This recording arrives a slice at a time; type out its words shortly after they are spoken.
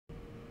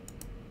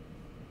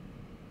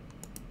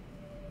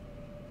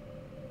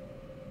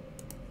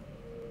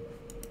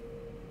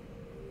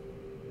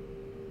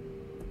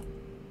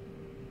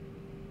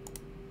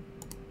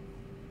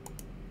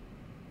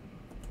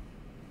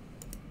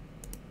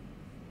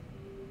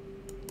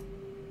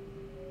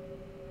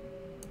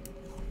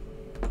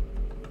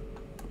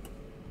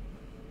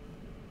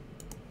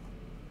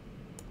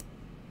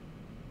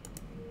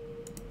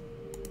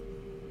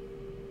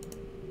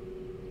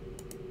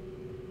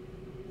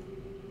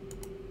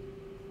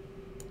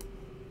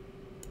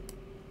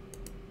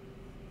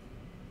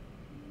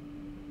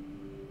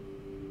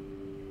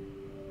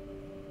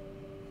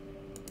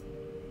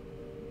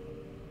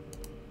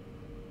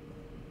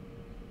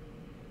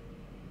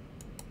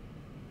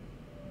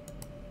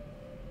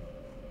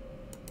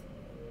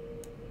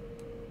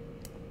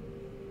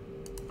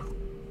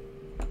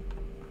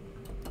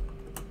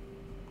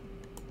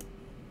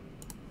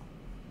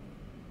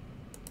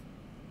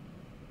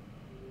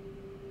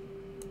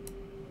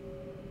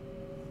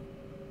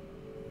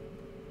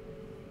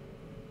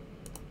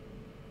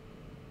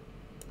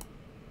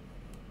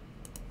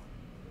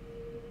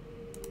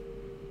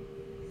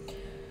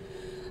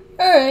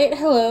Alright,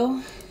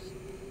 hello.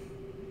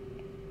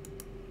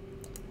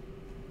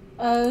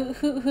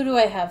 Who do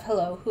I have?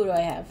 Hello, who do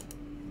I have?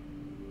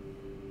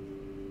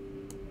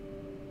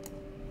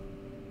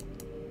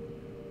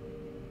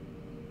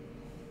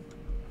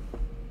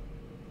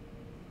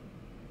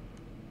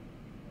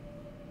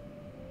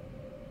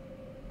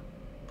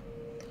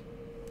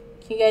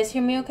 Can you guys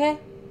hear me okay?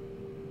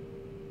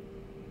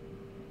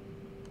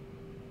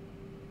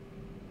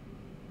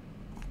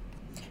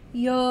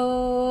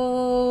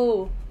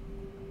 Yo!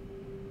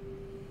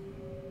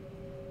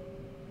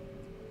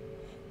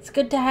 It's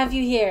good to have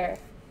you here.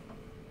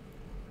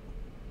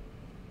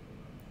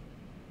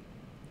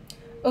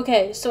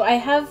 Okay, so I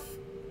have...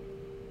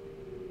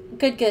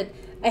 Good.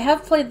 I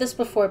have played this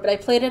before, but I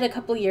played it a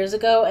couple years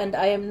ago, and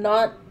I am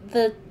not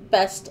the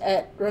best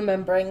at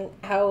remembering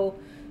how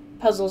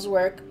puzzles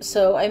work,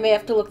 so I may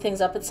have to look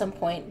things up at some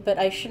point, but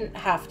I shouldn't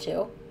have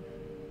to.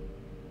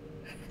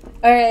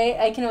 Alright,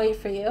 I can wait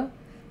for you.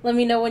 Let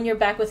me know when you're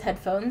back with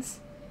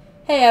headphones.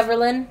 Hey,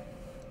 Everlyn.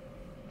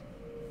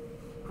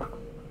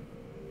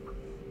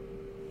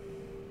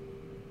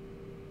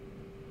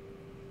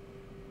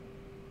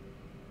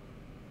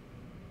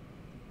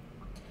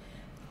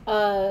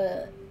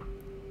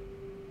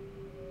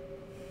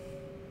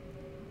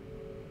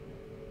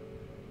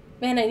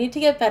 Man, I need to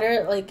get better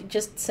at, like,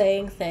 just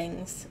saying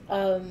things.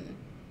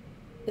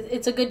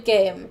 It's a good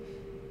game.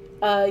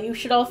 You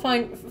should all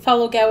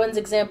follow Gowan's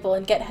example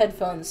and get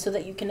headphones so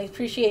that you can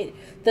appreciate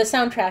the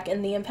soundtrack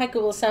and the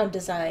impeccable sound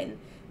design.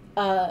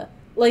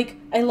 Like,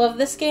 I love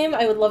this game.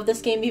 I would love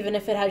this game even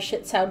if it has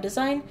shit sound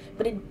design,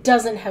 but it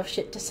doesn't have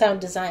shit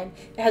sound design.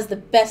 It has the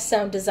best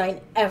sound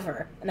design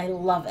ever, and I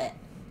love it.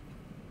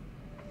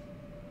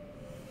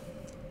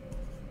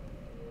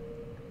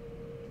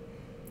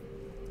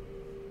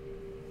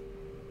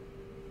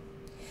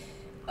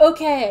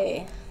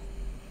 Okay.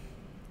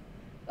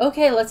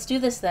 Okay, let's do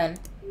this then.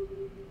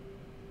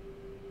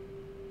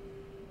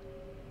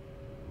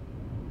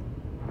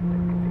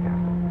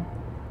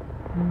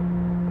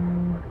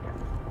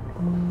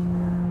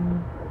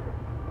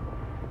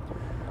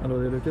 Hallå,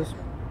 det är Lukas.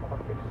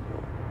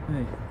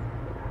 Hej.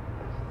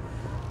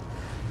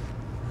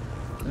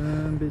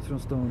 En bit från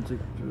stan,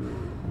 typ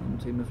en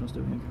timme från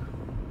stugan kanske.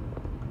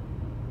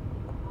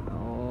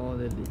 Ja,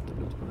 det är lite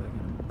blött på vägen.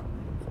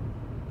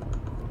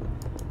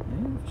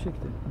 Nej,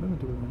 försiktig. Jag behöver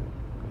inte oroa mig.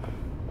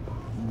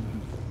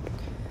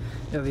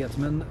 Jag vet,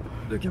 men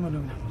du kan vara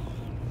lugn.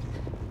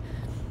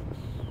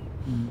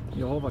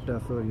 Jag har varit där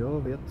för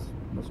jag vet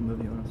vad som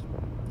behöver göras.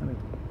 Jag vet.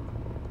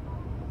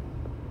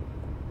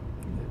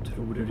 Hur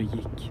tror du det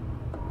gick?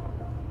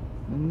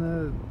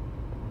 Men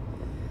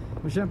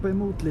vi kämpade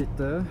emot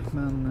lite,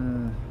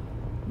 men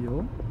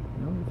ja,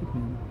 vi fick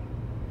med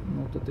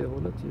något åt det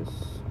hållet.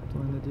 Just ta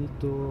henne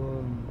dit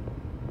och...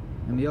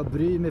 Men jag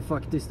bryr mig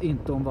faktiskt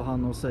inte om vad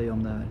han har att säga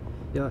om det här.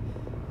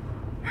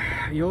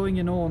 Jag har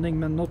ingen aning,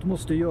 men något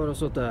måste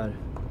göras åt det här.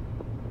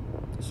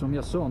 Som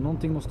jag sa,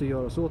 någonting måste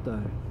göras åt det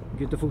här. Jag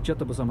kan inte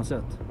fortsätta på samma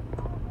sätt.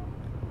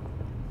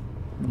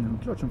 Ja,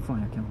 klart som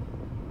fan jag kan.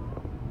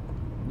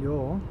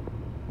 Ja,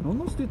 någon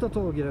måste ju ta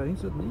tag i det här,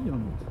 inte så att ni gör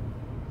något.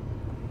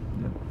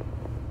 Ja.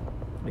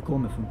 Det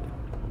kommer funka.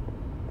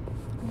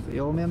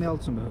 Jag har med mig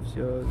allt som behövs.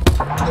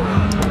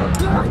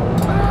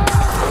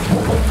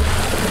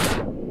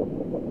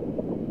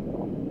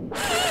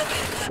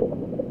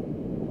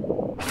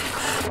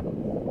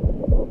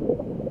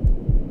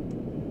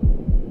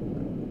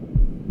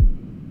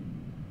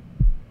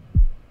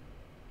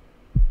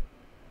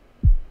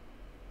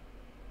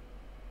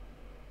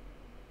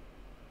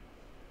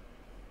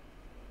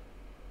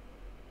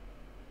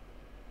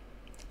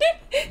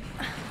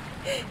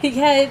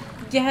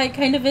 Yeah, it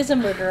kind of is a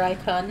murder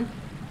icon.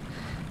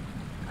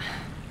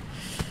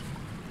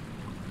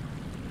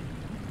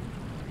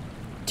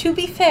 To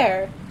be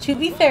fair,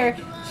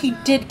 he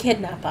did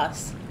kidnap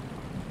us.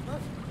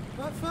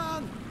 Var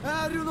fan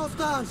är du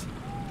någonstans?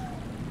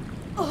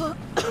 Ja,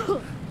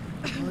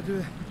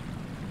 du...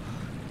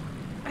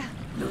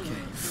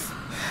 Okej.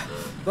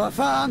 Vad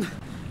fan?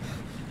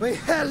 Vad i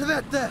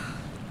helvete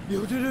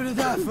gjorde du det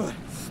där för?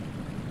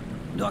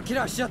 Du har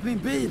kraschat min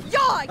bil.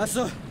 Jag?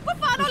 Alltså... Vad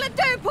fan håller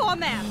du på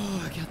med?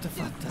 Jag kan inte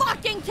fatta. Du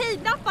fucking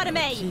kidnappade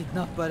mig.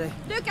 Kidnappade dig.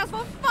 Lukas,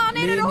 vad fan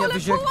är det du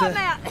håller på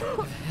med?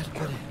 Hjälpa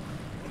dig.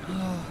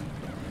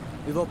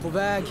 Vi var på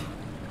väg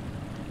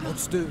mot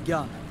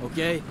stugan,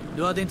 okej?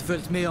 Du hade inte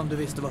följt med om du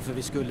visste varför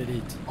vi skulle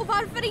dit. Och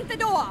varför inte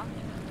då?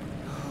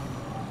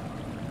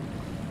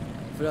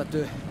 För att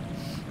du...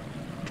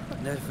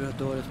 Nej, för att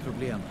du har ett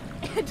problem.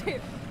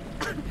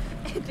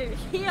 Är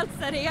du helt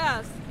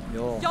seriös?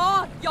 Ja.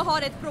 Ja, jag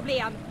har ett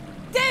problem.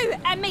 Du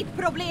är mitt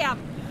problem.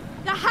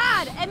 Det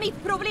här är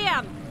mitt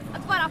problem.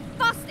 Att vara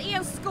fast i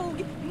en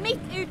skog mitt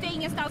ute i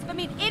ingenstans med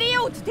min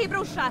idiot till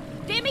brorsa.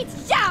 Det är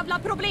mitt jävla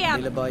problem. Jag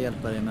ville bara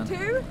hjälpa dig, men...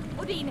 Du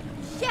och din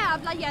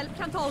jävla hjälp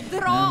kan ta och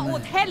dra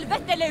åt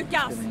helvete,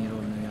 Lukas. Det spelar ingen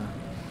roll nu,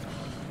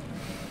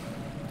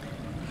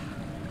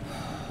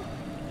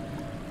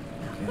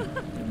 Okej,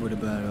 vi borde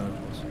börja röra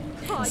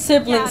på oss.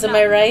 Siblings, am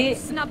I right?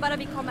 Snabbare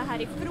vi kommer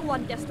härifrån,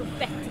 desto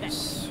bättre.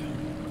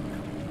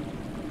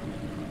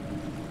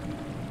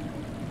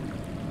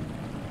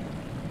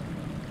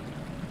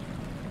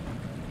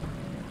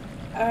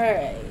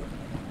 Alright.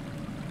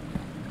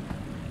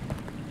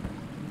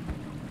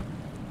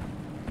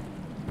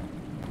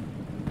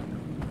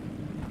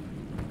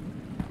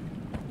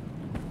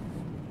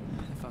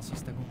 Det fanns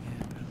sista gången jag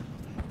äter den.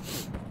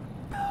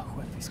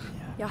 Själviska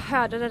jävel. Jag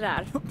hörde det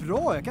där.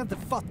 Bra, jag kan inte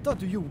fatta att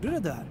du gjorde det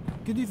där.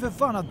 Kunde ju för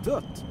fan ha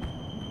dött.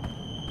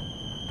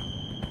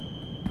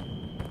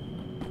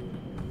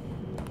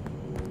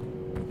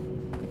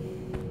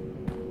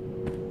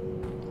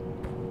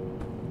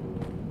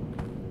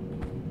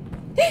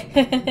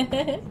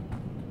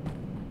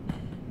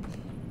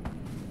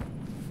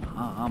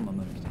 Fan vad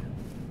mörkt det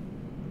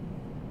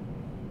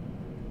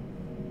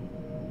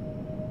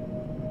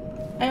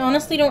är. I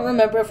honestly don't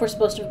remember if we're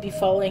supposed to be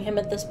following him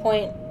at this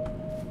point.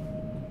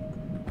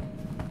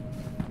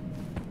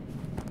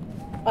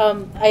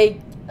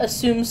 I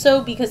assume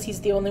so because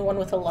he's the only one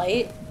with a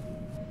light.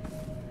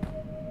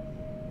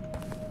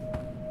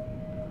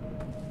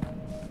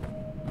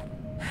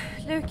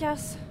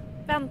 Lukas,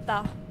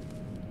 vänta.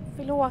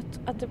 Förlåt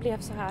att det blev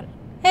så här.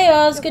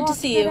 Hey Oz, good to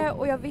see you.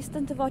 Och jag visste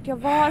inte vart jag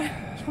var.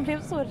 Jag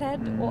blev så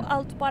rädd och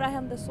allt bara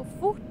hände så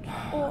fort.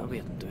 Jag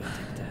vet inte hur jag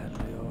tänkte heller.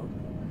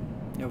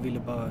 Jag ville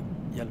bara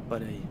hjälpa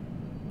dig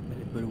med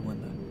ditt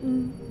beroende.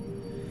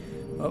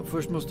 Ja,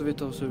 först måste vi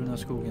ta oss ur den här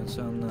skogen,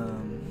 sen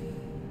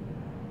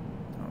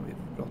vi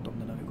får prata om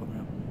det när vi kommer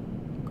hem.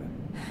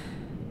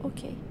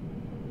 Okej.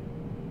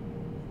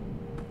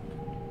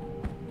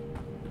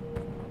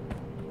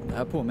 Det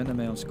här påminner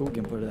mig om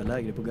skogen på det där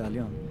lägret på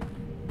Galjan.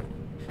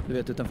 Du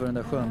vet, utanför den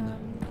där sjön.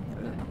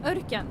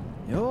 Örken.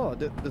 Ja,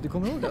 du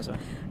kommer ihåg det alltså?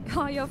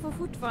 Ja, jag får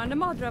fortfarande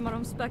mardrömmar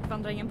om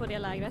spökvandringen på det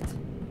lägret.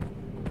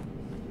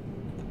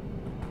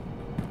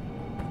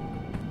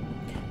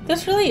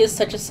 This really is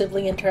such a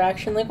sibling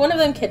interaction. Like, one of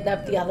them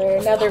kidnapped the other,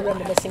 and now they're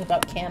reminiscing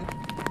about camp.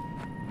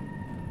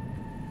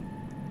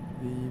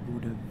 Vi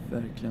borde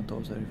verkligen ta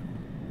oss härifrån.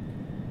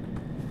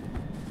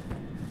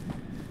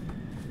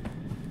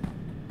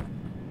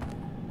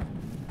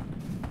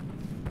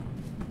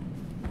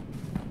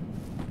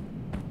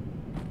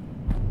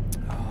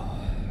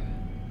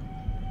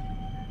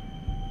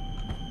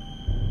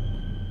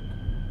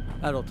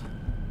 Häråt.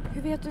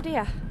 Hur vet du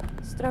det?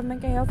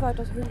 Strömmen kan ju ha fört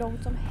oss hur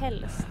långt som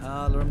helst.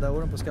 Alla de där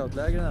åren på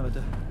scoutlägren, vet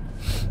du.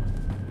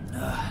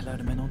 Jag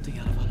lärde mig någonting i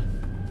alla fall.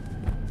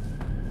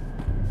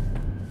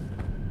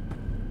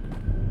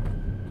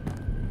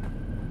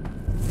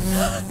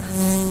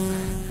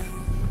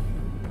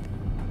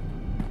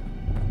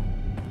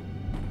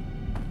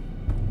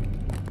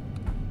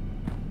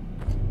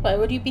 Why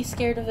would you be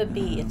scared of a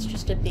bee? It's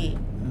just a bee.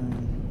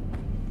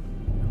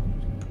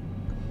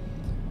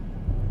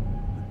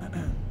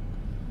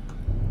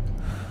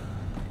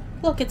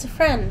 Look, it's a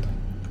friend.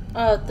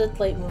 The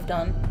light moved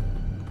on.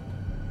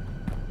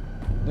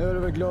 Nu är du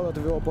väl glad att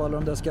vi var på alla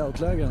de där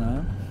scoutlägren,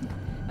 här?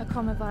 Jag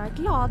kommer vara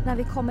glad när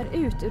vi kommer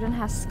ut ur den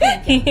här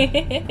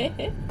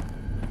skogen.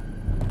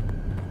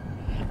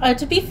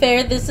 To be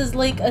fair, this is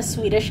like a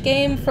Swedish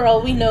game. For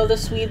all we know, the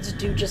Swedes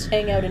do just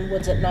hang out in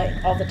woods at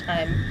night all the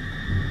time.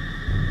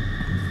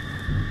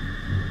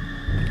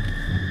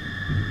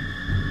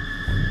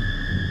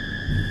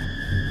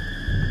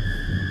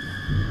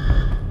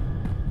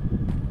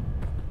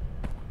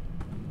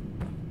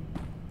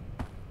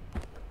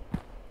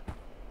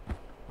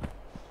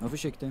 Var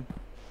försiktig.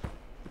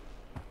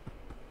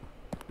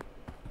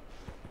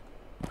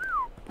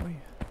 Oj.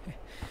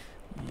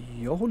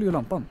 Jag håller ju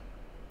lampan.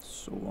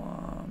 Så...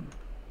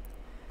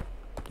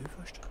 Du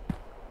först.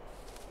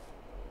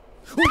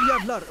 Oh,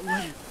 jävlar!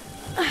 Oj.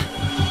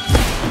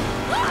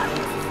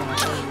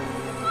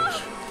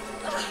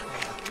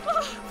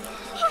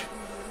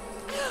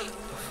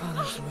 Vad fan är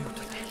det som har gjort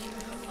det?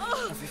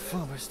 Åh, fy fan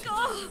vad det stinker.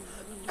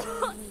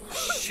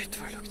 Shit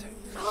vad det luktar.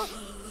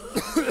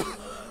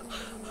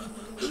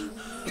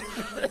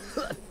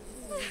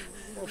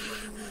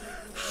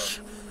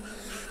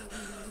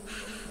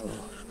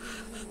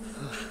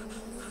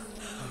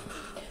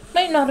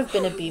 Might not have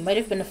been a bee, might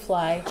have been a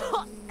fly.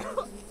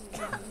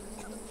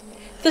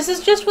 This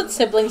is just what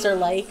siblings are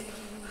like.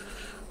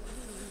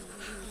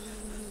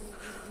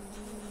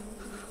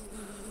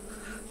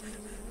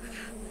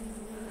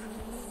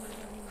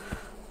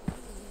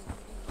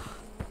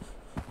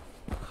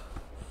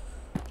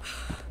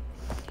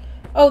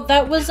 Oh,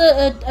 that was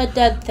a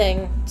dead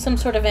thing. Some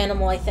sort of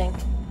animal, I think.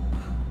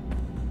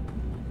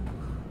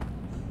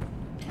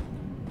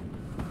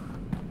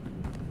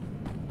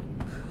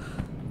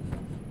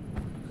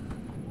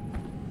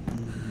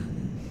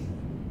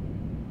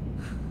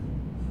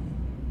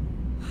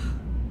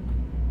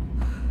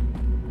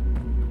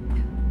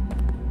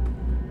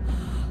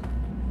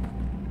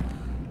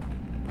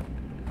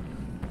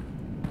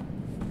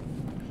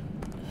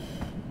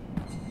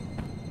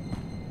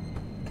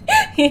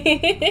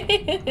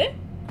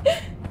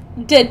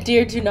 Dead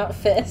deer do not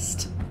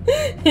fist.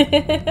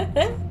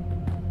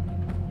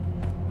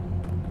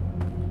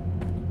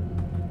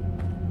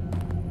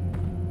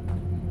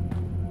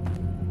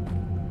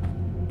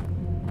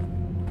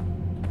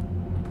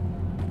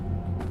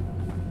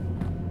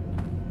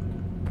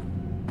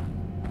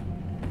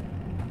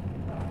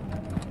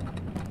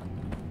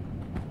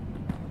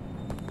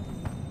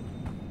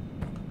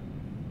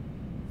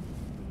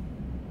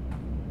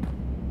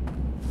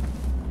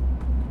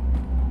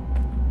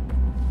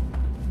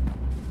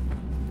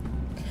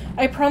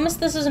 I promise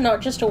this is not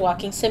just a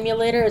walking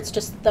simulator, it's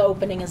just the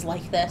opening is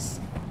like this.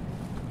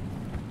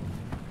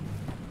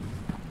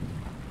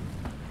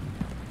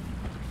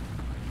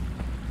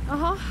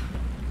 Jaha.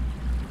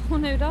 Och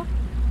nu då?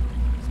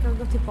 Ska vi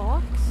gå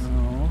tillbaks?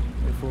 Ja,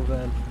 vi får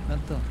väl...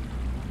 Vänta.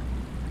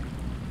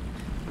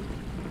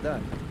 Där.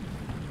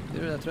 Det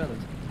är det där trädet.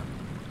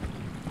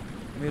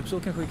 Om vi hjälps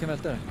åt kanske vi kan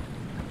välta det.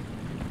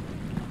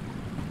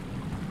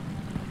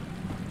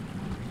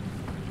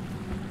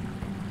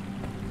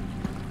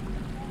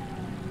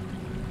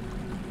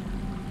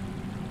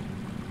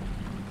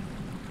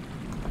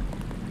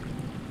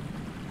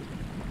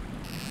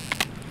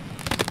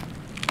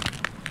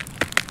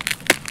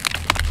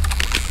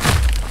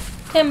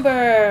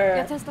 Timber!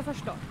 Jag testar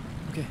först då.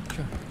 Okej,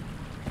 kör.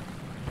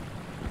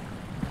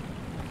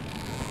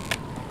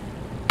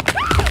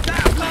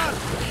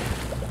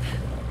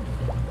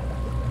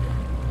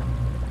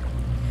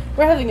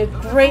 We're having a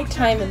great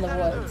time in the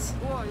woods.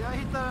 Jag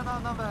hittar en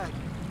annan väg.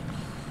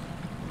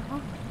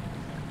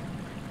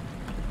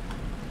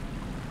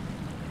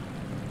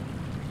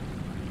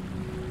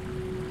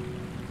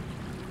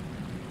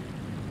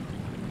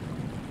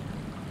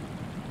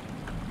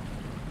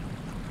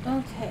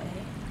 Okay.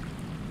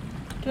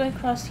 Do I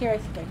cross here? I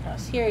think I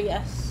cross here,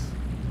 yes.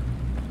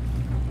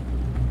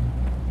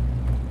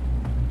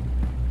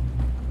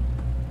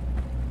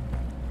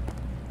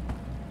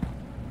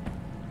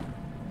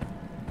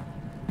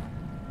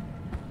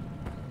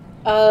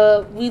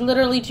 We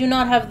literally do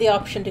not have the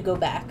option to go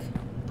back.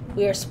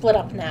 We are split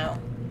up now.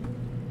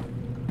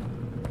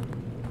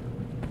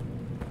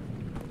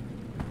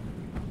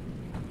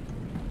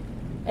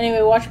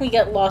 Anyway, watch me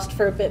get lost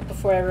for a bit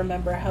before I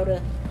remember how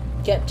to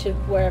get to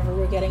wherever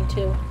we're getting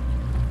to.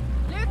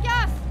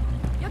 Lukas!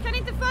 Jag kan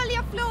inte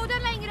följa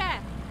floden längre!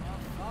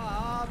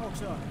 Fan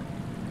också.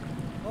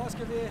 Vad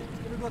ska vi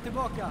gå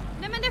tillbaka?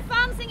 Nej men det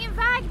fanns ingen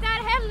väg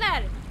där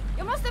heller!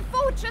 Jag måste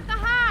fortsätta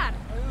här!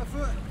 Jag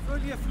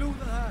följer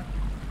floden här.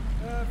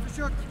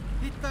 Försök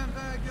hitta en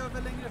väg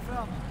över längre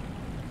fram.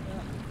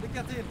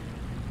 Lycka till.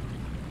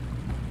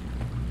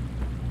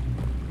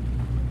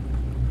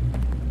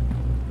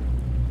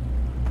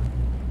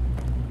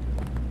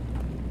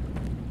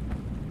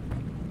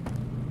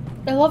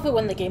 I love it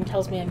when the game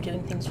tells me I'm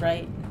doing things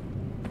right.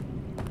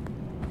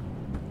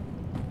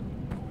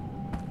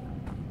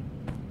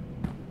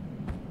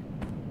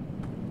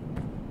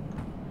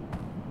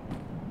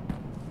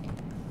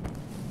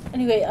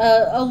 Anyway,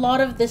 a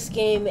lot of this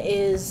game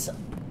is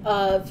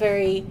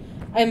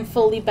I'm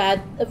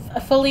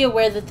fully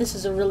aware that this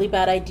is a really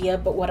bad idea,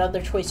 but what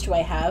other choice do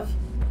I have?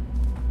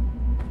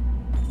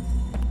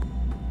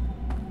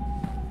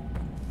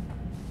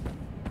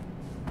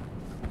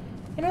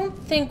 I don't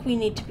think we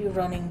need to be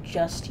running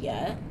just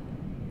yet.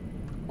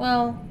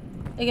 Well,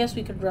 I guess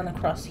we could run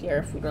across here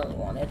if we really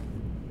wanted.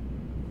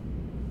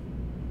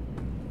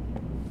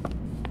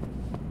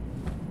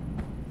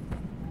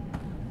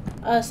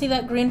 See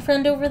that green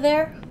friend over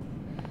there?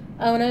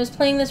 When I was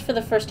playing this for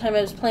the first time,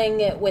 I was playing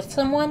it with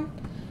someone.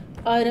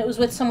 And it was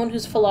with someone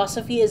whose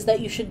philosophy is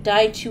that you should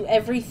die to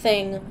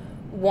everything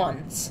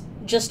once,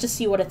 just to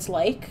see what it's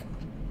like.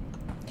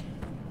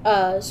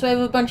 So I have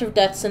a bunch of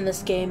deaths in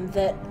this game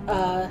that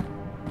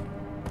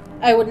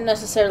I wouldn't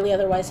necessarily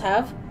otherwise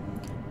have.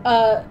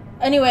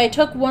 Anyway, I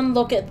took one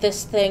look at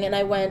this thing and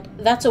I went,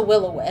 that's a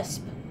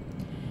will-o-wisp.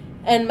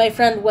 And my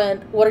friend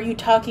went, what are you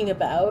talking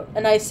about?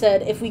 And I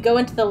said, if we go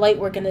into the light,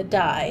 we're gonna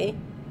die.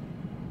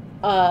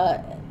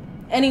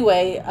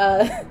 Anyway,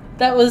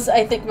 that was,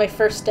 I think, my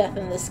first death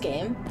in this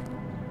game.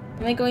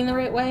 Am I going the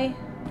right way?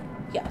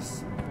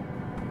 Yes.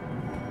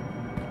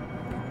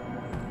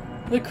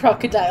 The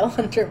crocodile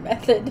hunter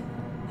method.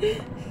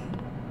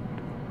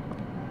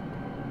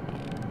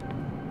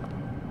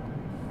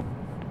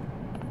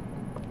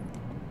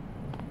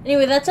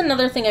 Anyway, that's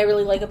another thing I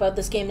really like about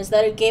this game, is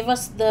that it gave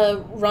us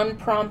the run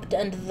prompt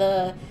and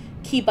the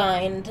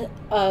keybind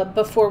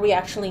before we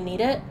actually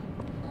need it.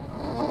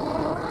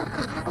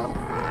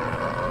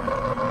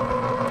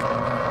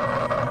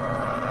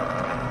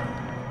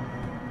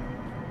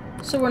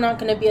 So we're not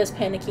going to be as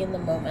panicky in the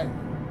moment.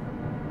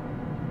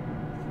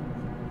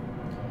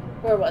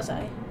 Where was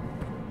I?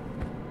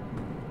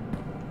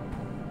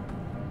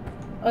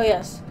 Oh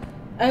yes.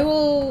 I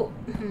will...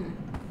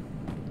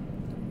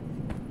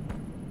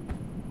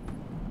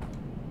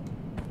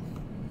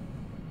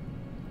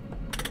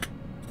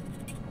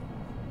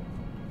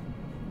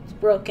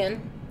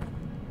 broken.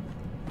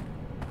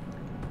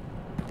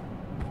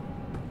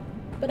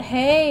 But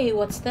hey,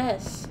 what's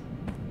this?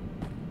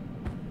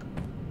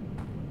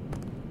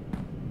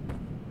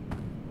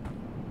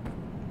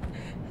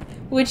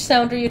 Which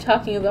sound are you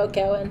talking about,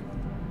 Gowan?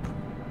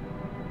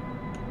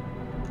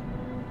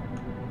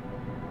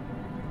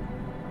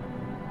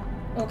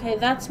 Okay,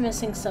 that's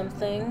missing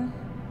something.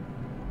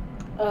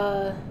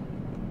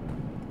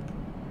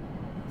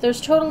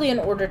 There's totally an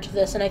order to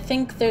this, and I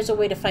think there's a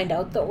way to find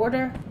out the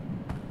order.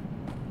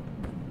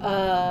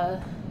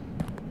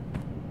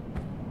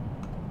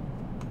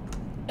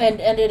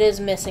 And it is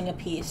missing a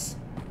piece.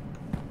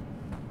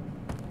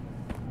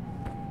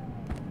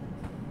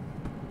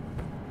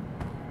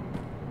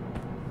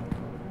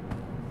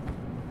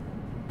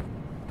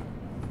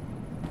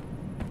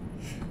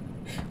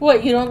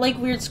 What, you don't like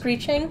weird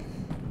screeching?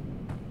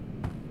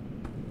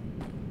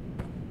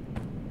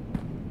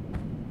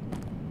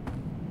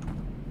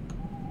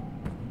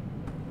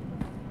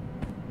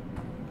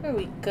 There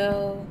we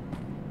go.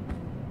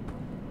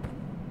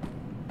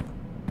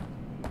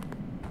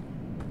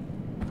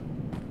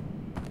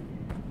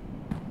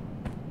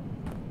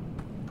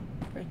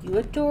 Are you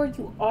a door?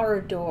 You are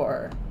a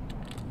door.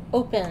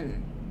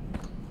 Open.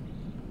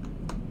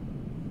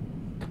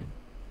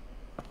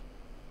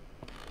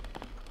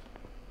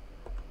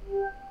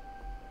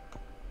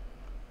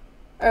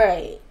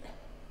 Alright.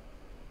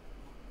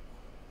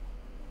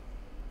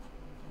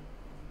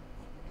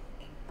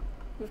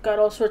 We've got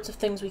all sorts of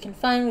things we can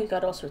find. We've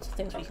got all sorts of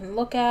things we can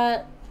look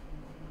at.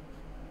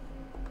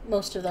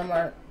 Most of them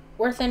aren't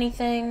worth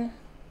anything.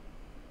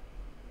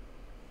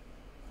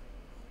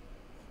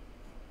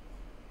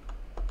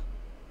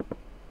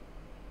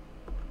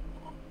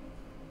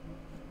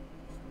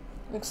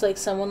 Looks like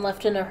someone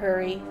left in a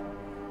hurry.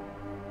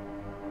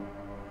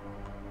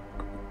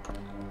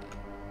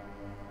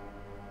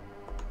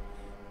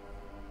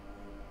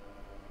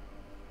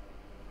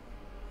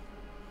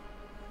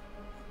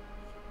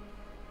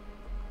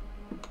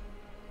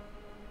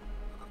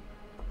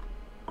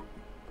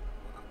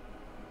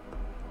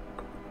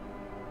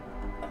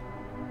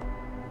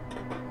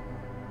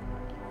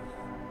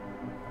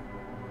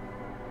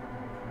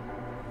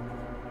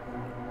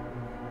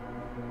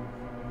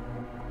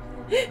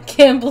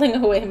 Gambling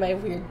away my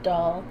weird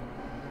doll.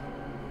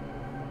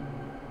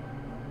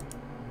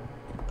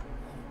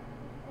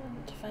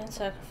 Define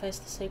sacrifice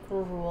the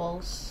sacred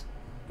rules.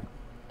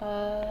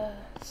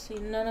 See,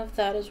 none of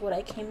that is what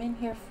I came in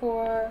here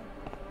for.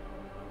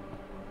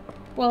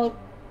 Well,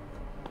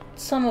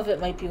 some of it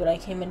might be what I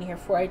came in here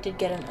for. I did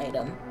get an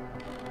item.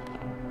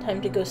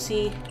 Time to go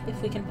see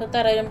if we can put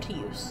that item to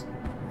use.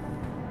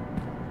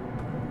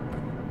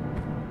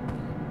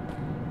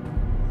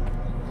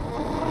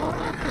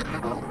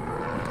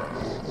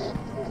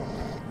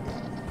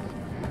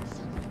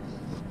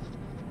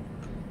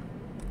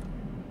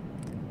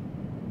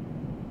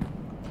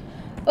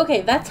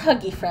 Okay, that's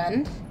Huggy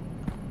Friend.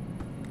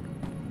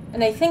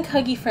 And I think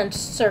Huggy Friend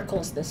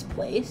circles this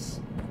place.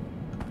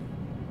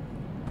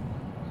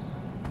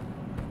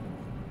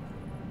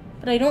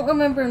 But I don't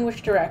remember in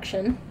which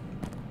direction.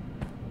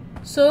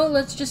 So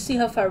let's just see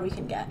how far we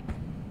can get.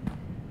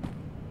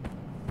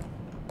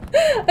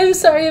 I'm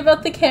sorry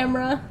about the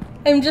camera.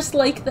 I'm just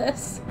like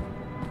this.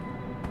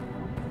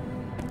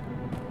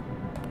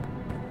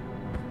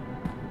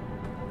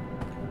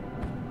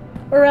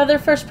 Or rather,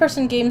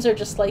 first-person games are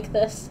just like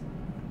this.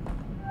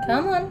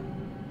 Come on.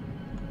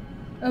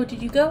 Oh,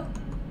 did you go?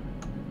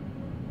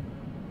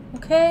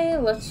 Okay,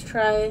 let's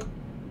try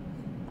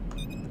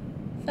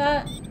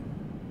that.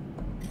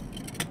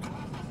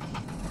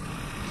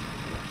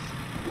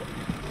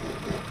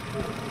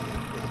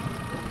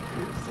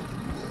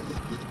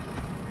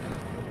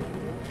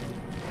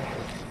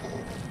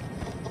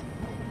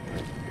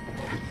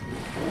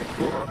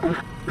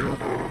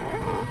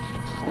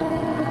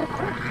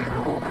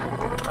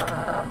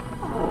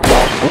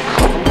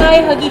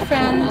 Bye, Huggy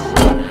Friend.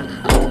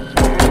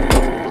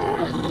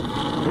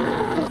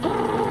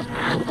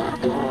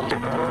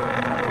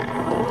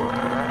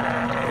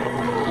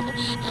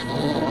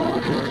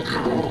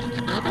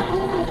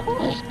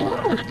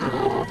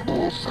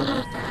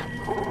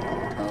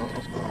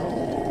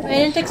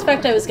 I didn't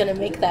expect I was gonna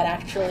make that,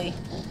 actually.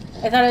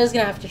 I thought I was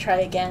gonna have to try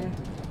again.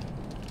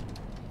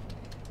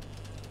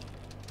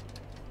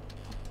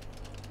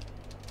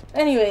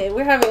 Anyway,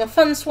 we're having a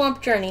fun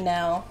swamp journey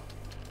now.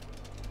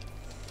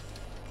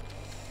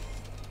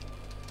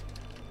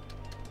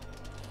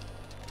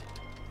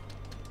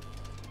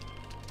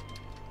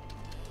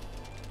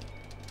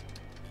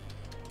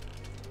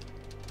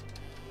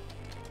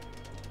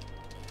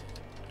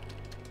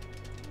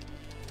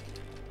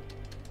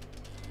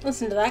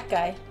 Listen to that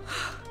guy.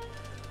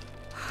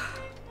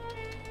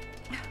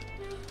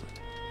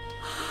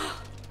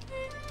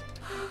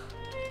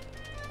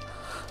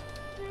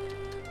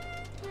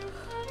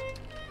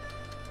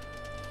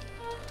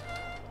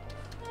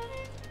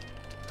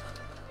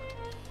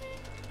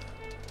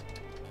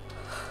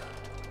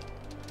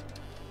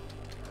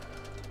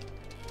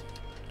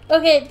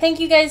 Okay, thank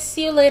you guys.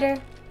 See you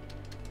later.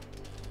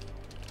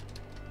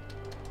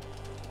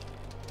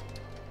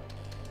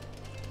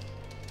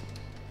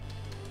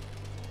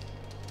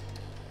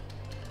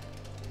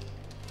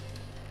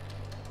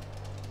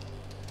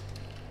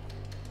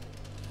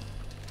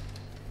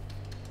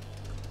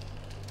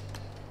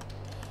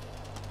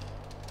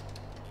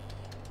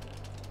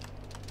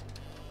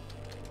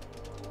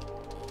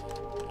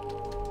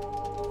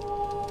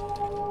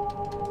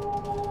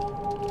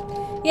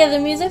 Yeah, the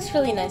music's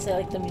really nice. I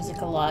like the music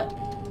a lot.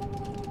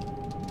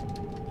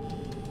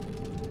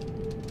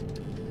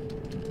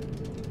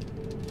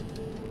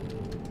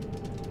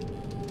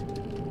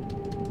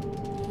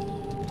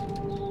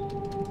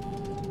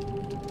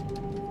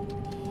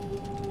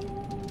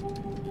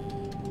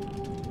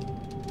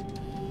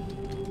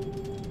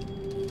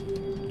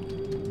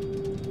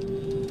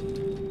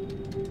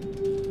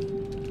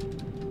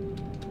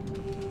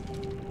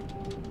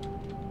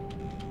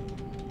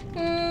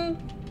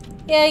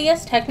 Yeah,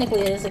 yes, technically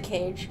it is a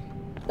cage.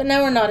 But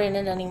now we're not in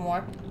it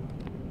anymore.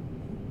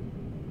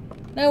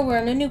 Now we're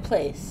in a new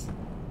place.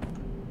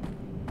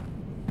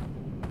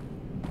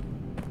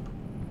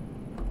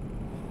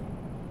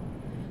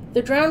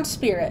 The drowned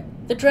spirit.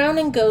 The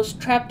drowning ghost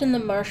trapped in the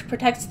marsh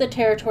protects the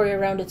territory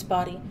around its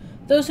body.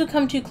 Those who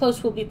come too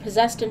close will be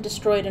possessed and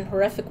destroyed in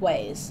horrific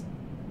ways.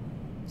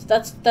 So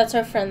that's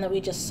our friend that we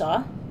just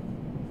saw.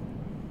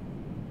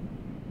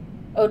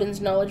 Odin's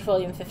Knowledge,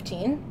 Volume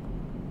 15.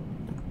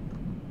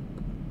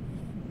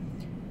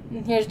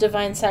 And here's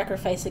Divine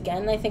Sacrifice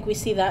again. I think we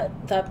see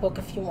that book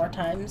a few more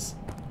times.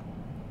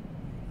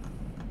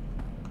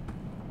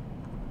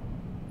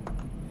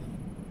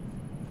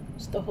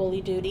 It's the Holy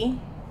Duty.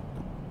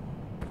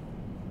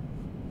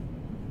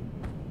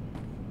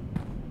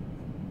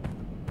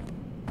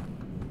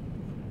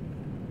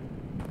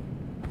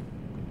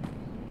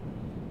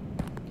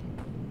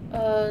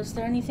 Is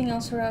there anything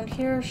else around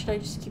here, or should I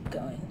just keep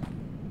going?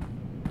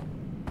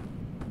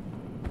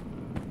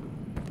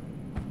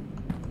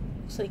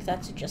 Looks like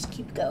that's to just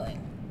keep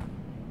going.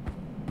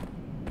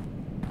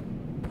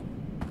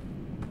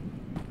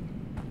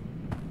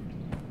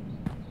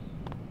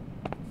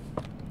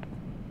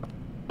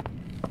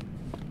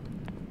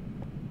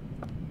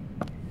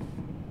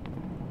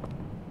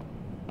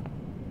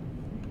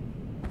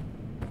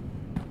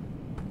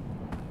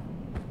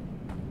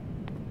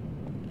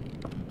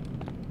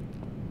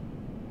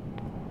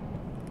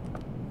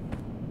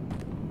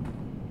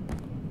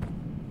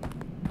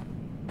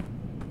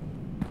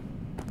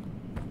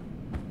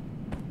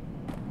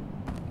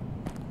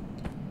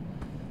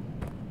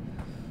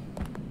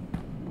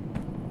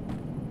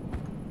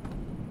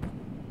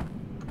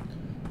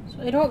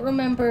 I don't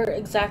remember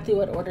exactly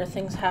what order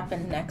things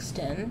happen next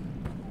in.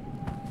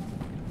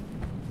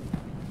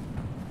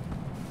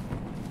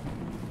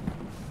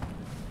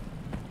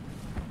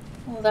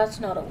 Well, that's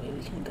not a way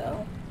we can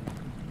go.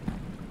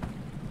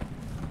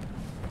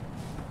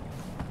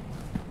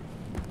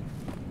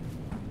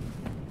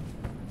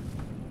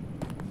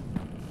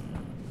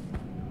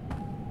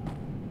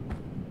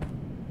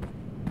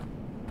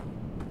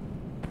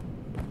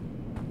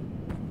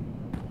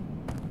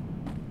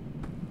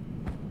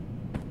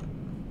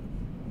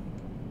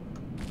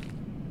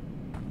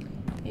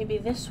 Maybe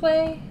this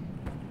way?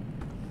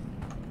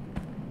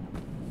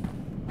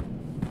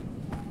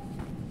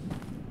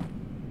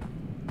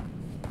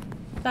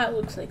 That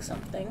looks like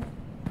something.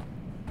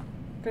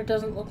 But it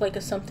doesn't look like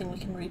a something we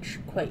can reach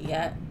quite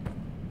yet.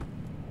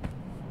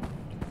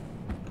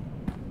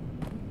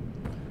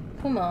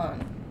 Come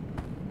on.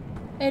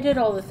 I did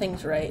all the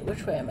things right.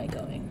 Which way am I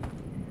going?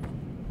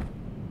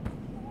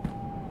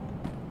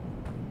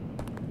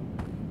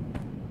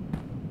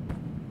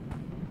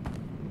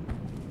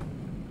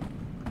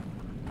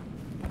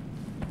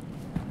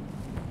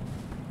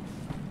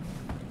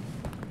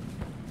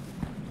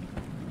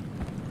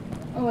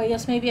 Oh, I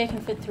guess maybe I can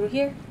fit through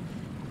here?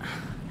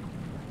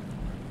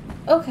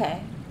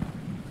 Okay.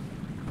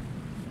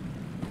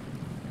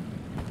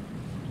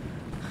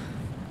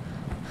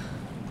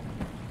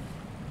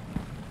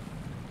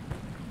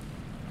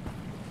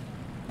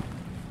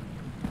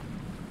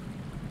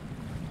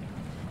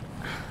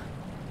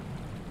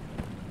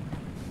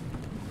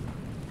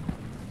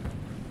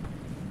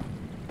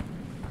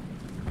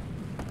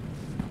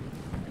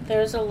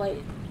 There's a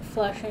light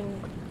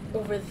flashing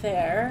over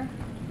there.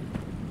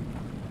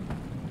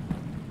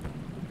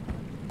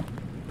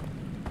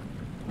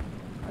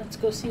 Let's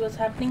go see what's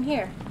happening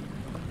here.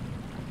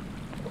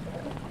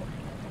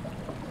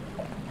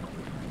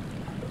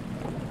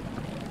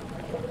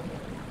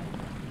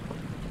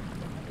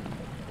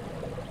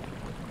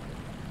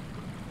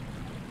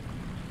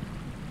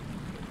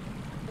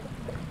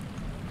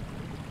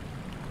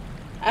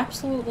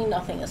 Absolutely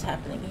nothing is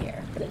happening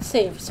here, but it's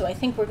saved, so I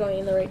think we're going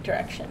in the right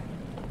direction.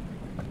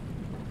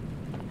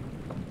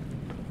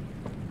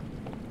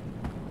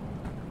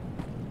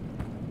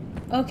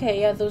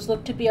 Okay, yeah, those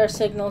look to be our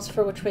signals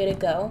for which way to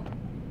go.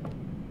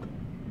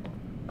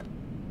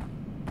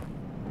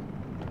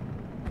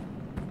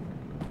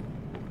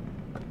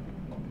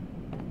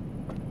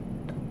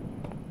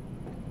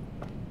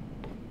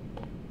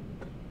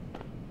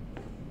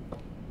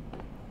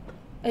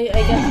 I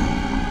guess...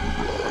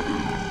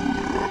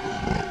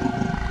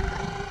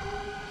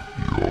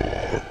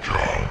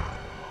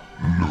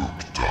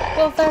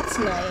 Well, that's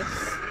nice.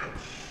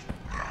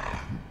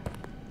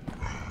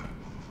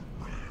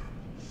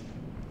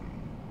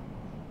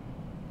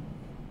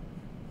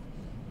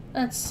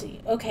 Let's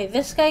see. Okay,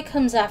 this guy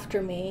comes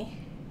after me.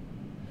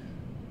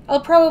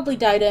 I'll probably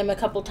die to him a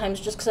couple times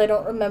just because I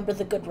don't remember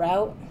the good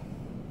route.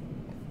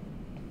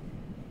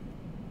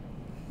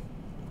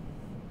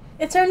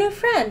 It's our new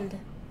friend.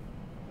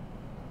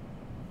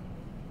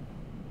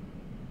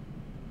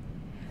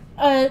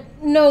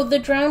 No, the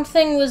drowned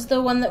thing was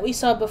the one that we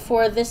saw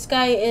before. This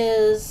guy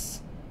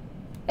is...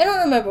 I don't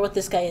remember what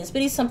this guy is,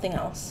 but he's something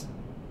else.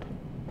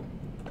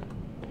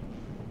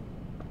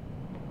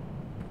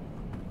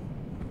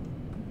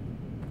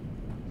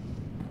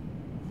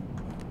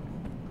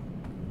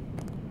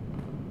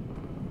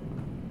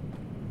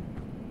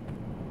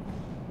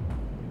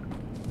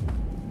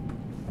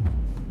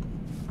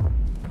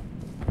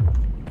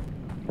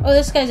 Oh,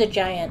 this guy's a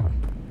giant.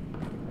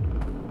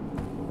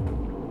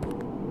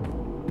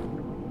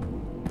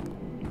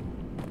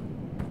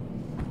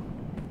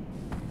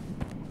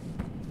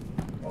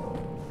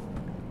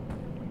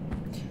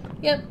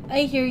 Yep,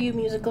 I hear you,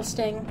 musical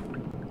sting.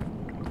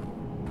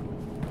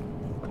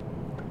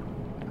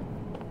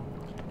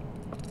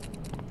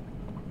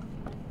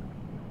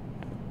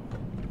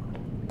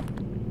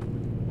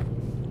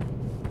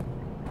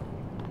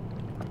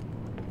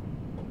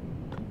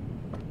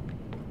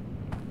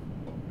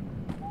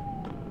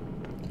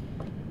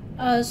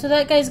 So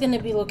that guy's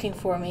gonna be looking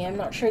for me. I'm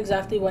not sure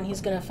exactly when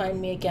he's gonna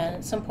find me again.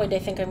 At some point I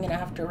think I'm gonna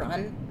have to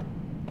run.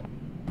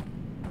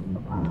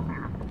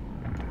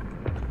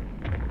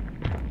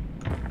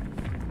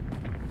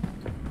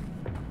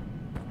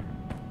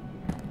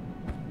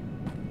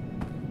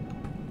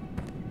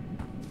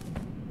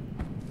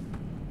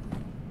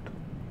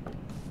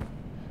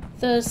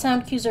 The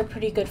sound cues are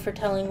pretty good for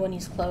telling when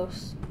he's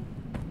close.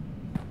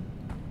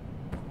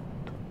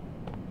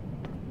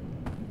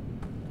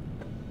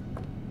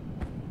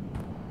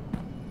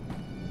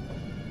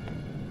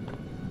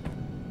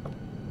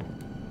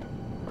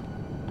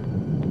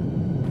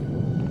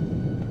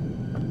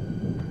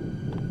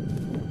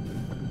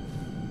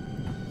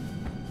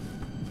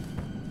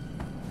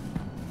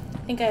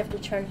 I think I have to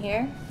turn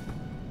here.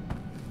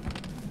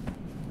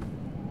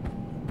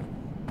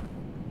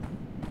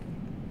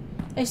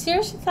 I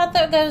seriously thought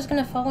that guy was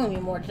gonna follow me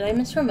more. Did I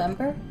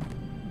misremember?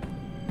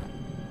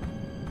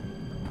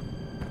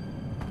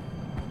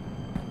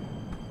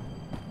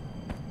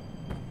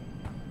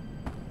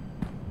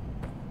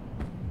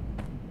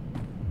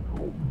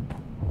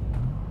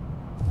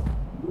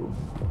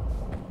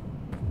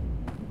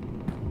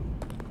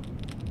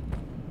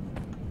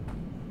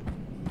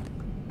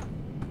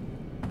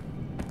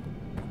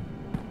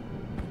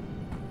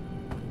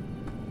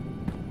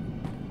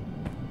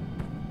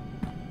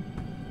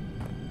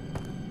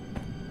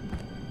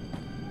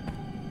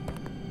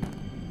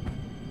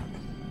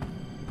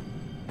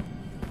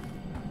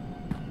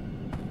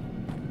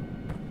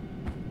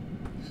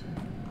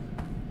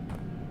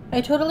 I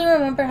totally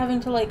remember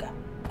having to, like,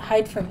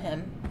 hide from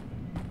him.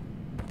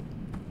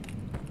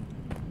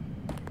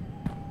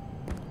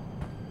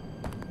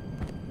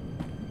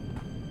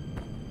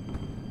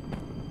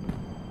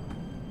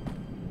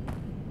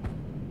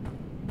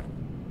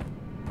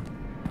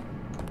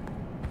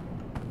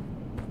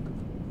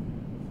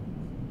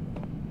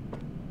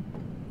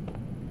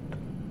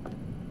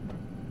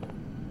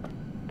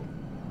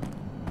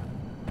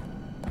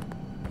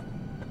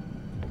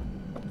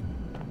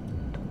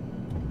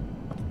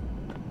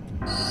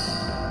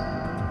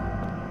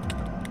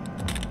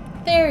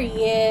 There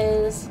he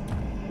is.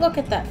 Look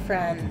at that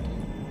friend.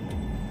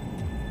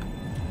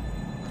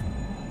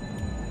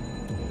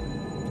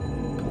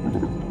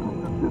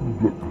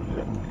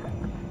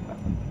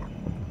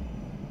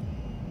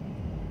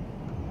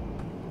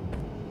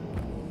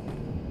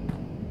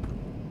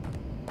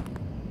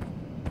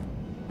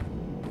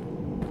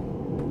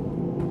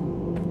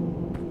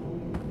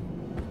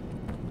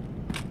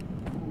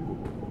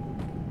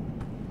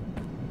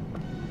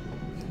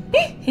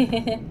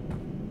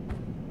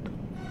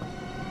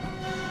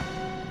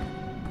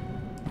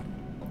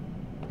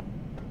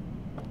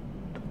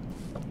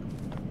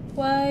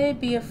 Why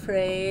be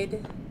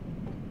afraid?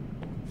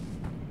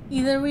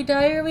 Either we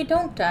die or we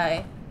don't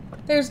die.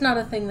 There's not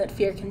a thing that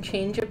fear can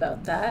change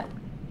about that.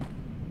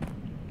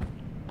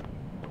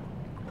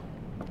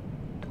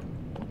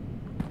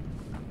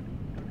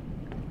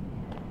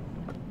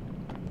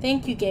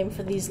 Thank you, game,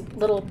 for these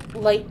little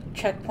light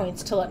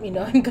checkpoints to let me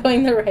know I'm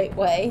going the right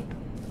way.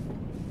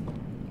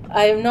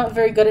 I am not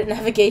very good at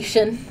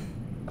navigation.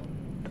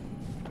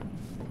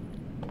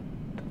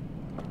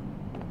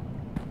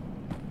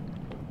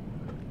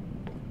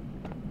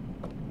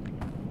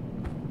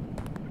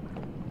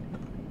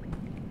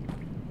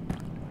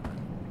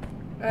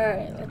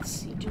 Alright, let's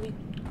see. Do we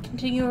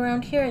continue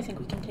around here? I think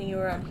we continue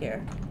around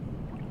here.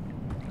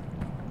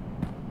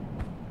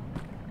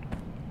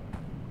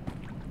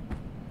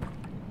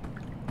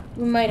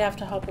 We might have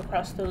to hop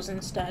across those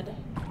instead.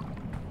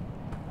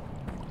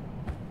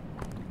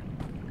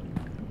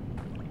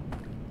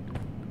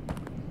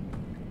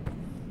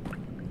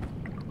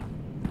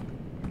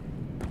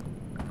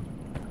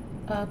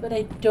 But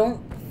I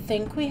don't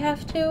think we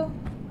have to.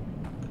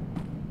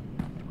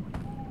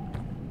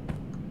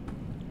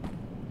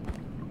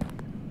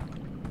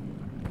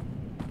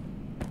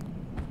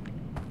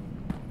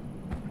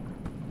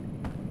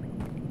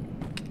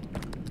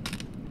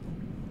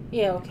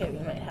 Yeah, okay, we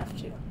might have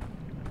to.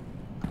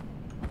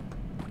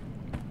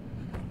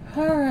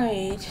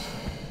 Alright.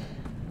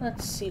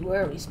 Let's see,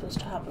 where are we supposed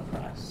to hop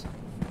across?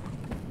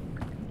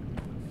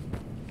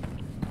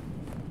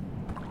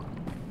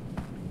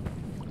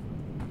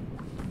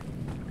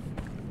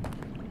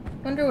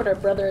 Wonder what our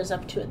brother is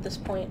up to at this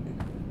point.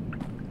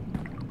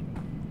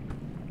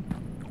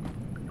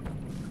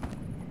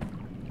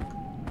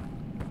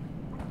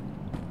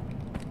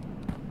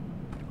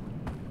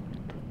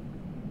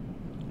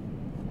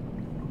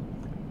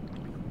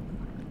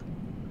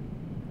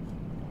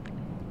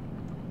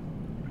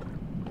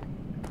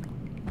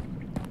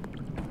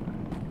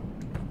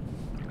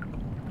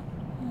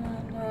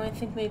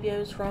 think maybe I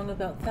was wrong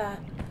about that.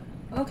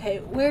 Okay,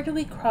 where do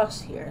we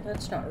cross here?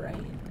 That's not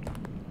right.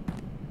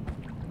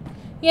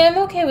 Yeah, I'm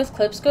okay with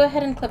clips. Go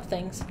ahead and clip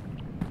things.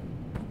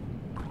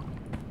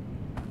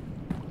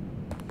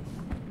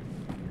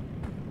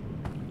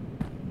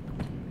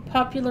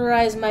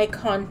 Popularize my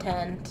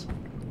content.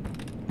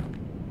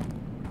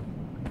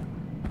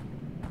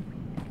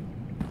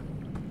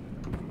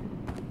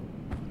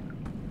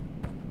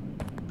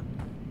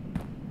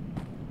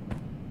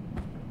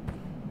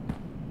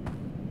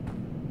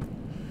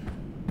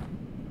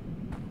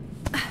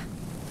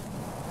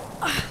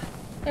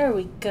 There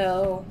we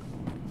go.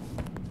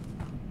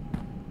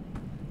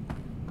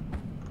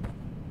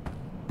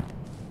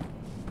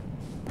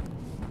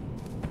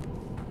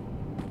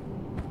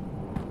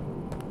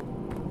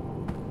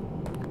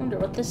 Wonder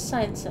what this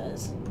sign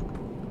says.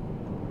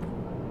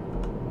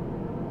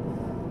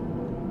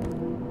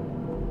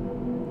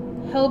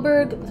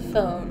 Helberg, the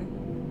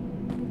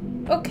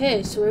phone.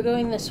 Okay, so we're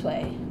going this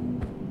way.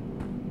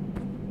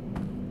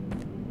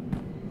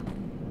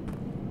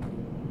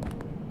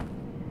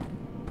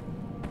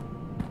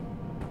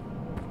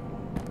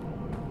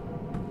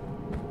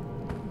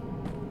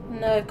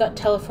 Now I've got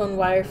Telephone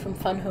Wire from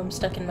Fun Home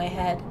stuck in my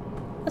head.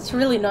 That's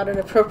really not an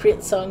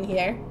appropriate song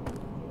here.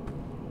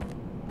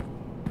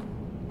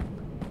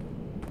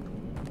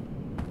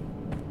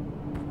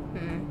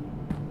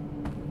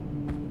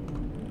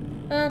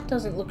 That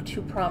doesn't look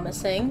too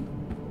promising.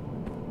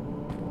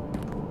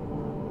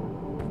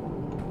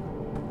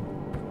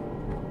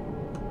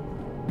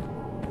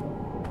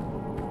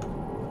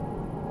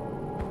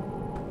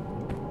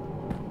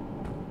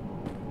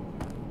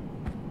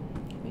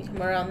 Can we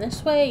come around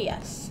this way?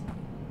 Yes.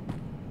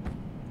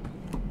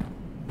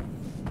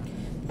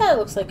 That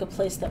looks like a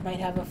place that might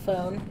have a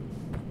phone.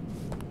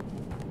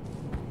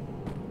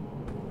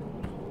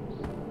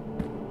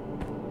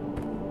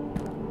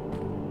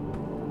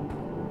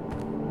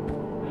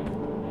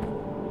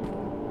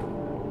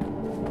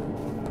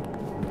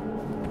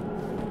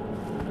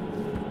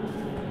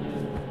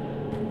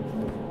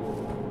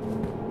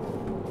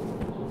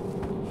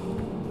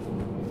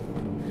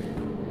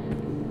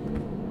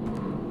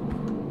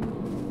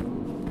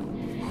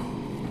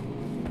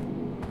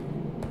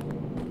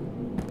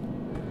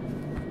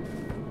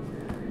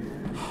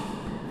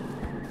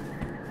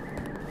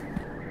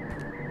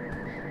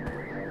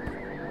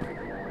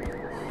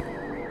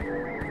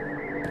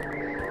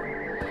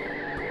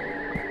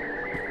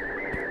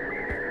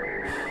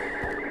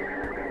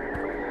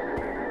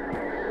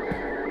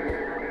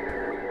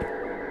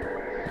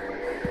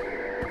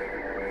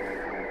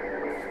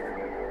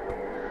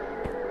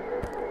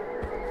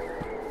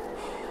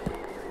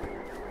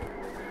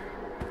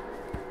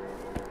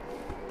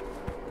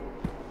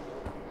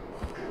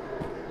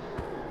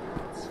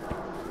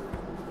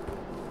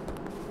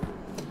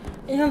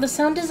 You know, the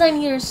sound design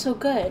here is so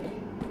good.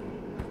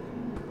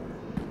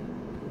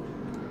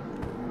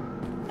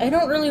 I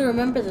don't really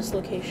remember this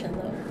location,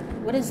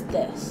 though. What is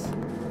this?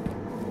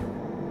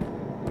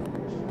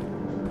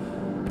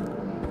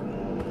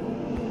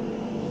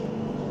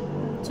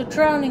 It's a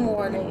drowning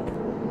warning.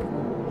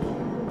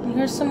 And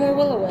here's some more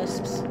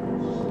will-o-wisps.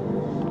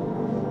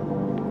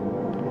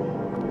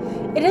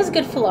 It is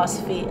good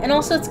philosophy, and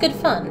also it's good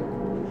fun.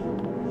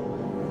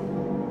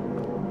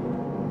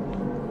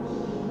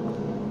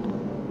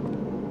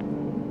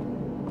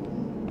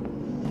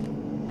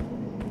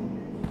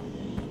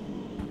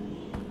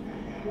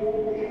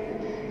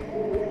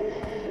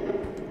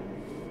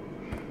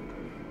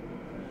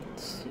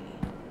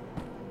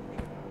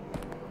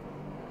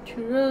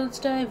 Two roads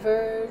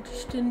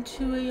diverged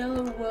into a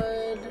yellow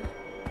wood.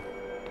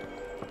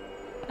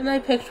 And I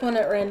picked one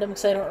at random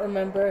because I don't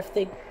remember if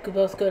they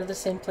both go to the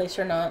same place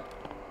or not.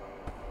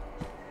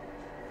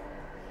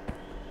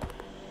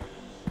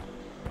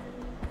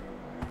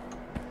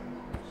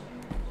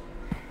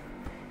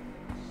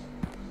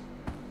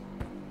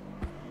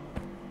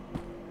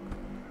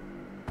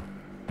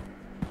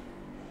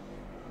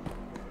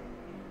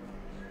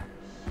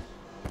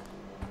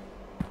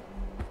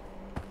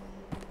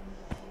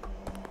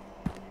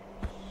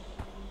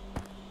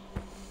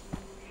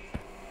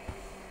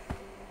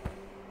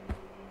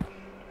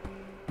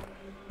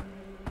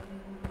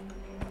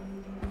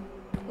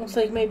 Looks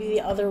like maybe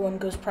the other one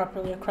goes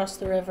properly across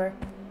the river.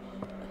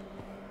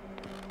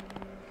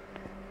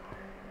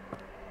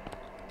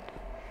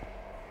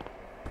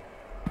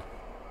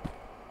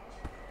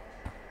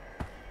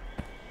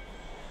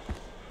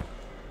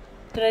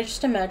 Did I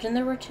just imagine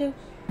there were two?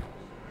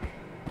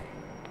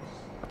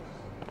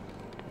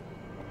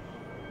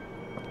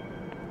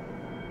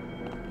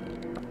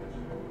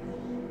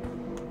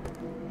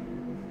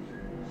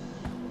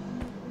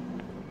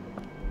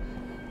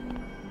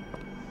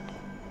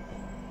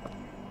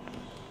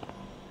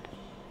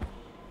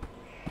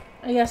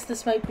 I guess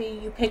this might be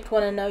you picked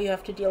one and now you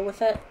have to deal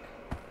with it.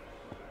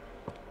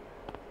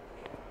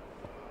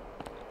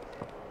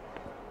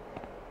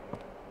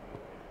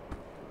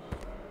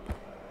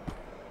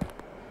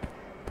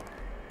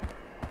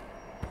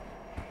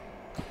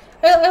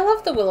 I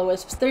love the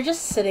will-o-wisps. They're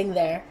just sitting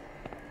there.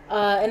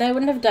 And I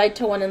wouldn't have died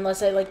to one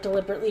unless I, like,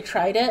 deliberately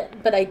tried it,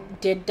 but I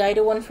did die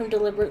to one from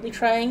deliberately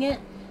trying it,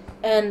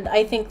 and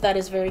I think that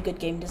is very good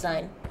game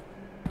design.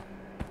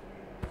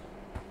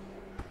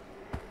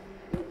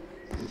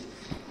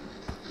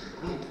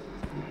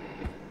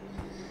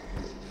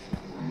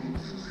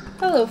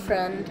 Hello,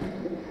 friend.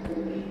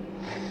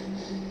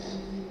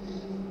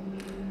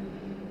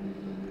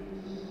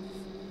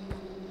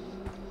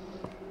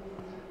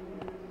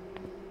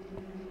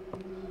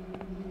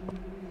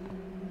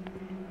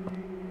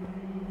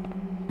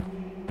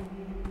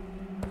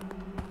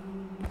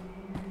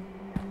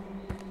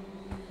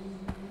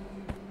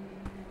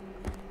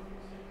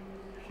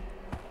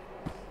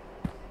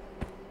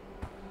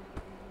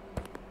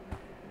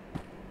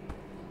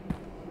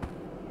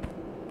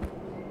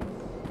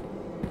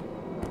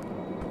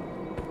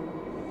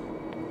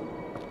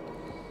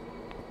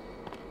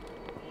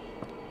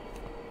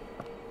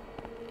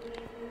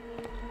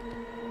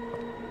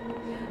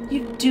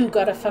 You do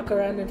gotta fuck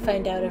around and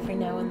find out every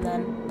now and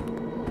then.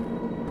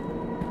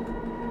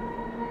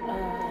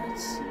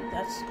 Let's see,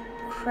 that's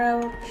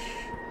crouch.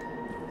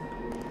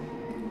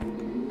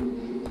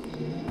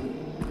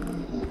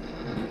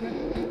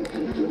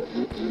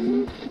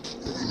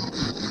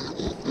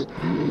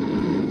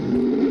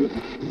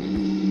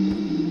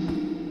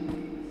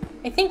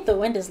 I think the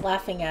wind is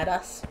laughing at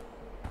us.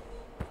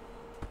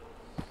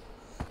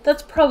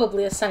 That's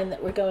probably a sign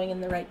that we're going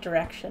in the right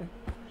direction.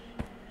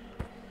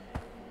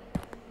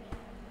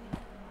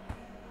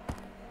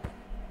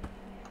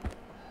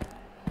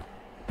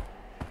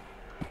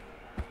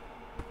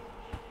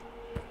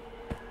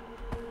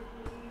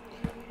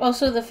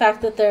 Also, the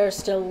fact that there are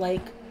still,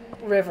 like,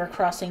 river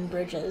crossing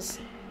bridges.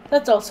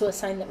 That's also a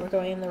sign that we're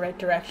going in the right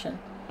direction.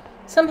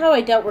 Somehow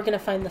I doubt we're gonna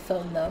find the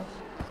phone, though.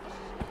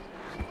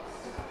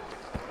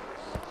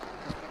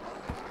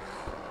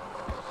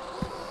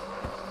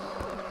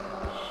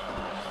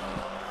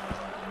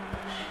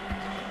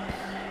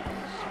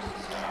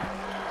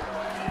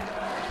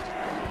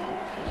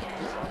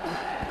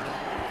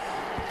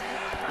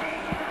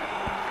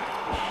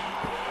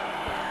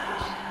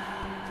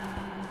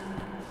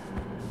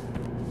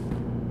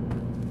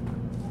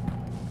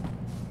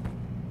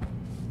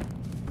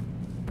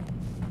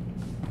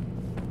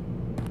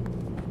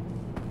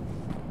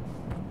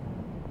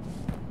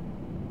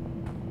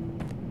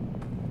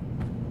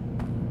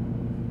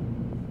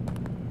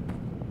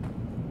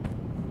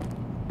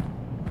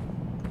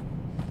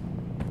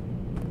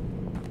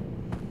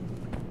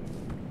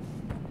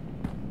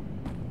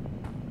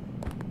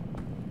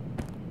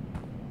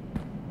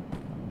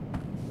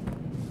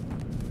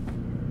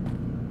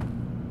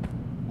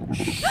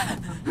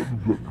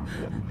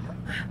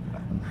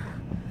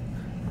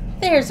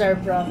 There's our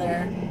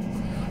brother.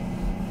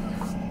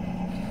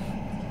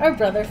 Our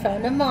brother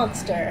found a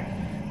monster.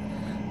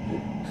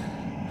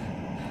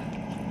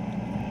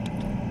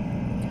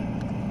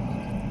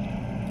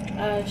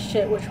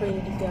 Shit, which way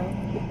did he go?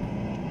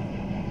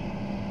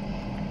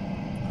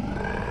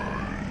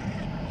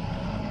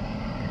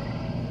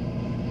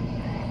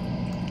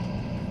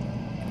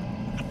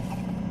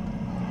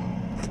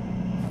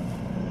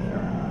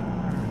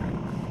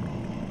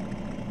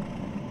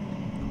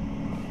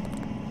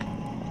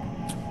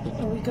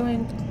 Are we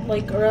going,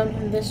 like, around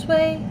him this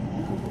way?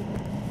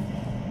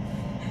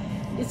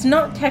 It's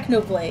not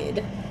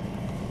Technoblade.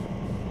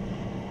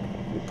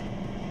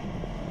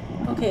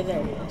 Okay,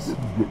 there he is.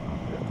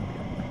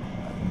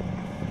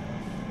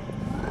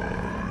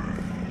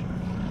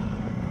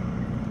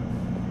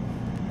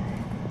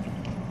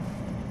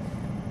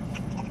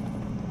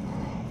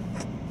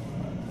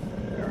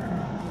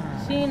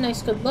 See,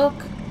 nice good look.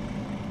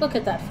 Look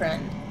at that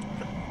friend.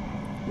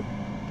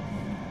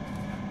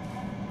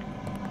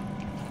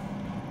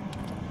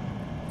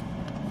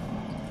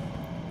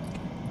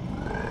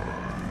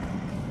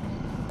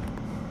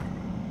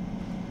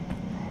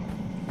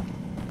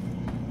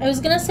 I was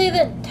gonna say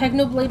that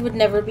Technoblade would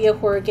never be a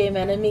horror game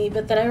enemy,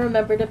 but then I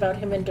remembered about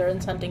him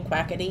endurance hunting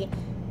Quackity.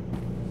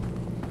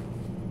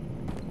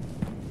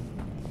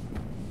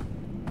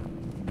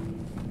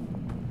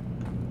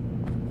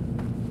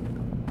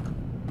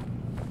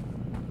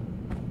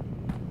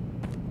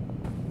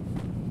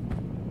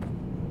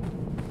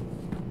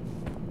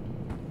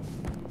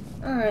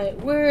 Alright,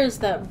 where is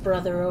that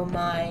brother o'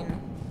 mine?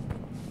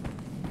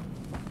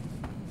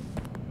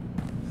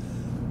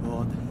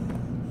 Vad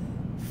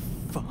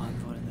fan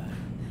var det där?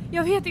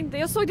 Jag vet inte,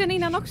 jag såg den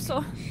innan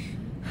också.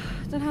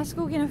 Den här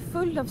skogen är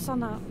full av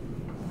såna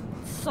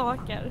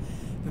saker.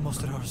 Vi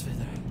måste röra oss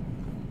vidare.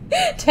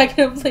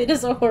 Technoblade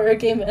is a horror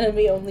game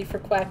enemy only for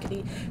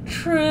Quackity.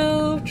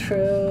 True,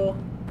 true.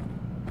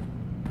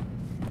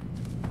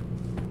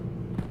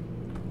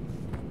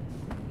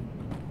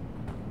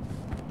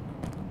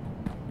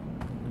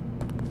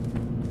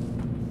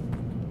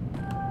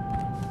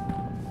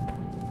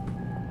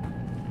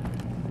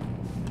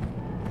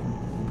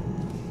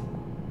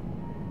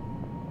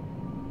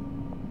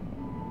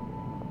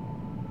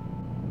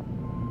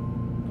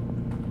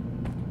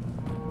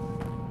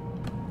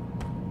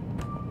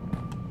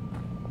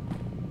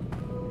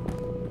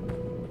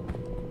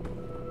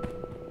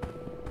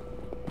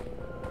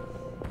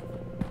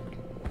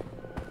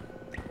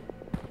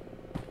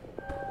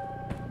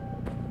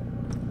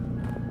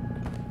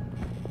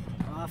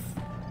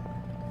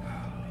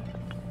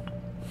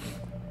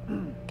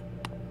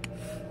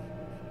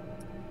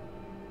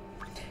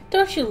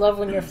 Don't you love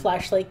when your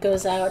flashlight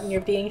goes out and you're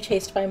being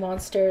chased by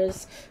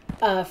monsters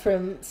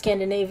from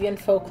Scandinavian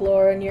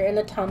folklore and you're in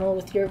a tunnel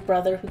with your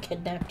brother who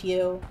kidnapped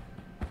you?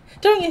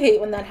 Don't you hate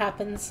when that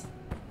happens?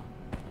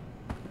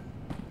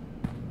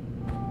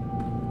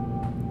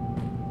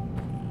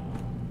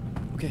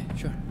 Okay,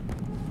 sure.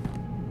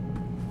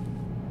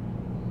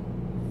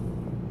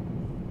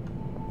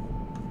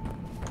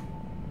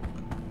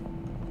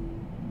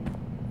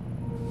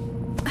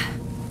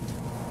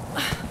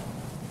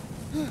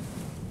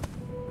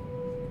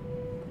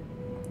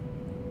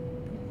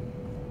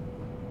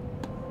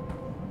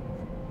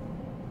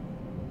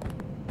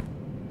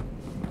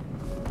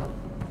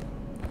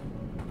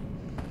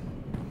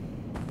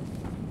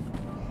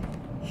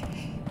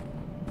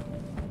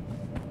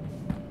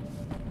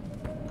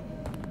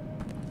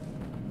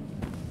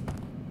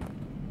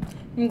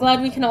 I'm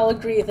glad we can all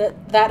agree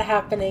that that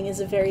happening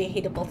is a very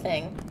hateable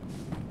thing.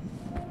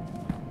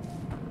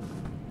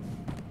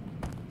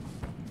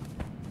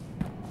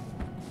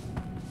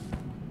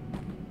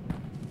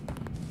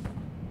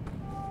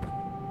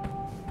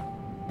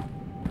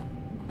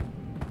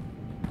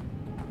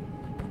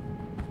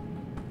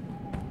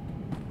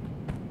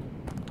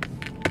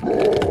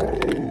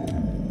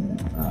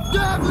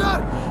 Jävlar!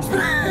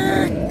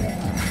 Spring!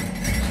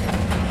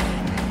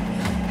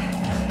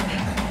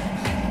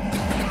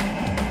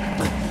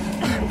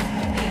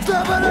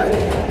 Snabbare!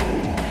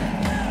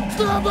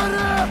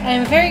 Snabbare! I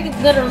am very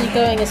literally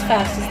going as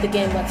fast as the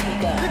game lets me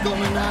go. Det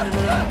kommer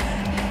närmare!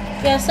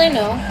 Yes, I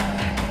know.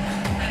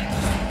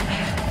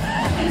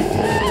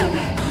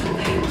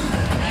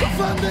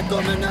 Fan, det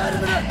kommer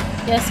närmare!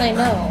 Yes, I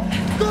know.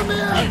 Kom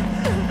igen!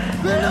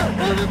 Vinna,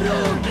 över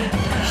bron!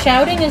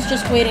 Shouting is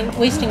just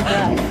wasting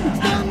breath.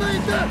 Stanna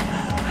inte!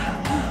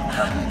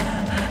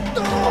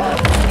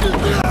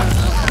 Lukas!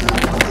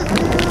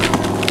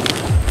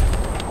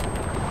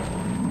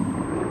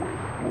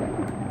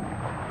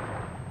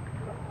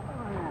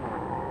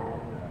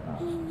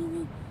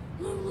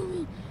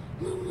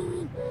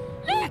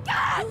 Nej!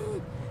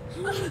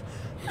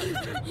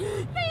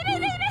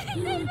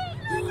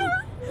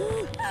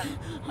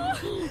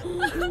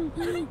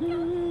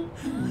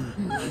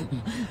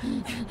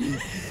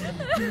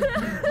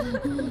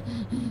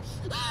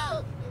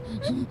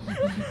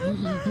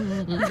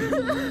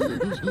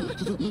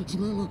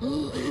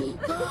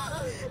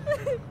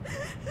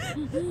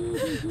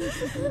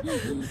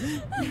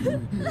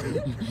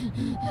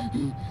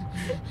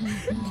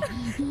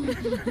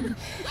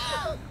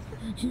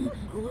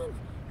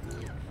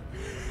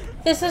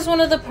 This is one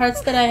of the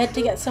parts that I had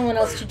to get someone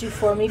else to do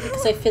for me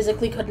because I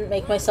physically couldn't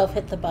make myself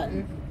hit the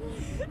button.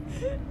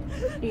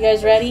 You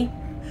guys ready?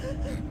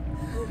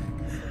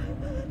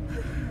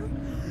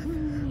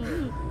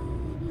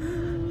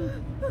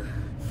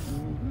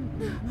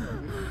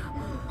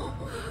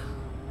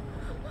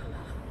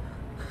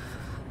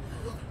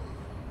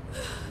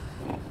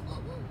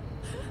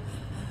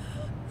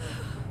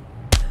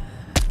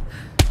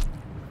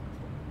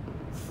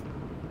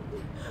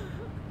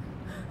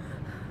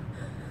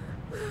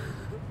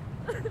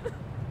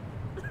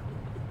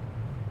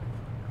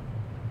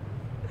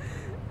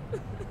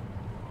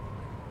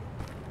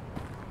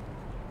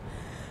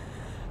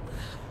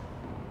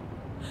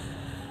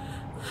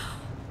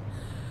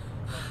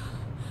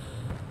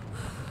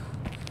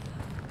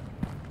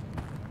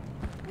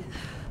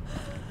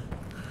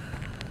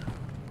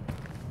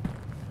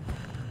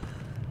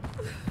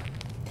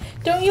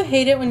 Don't you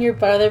hate it when your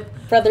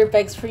brother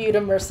begs for you to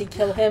mercy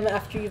kill him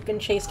after you've been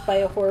chased by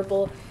a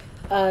horrible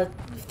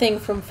thing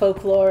from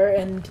folklore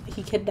and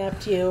he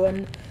kidnapped you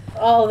and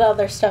all the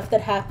other stuff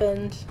that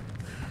happened?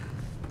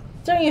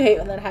 Don't you hate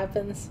when that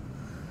happens?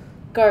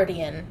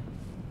 Guardian.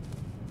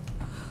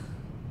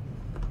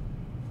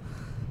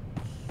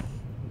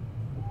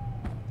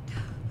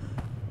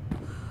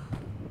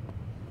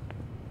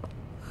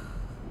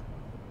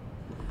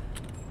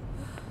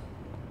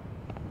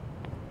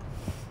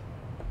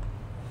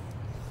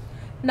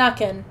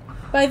 Naken.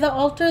 By the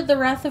altar the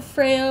wrath of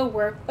Freya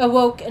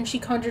awoke, and she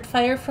conjured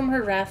fire from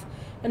her wrath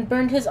and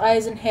burned his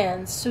eyes and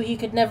hands, so he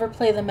could never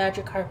play the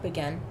magic harp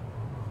again.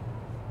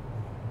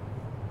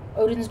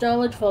 Odin's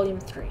Knowledge,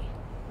 Volume 3.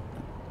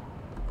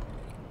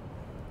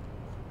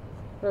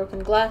 Broken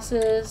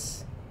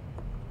glasses.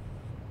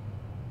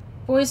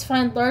 Boys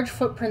find large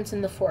footprints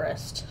in the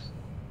forest.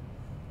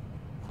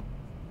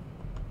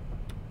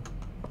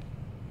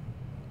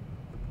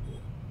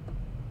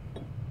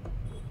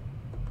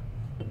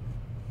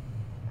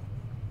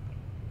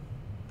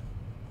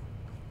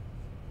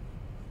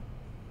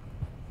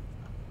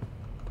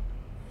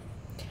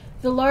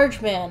 The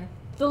large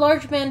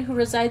man who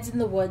resides in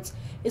the woods,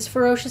 is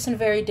ferocious and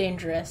very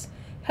dangerous.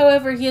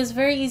 However, he is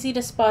very easy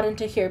to spot and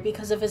to hear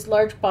because of his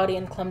large body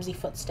and clumsy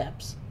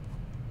footsteps.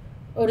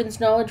 Odin's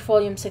Knowledge,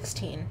 Volume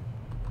 16.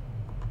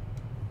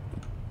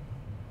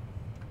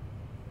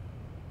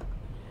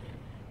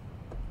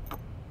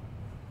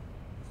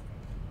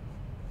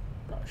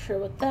 Not sure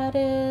what that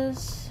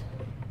is.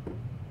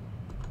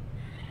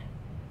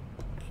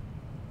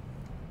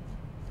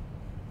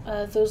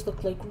 Those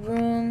look like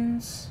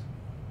runes.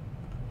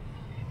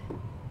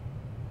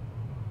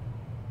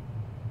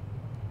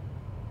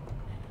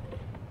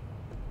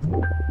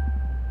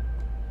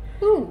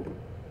 Ooh.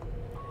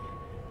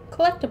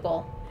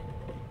 Collectible.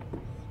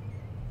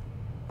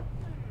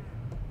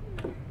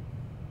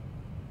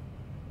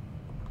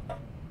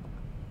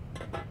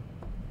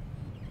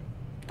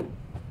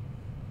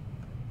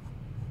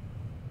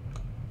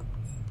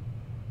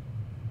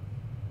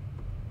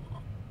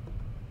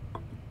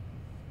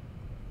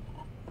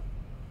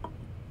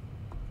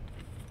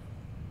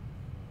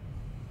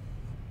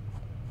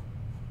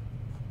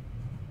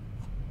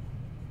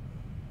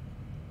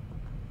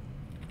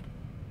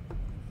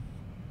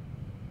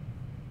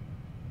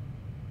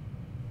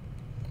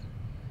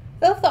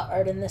 I love the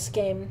art in this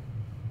game.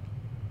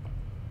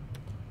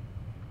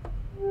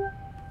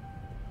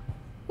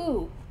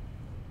 Ooh.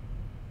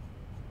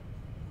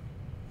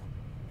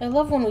 I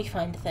love when we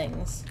find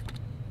things.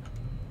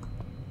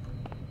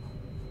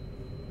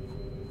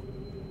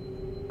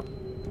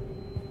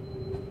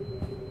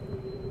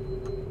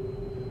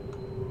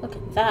 Look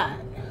at that.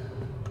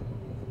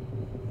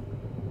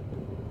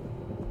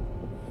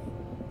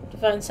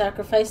 Divine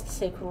sacrifice, the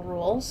sacred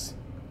rules.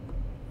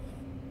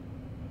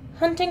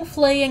 Hunting,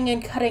 flaying,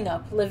 and cutting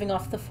up, living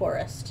off the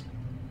forest.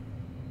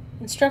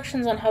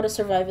 Instructions on how to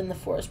survive in the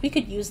forest. We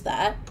could use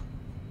that.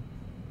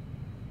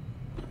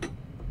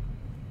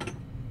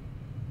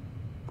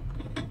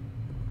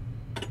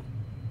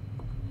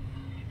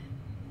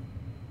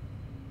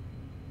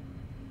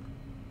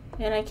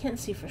 And I can't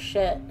see for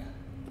shit.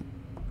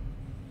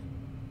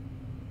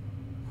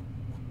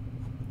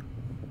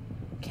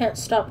 Can't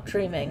stop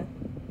dreaming.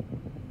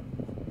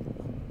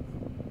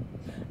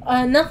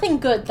 Nothing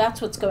good. That's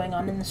what's going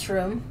on in this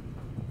room.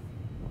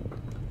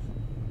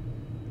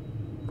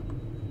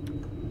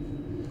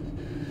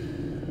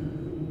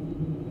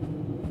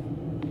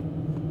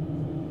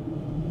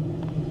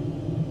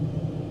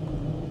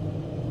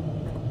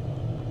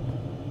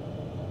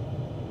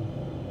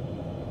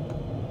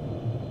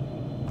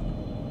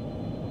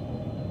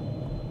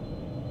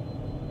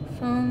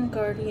 Phone,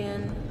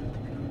 guardian,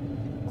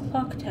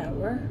 clock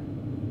tower,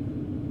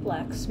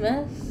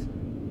 blacksmith,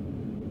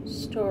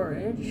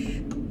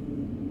 storage.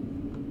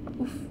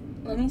 Oof,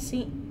 let me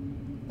see.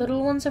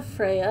 Little Ones of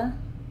Freya,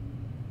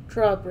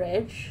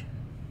 drawbridge,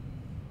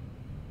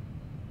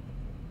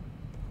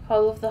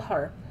 Hall of the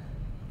Harp.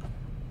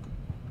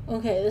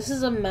 Okay, this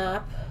is a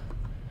map.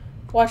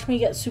 Watch me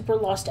get super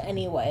lost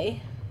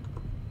anyway.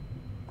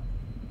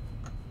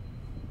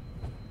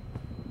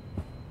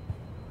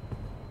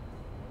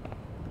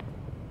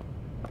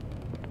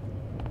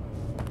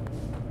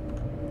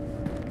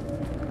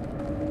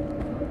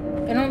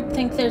 I don't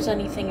think there's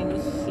anything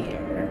in here.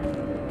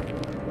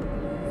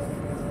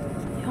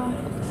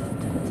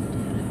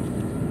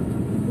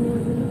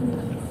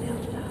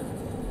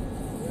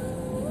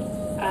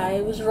 I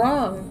was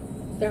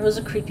wrong. There was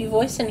a creepy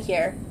voice in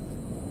here.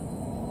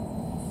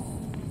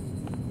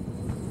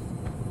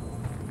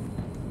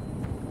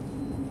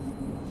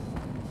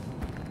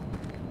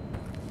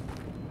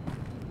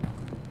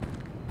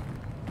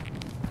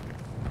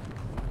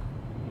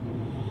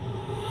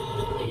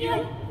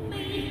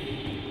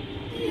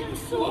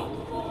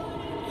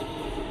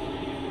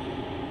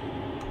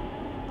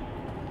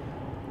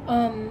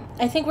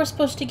 I think we're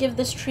supposed to give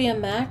this tree a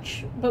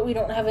match, but we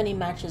don't have any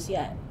matches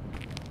yet.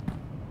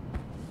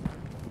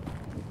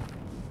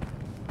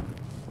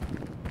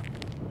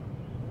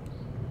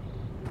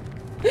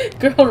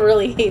 Girl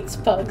really hates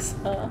bugs,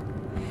 huh?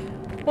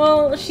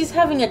 Well, she's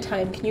having a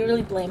time. Can you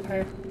really blame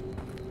her?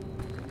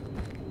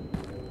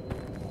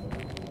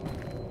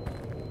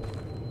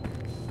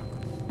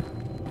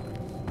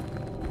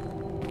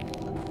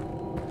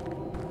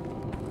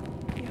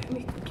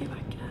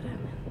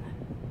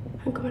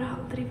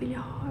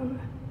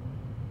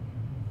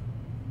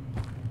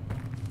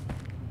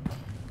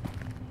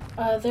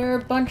 There are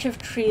a bunch of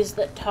trees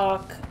that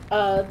talk.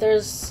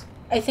 There's,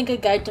 I think, a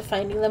guide to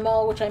finding them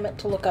all, which I meant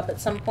to look up at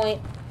some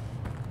point.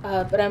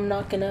 But I'm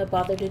not gonna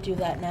bother to do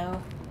that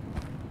now.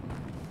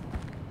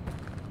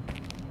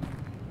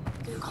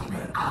 Du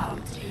kommer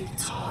aldrig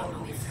ta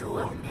dem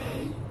ifrån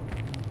mig.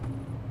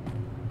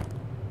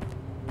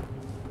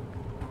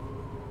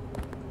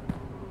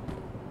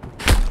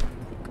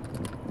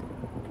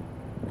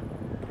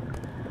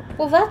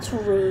 Well, that's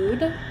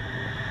rude.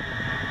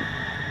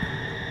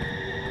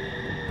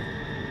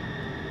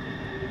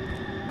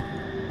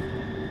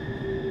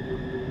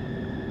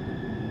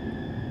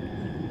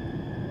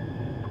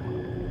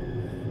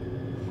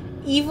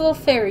 Evil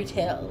fairy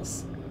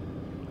tales.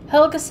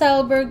 Helga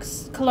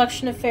Salberg's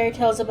collection of fairy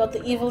tales about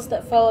the evils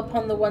that fall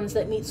upon the ones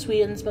that meet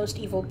Sweden's most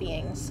evil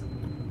beings.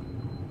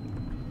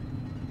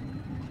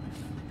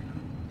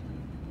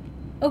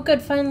 Oh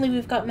good, finally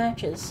we've got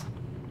matches.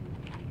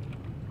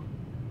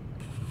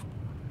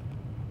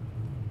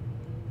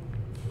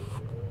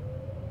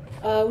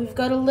 We've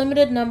got a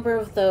limited number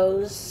of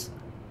those.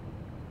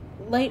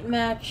 Light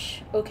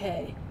match,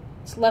 okay.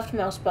 It's left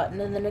mouse button,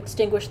 and then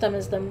extinguish them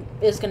is going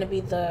to be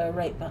the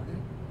right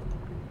button.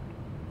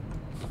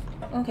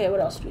 Okay, what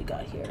else do we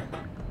got here?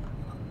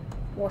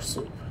 More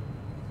soup.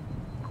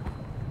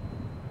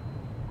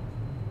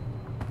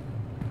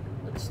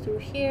 What's through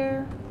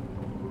here?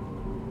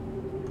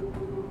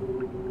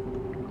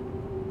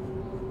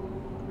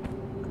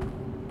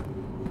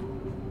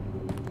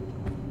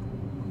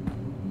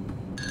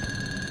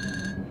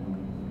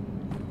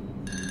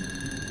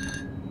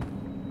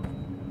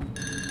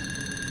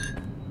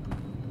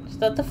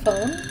 that the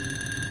phone?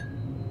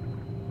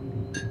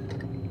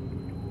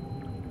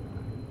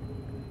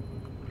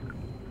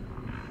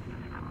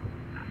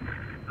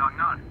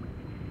 Ragnar,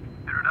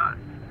 är du där?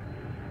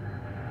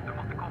 Du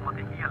måste komma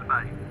till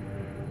Helberg.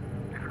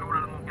 Vi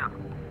förlorade många,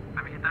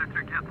 men vi hittade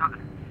trygghet här.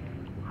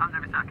 Här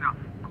är vi säkra.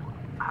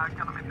 Här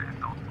kan de inte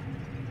hitta oss.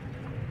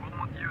 Gå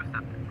mot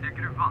ljuset, till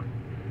gruvan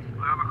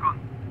och över sjön.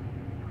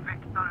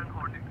 Väktaren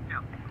har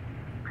nyckeln.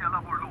 Spela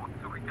vår låt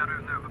så skickar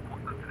Rune över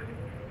posten till dig.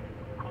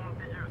 Kom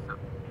till ljuset.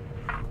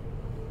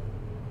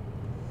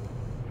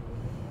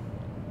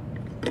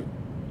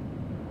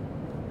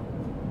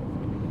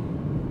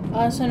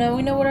 So now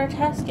we know what our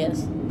task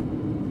is.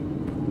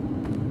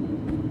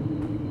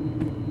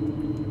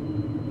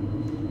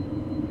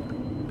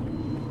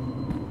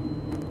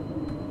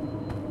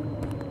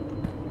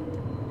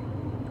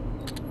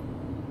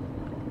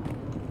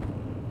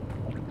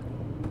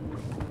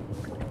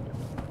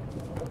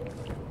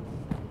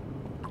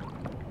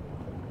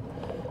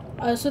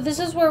 So this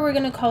is where we're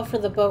going to call for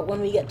the boat when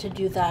we get to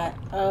do that,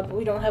 but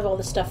we don't have all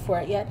the stuff for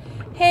it yet.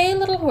 Hey,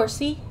 little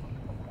horsey.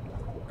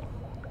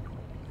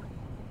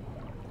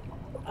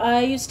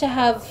 I used to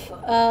have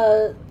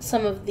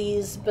some of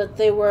these, but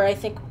they were, I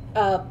think,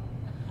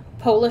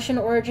 Polish in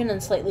origin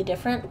and slightly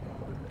different.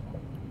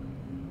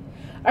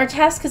 Our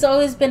task has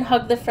always been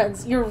hug the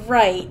friends. You're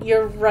right,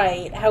 you're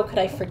right. How could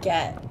I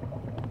forget?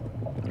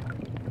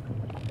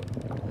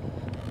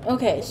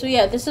 Okay, so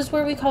yeah, this is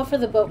where we call for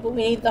the boat, but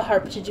we need the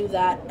harp to do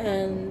that,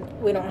 and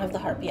we don't have the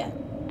harp yet.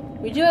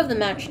 We do have the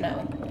match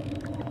now.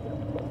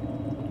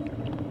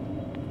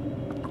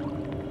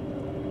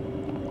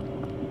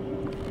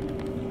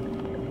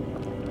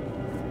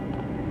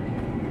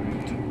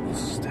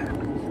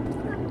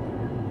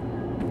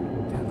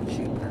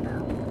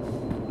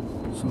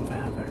 Som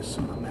väver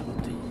såna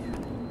melodier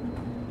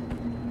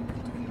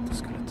du inte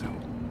skulle tro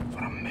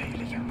vara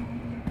möjliga.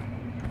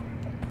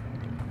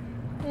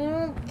 I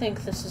don't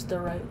think this is the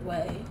right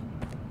way.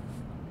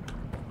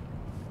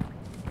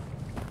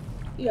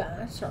 Yeah,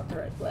 that's not the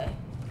right way.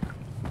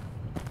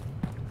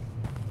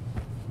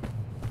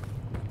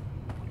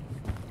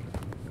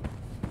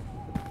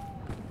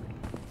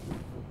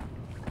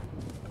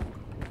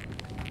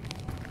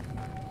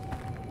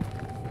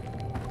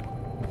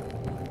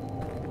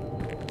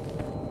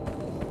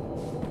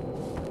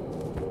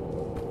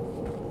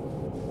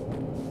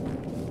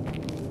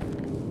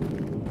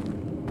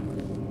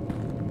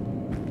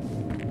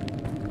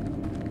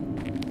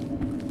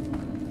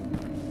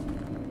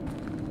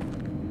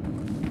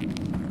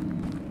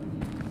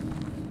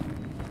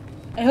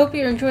 I hope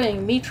you're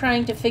enjoying me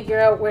trying to figure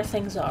out where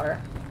things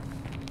are.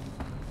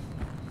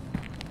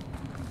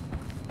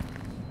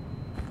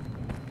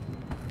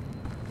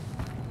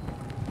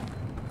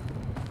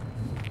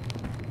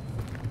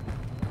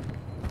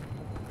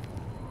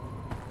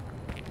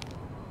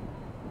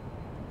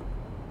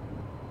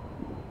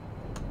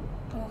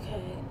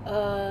 Okay,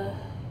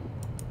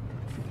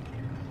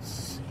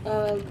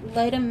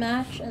 light a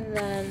match and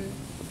then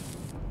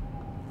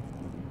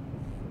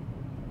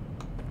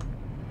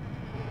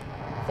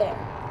there.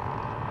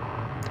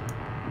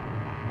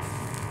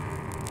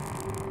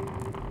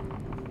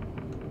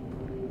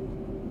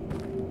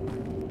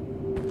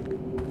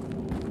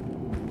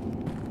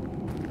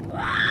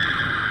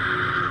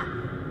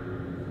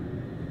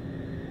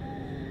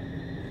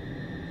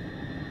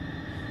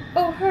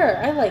 Oh, her.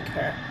 I like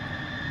her.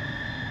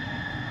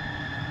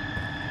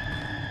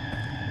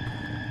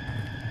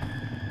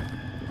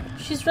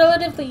 She's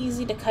relatively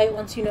easy to kite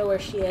once you know where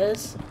she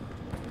is.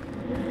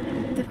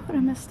 Det var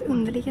det mest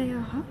underliga jag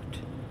har hört.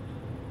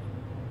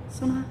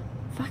 Såna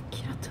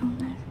vackra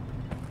toner.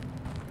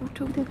 Vart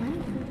tog det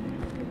vägen?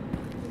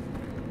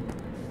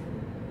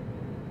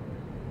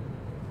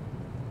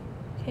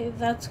 Okay,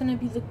 that's gonna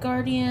be the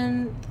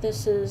Guardian.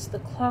 This is the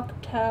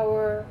clock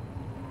tower.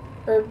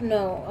 Or,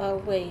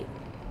 no, wait.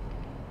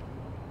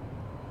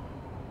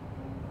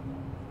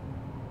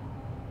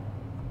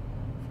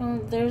 Oh,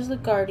 there's the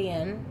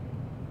Guardian.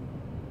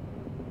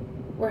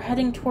 We're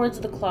heading towards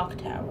the clock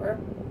tower.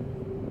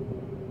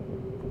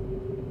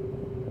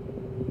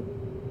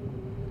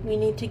 We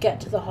need to get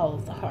to the Hall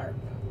of the Harp.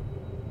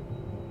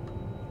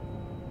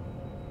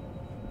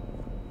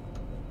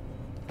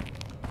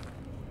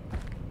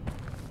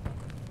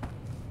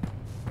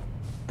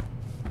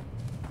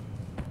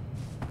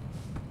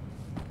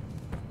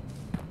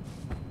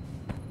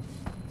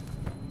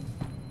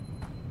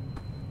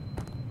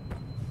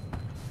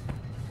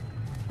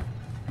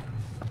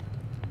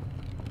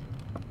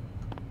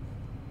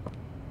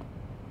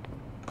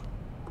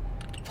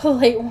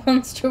 Polite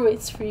monster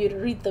waits for you to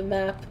read the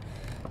map.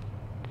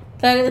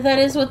 That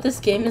is what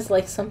this game is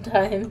like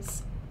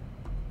sometimes.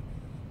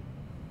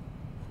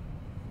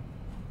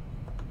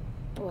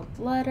 Old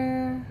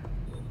letter.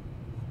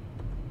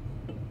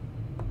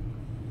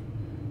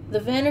 The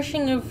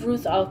vanishing of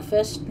Ruth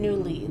Alkvist, new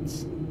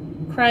leads.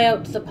 Cry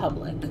out to the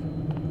public.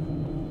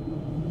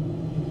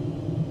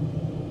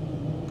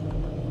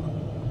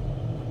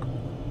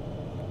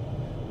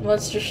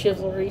 Monster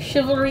chivalry.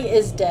 Chivalry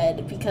is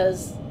dead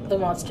because the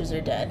monsters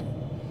are dead.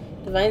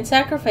 Divine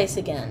sacrifice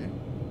again.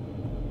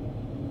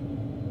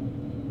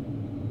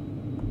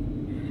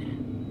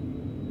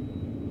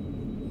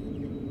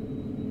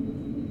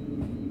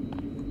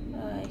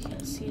 I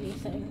can't see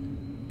anything.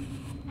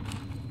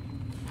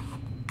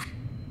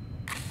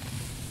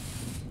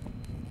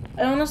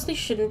 I honestly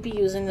shouldn't be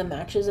using the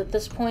matches at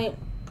this point.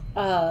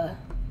 But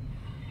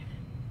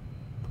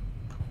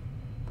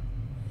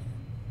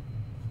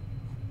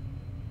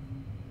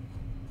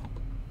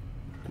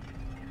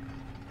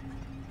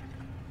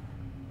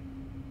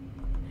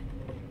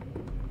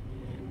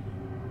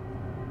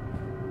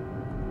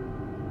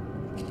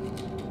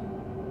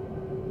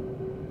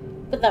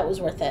that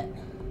was worth it.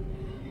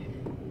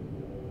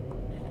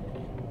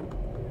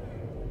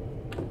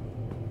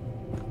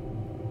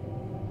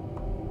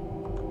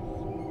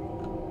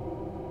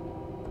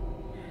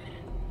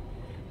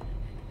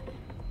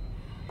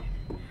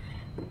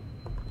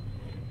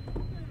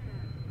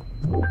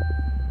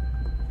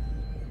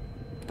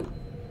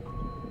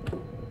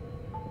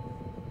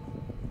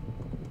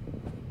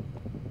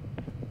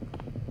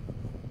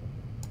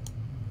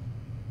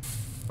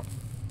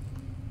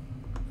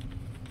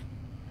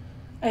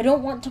 I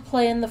don't want to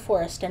play in the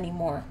forest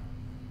anymore.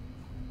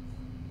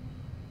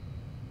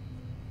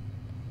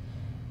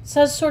 This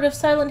has sort of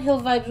Silent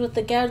Hill vibes with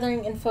the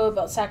gathering info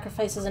about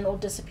sacrifices and old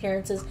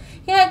disappearances.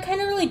 Yeah, it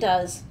kind of really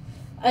does.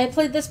 I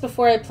played this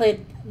before I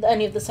played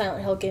any of the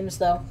Silent Hill games,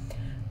 though.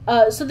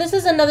 So this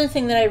is another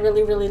thing that I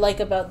really, really like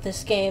about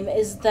this game,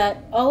 is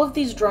that all of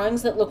these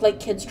drawings that look like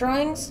kids'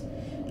 drawings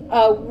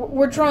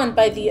were drawn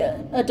by the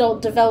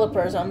adult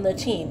developers on the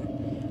team.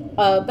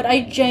 But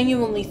I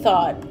genuinely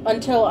thought,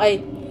 until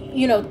I,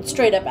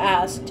 straight up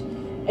asked,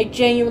 I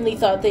genuinely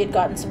thought they had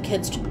gotten some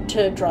kids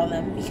to draw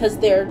them, because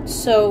they're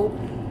so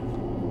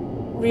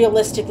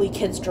realistically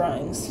kids'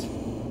 drawings.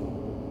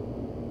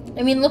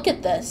 I mean, look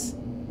at this.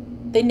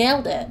 They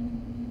nailed it.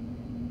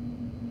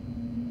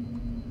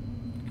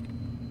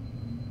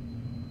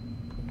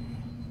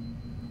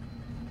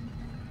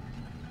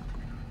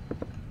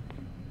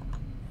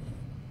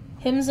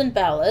 Hymns and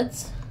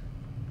ballads.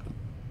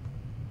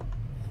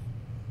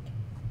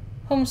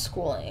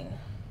 Homeschooling.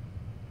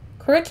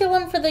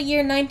 Curriculum for the year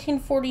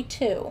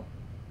 1942.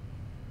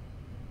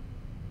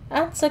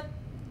 That's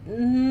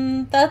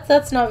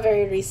that's not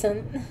very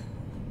recent.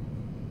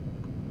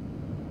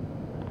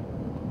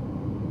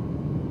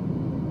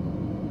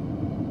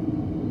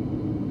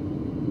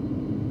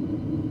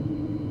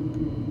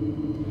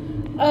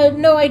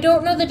 No, I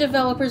don't know the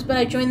developers, but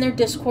I joined their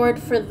Discord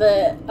for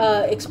the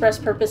express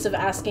purpose of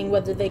asking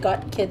whether they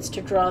got kids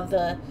to draw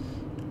the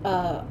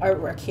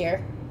artwork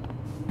here.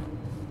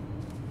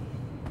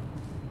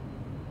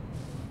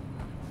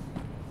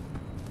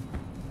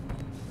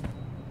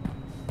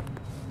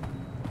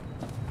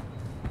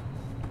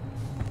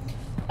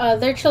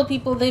 They're chill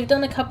people. They've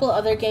done a couple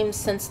other games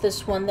since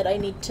this one that I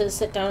need to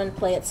sit down and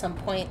play at some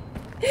point.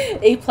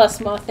 A+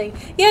 mothing.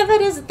 Yeah,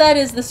 that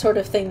is the sort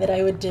of thing that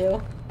I would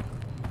do.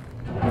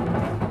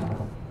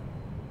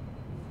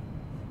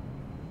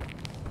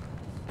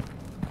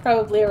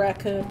 Probably a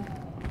raccoon.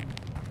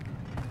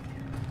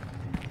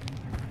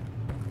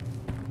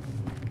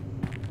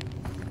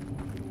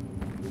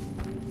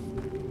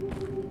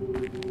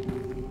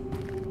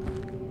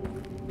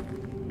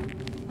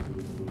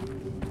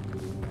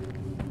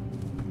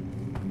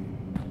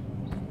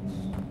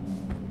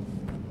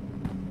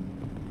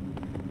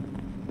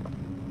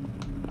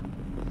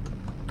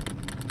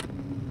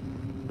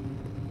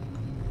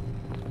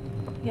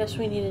 Guess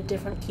we need a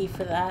different key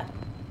for that.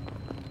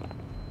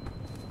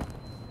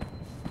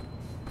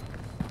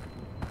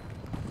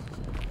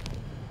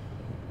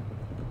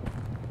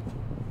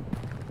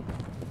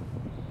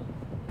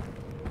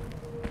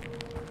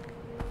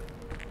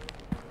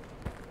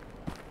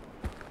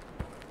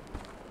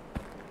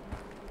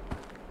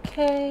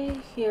 Okay,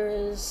 here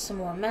is some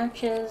more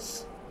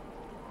matches.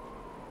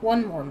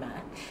 One more match.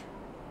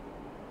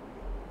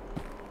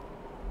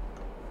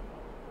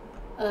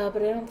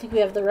 But I don't think we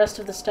have the rest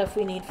of the stuff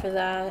we need for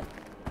that.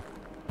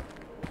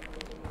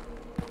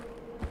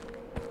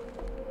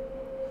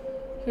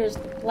 Here's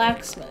the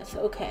blacksmith.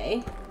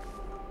 Okay.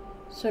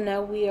 So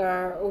now we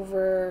are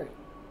over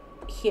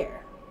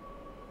here.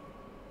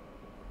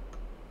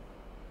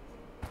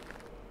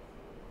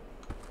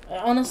 I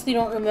honestly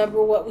don't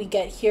remember what we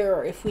get here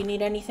or if we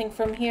need anything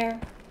from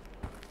here.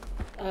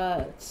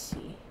 Let's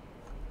see.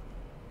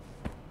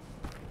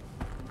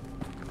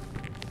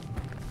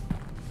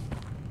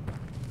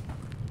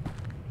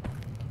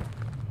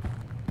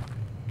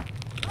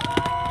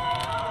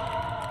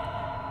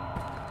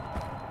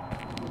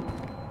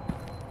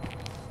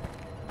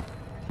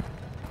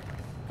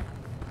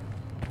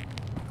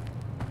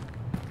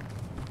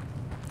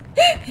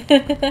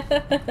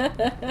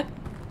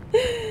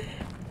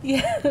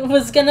 Yeah, it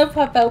was gonna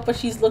pop out, but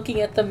she's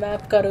looking at the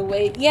map. Gotta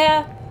wait.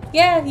 Yeah,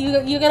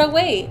 you gotta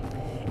wait.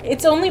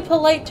 It's only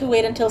polite to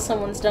wait until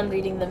someone's done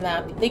reading the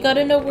map. They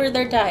gotta know where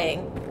they're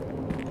dying.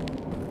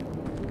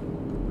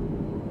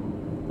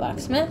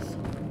 Blacksmith?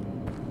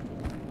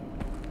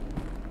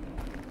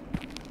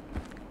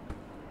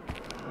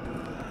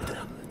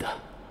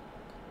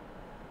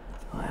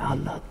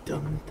 alla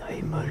dömda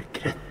i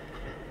mörkret,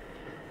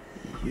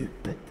 i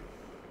djupet,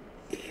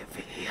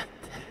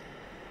 evigheter,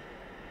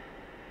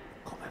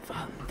 kommer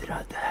vandra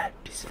där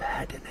tills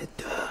världen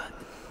är död.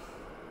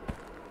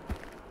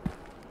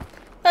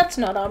 That's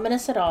not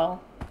ominous at all.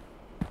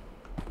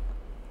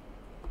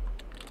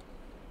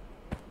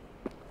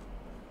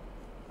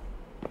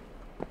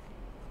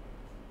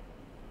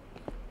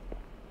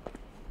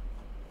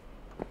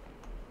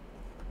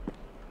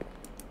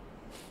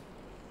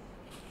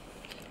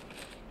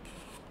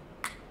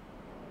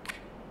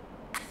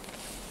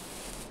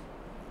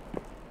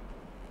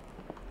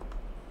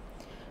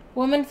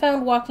 Woman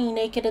found walking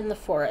naked in the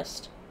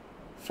forest.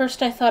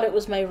 First I thought it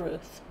was my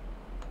Ruth.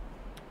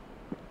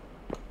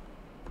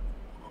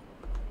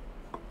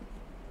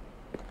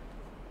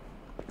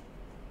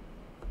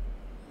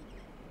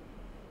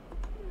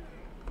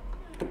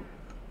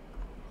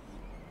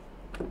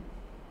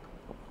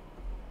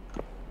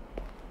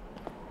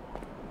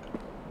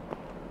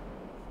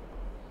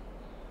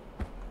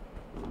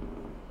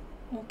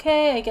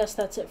 Okay, I guess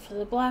that's it for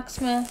the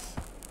blacksmith.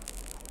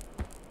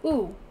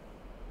 Ooh.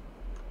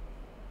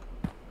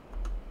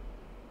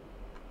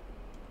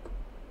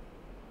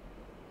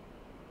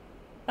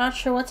 Not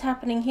sure what's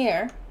happening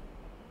here.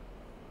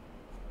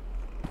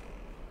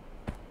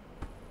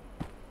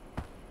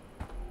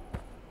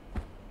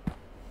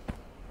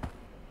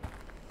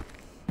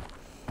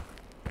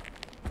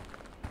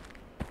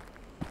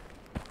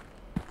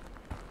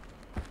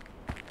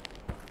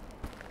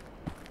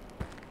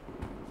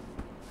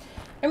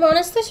 I'm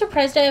honestly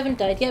surprised I haven't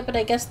died yet, but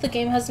I guess the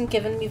game hasn't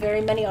given me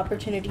very many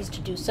opportunities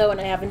to do so, and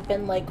I haven't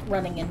been, like,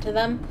 running into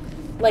them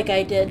like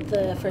I did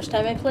the first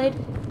time I played.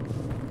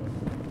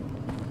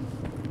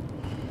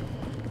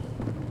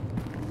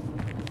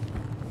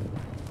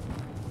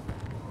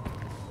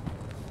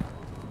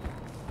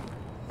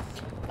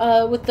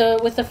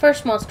 With the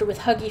first monster, with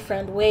Huggy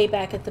Friend, way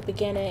back at the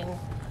beginning,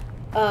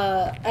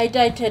 I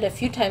died to it a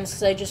few times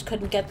because I just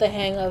couldn't get the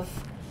hang of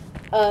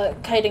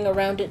kiting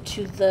around it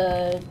to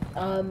the,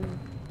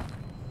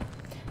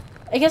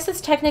 I guess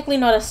it's technically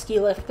not a ski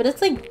lift, but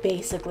it's like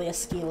basically a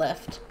ski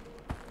lift.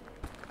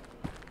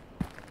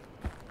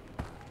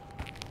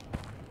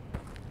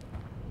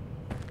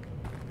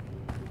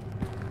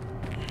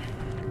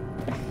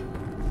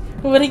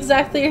 What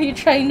exactly are you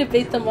trying to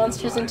bait the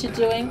monsters into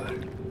doing?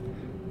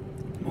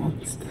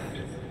 Monster.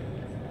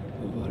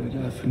 Vad var det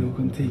där för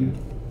någonting?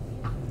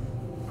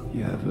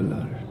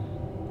 Djävular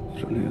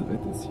från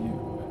helvetets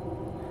djup.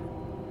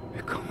 Vi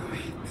kommer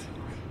hit.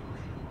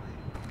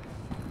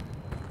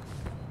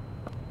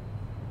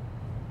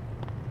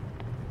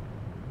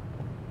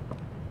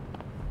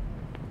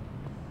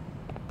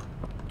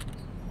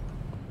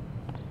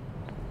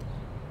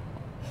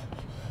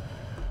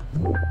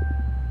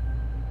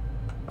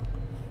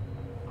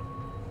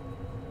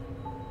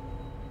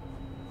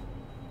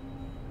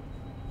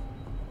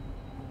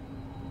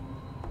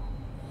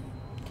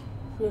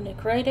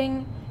 Runic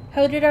writing.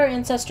 How did our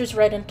ancestors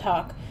write and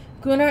talk?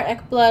 Gunnar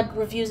Ekblad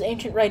reviews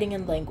ancient writing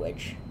and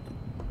language.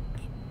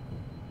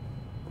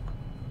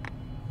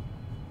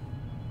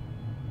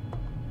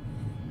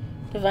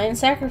 Divine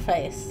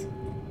sacrifice.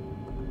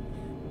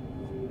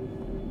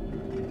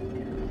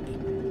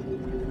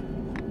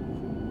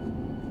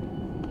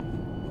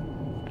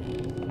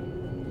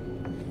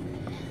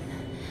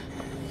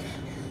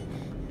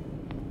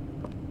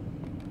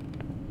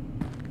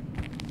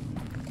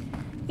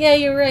 Yeah,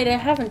 you're right, I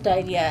haven't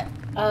died yet.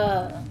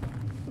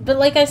 But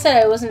like I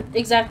said, I wasn't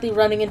exactly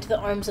running into the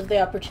arms of the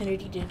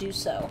opportunity to do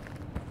so.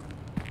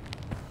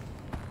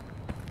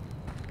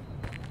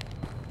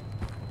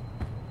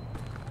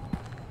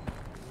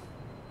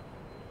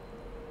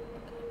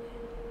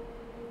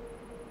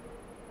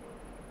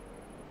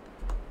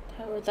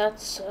 Tower,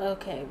 that's...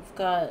 okay, we've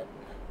got...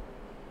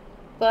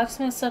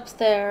 blacksmith's up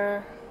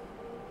there.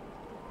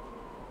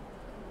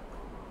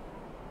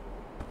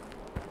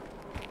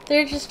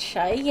 They're just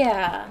shy,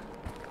 yeah.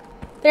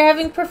 They're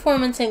having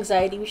performance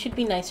anxiety. We should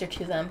be nicer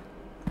to them.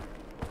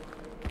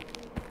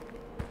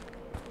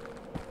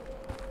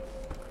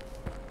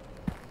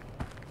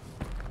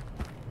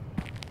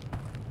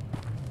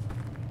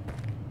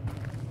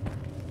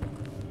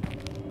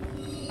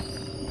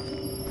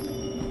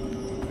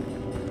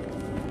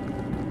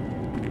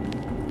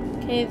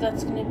 Okay,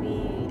 that's gonna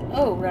be...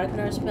 oh,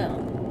 Ragnar's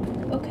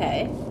Mill.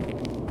 Okay.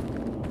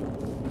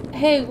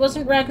 Hey,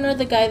 wasn't Ragnar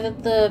the guy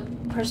that the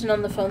person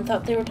on the phone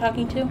thought they were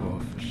talking to? Var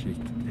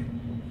försiktig.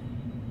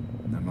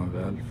 När man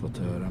väl fått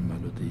höra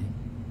melodin.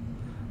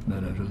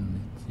 När den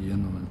runnit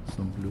genom en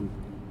som blod.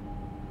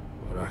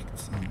 Var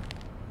aktsam.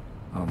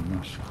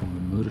 Annars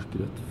kommer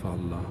mörkret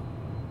falla.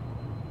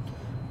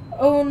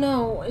 Oh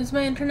no, is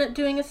my internet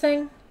doing a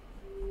thing?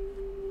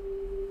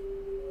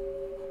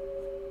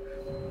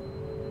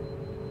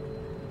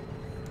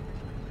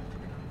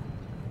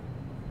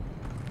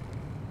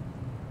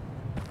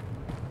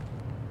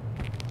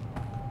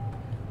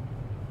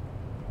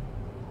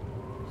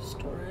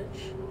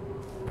 Storage.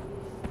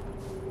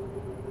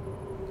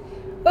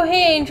 Oh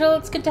hey Angel,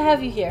 it's good to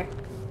have you here.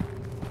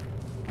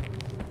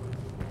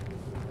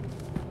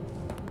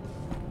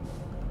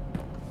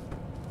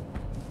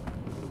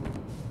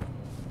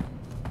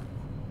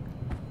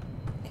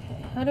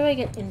 How do I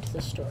get into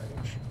the storage?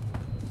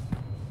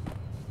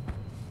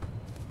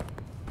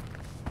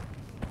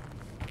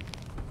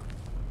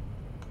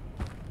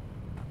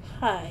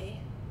 Hi.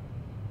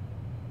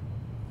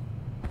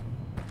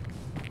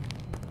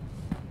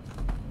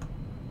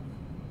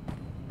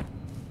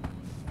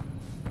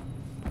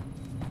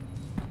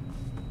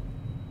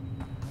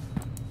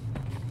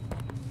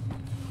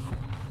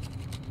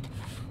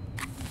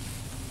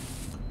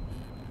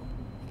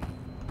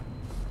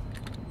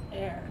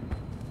 There.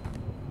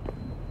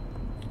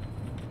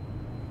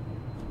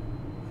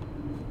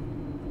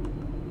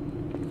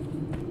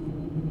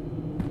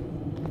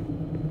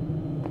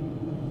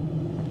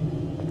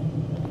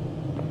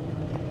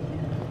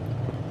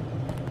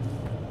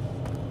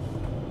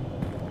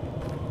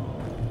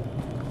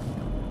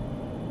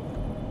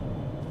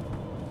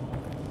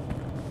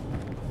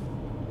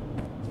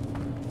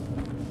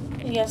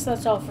 Yes,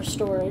 that's all for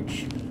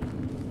storage.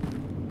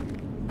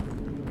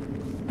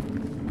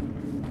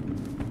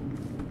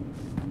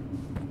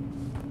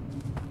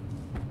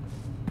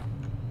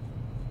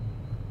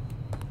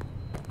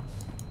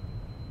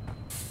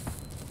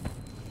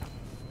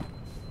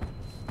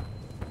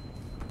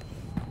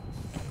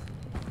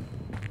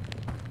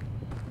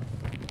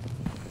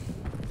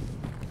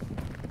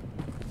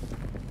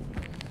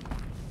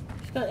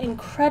 We've got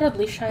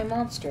incredibly shy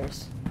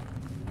monsters.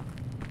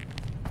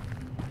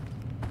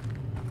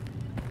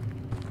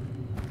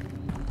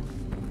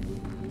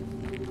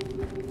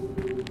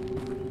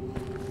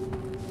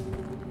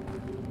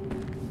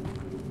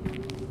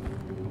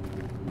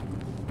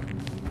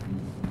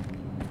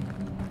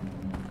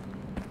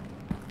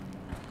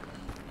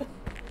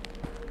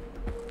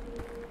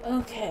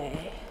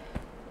 Okay.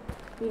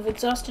 We've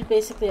exhausted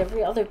basically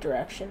every other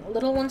direction.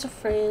 Little ones of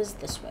Freya is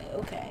this way.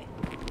 Okay.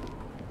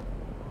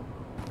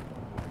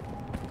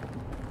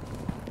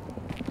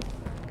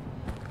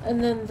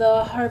 And then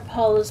the harp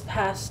hall is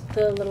past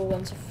the little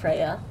ones of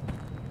Freya.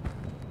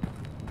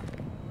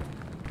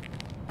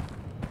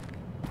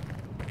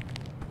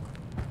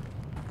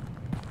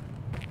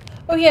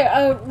 Oh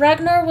yeah,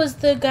 Ragnar was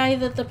the guy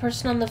that the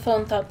person on the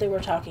phone thought they were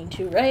talking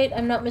to, right?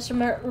 I'm not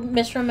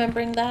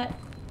misremembering that?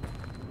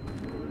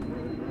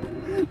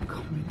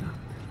 Kom i natt.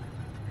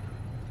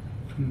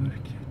 Från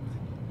mörkret.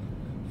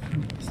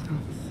 Från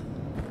ingenstans.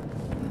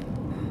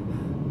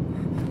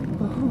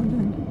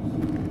 Barnen.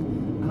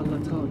 Alla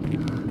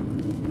tagna.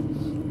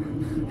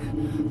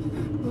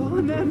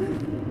 Barnen.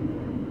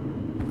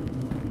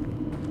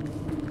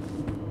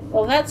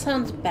 Well, that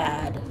sounds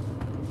bad.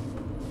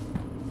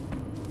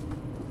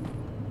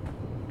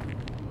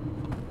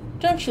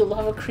 Don't you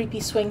love a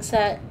creepy swing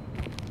set?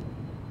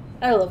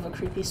 I love a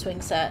creepy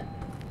swing set.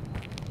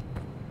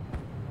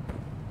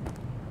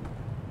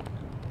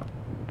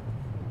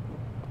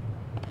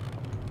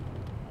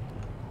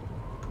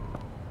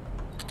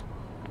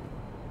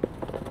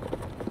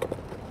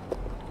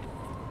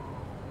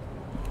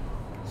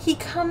 He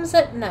comes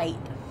at night.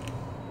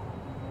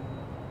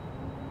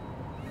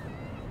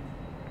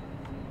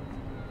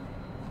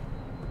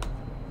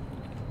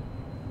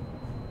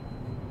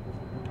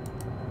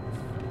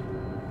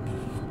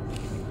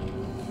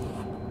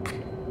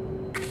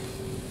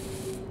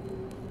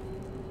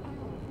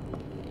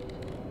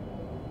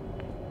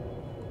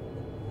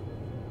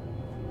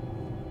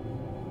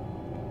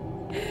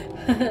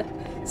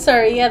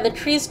 Sorry, yeah, the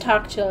trees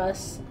talk to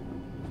us.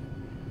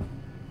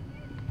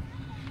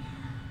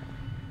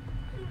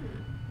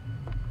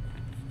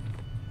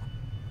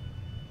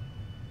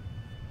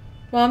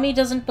 Mommy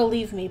doesn't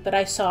believe me, but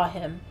I saw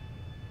him.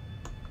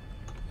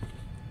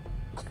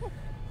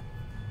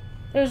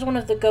 There's one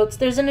of the goats.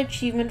 There's an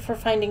achievement for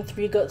finding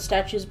 3 goat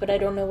statues, but I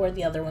don't know where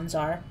the other ones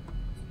are.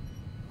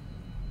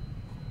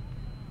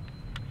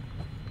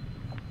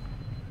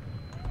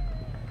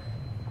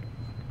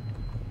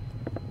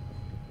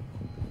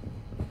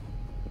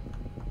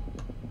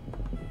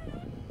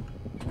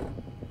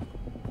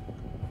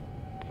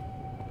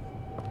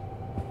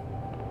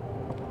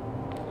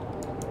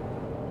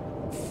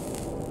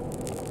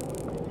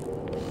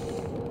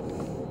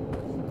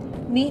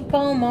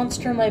 Meatball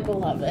monster, my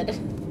beloved.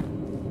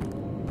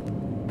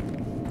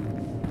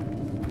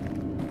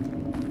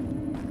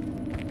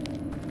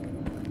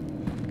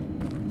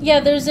 Yeah,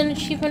 there's an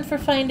achievement for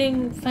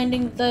finding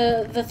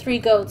the 3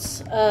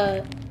 goats.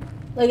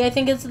 Like I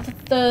think it's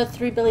the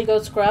 3 Billy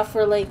Goats Gruff,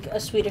 or like a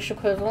Swedish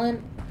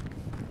equivalent.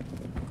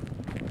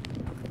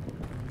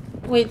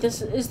 Wait,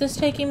 is this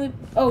taking me?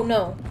 Oh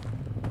no,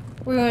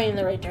 we're going in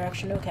the right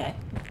direction. Okay,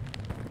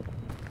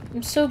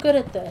 I'm so good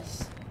at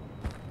this.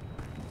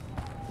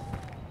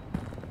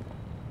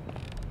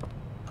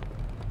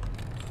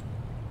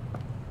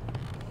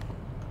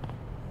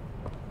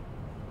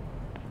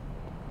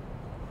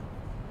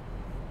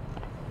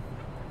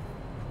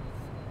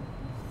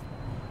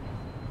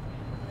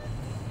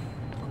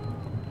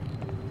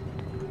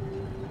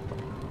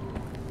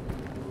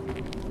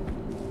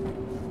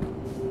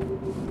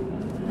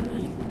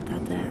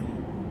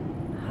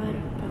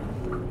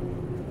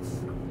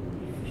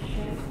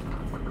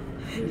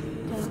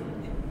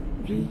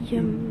 Vi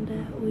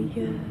gömde och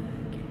ljög.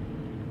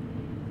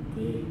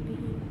 Det vi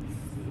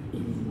visste.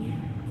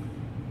 ingen.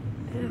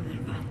 Över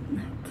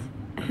vattnet.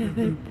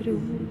 Över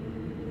bron.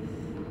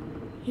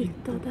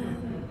 Hitta den.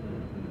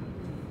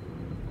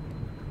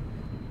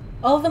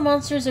 All the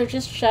monsters are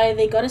just shy,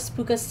 they gotta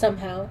spook us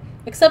somehow.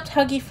 Except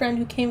Huggy Friend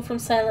who came from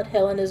Silent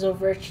Hill and is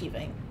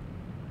overachieving.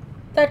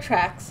 That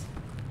tracks.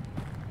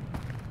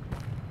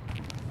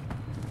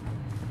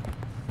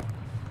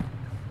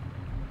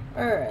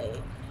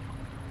 Alright.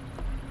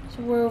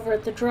 So we're over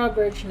at the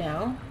drawbridge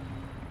now.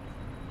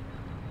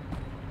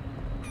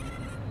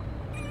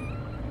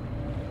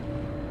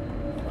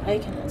 I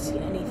cannot see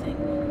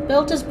anything.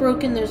 Belt is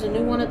broken, there's a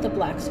new one at the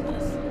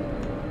blacksmith.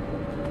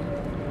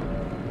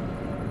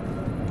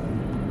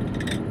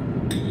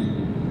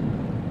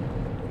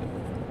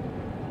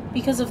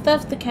 Because of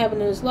theft, the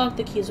cabinet is locked.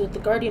 The key is with the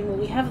guardian. Well,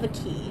 we have the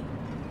key.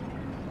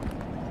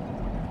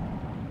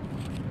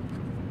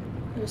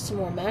 There's some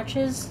more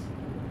matches.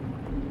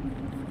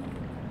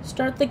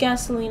 Start the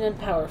gasoline and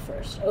power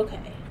first.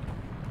 Okay.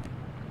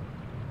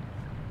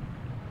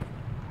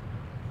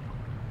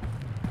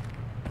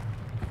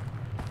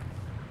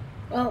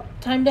 Well,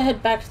 time to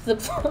head back to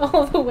the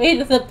all the way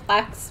to the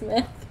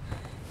blacksmith.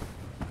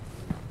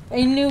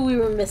 I knew we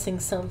were missing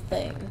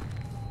something.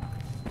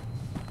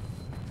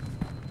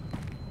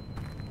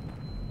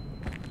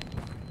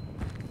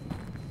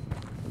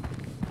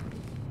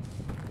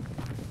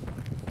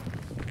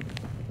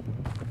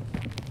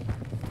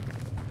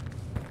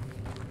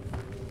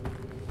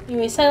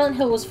 Anyway, Silent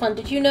Hill was fun.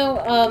 Did you know,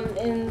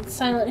 in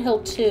Silent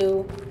Hill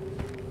 2,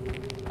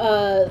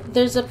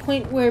 there's a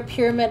point where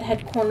Pyramid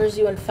Head corners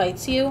you and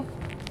fights you?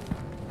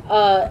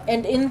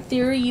 And in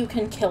theory, you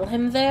can kill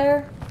him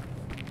there.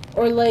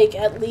 Or, like,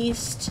 at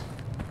least,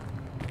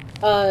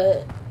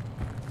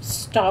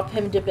 stop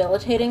him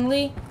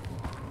debilitatingly.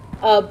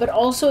 But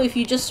also, if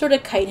you just sort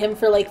of kite him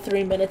for, like,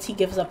 3 minutes, he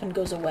gives up and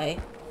goes away.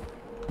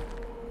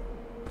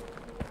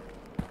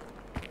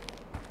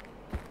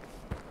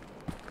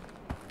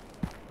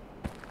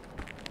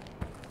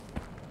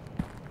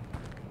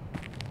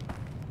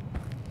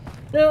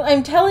 No,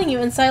 I'm telling you,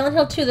 in Silent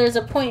Hill 2, there's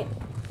a point...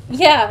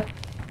 Yeah.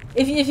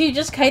 If you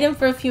just kite him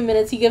for a few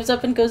minutes, he gives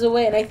up and goes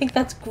away, and I think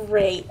that's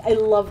great. I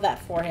love that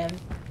for him.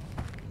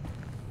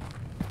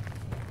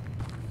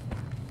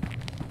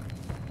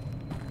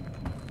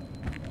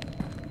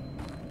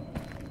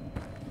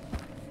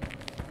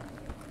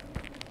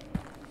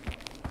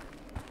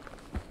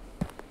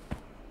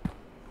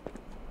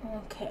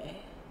 Okay.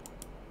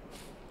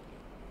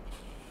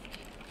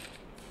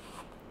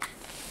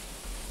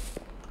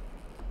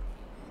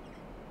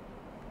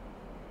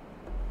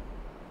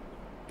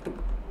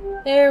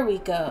 There we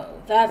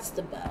go. That's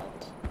the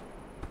belt.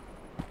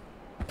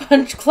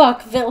 Punch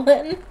clock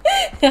villain.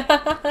 So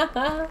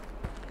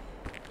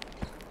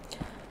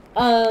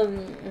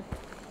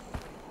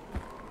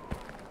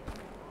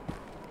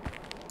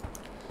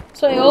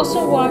I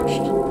also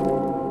watched...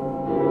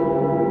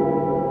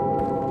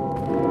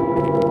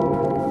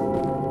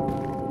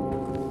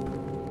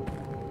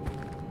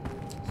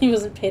 He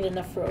wasn't paid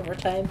enough for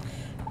overtime.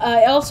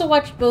 I also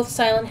watched both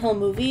Silent Hill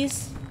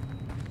movies.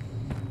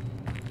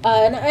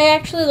 And I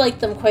actually like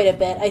them quite a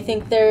bit. I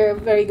think they're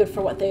very good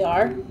for what they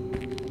are.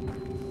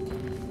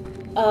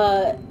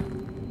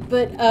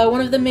 But one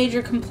of the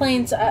major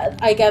complaints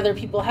I gather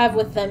people have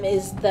with them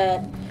is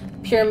that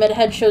Pyramid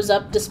Head shows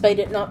up despite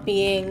it not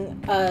being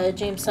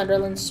James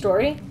Sunderland's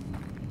story.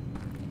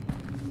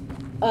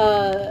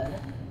 But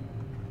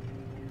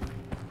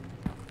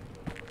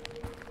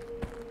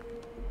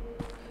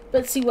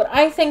see, what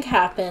I think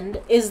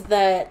happened is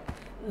that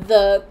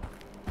the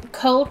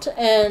cult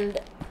and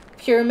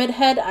Pyramid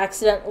Head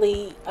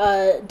accidentally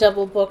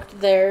double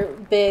booked their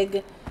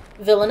big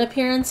villain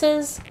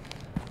appearances.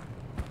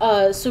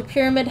 So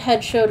Pyramid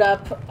Head showed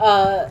up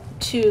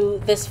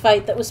to this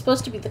fight that was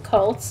supposed to be the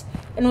cult's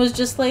and was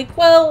just like,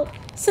 well,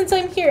 since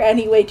I'm here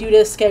anyway due to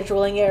a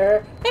scheduling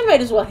error, I might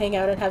as well hang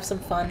out and have some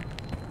fun.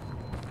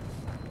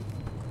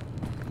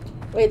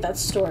 Wait, that's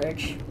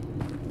storage.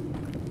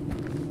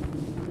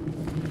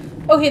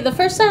 Okay, the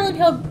first Silent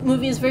Hill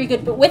movie is very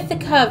good, but with the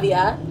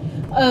caveat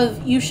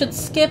of you should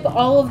skip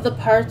all of the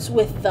parts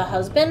with the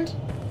husband.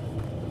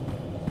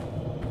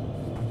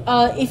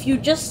 If you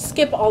just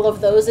skip all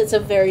of those, it's a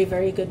very,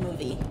 very good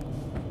movie.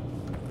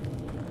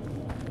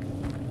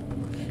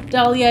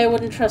 Dahlia, I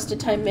wouldn't trust a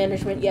time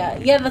management.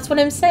 Yeah, that's what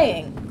I'm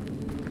saying.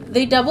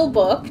 They double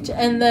booked,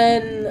 and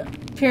then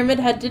Pyramid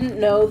Head didn't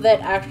know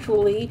that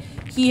actually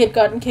he had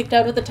gotten kicked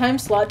out of the time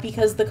slot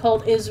because the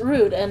cult is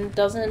rude and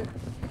doesn't...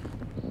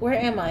 Where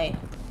am I?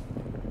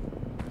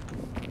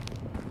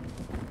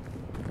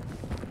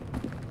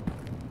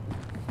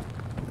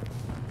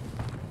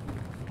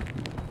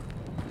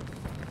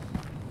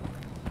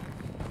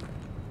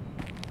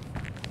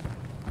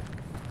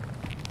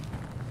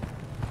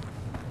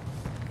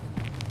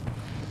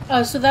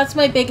 So that's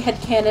my big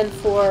headcanon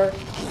for...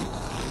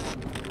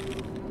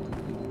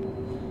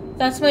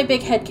 That's my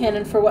big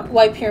headcanon for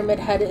why Pyramid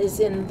Head is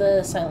in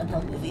the Silent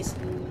Hill movies.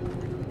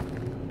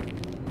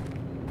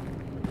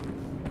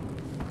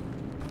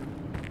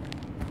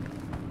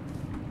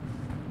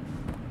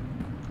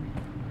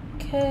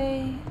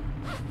 Okay...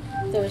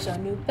 There's our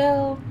new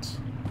belt.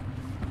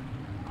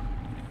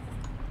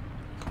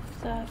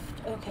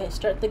 Theft. Okay,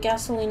 start the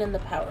gasoline and the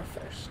power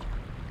first.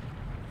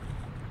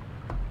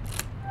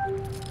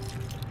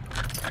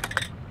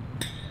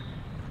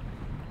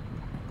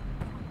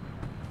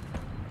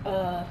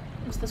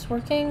 Is this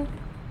working?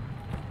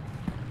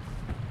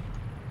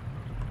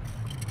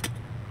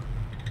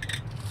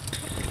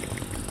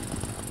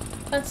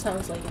 That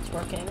sounds like it's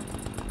working.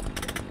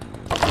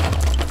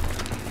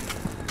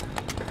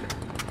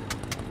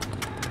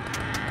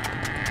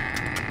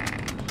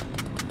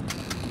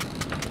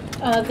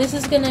 This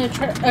is gonna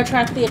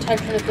attract the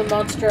attention of the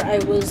monster I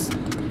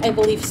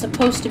believe,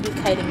 supposed to be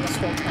kiting this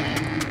whole time.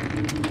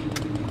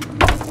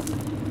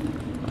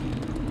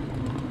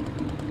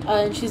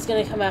 And she's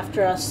gonna come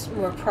after us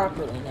more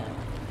properly now.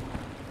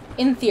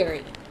 In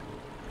theory.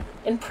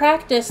 In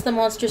practice, the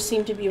monsters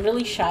seem to be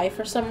really shy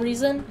for some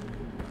reason.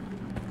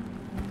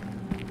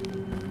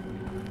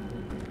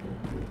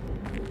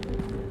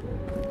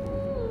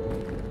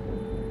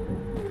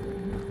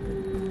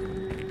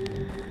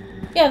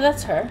 Yeah,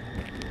 that's her.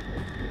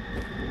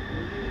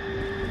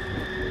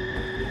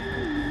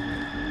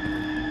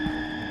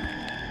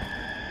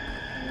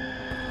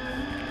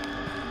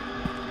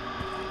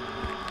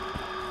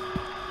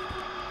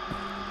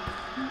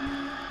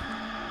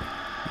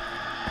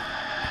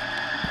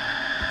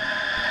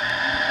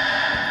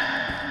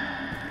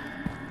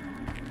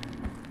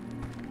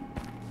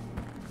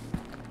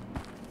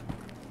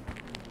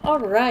 All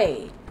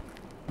right.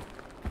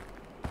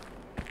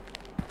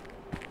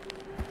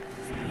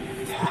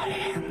 Det här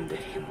händer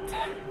inte.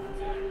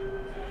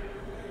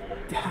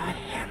 Det här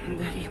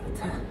händer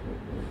inte.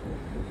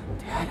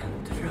 Det är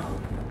en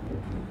dröm.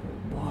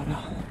 Bara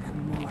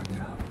en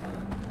mardröm.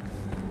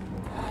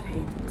 Det här är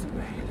inte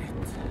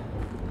möjligt.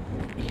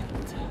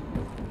 Inte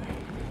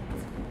möjligt.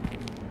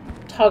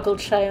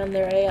 Toggled shy on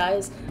their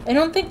AIs. I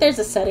don't think there's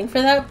a setting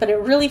for that, but it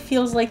really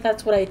feels like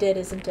that's what I did,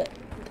 isn't it?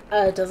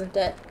 Doesn't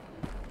it?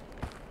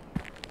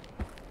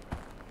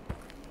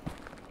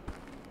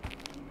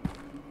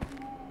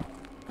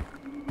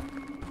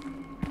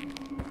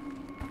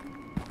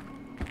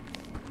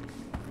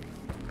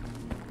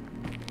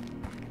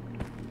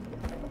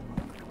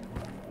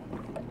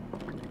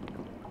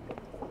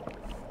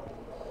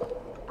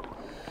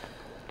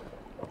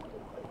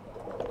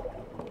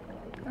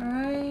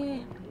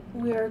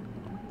 We're,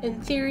 in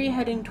theory,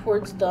 heading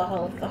towards the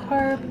Hall of the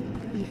Harp.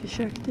 Vi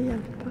försökte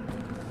hjälpa,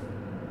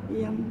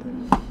 gömde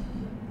den.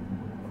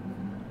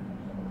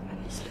 Men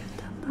i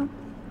slutändan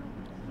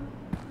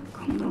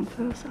kom de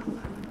för oss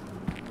alla.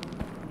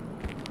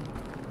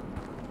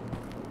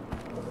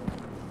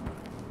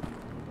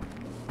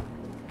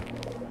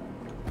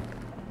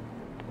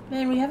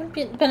 Man, we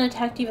haven't been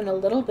attacked even a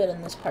little bit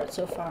in this part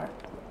so far.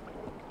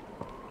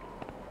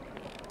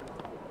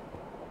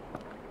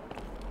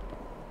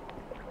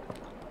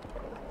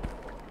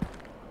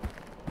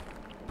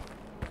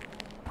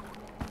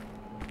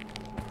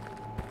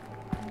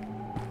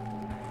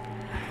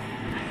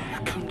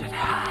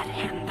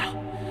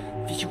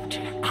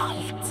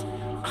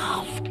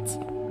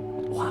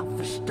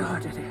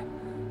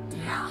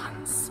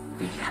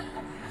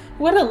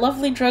 What a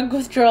lovely drug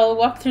withdrawal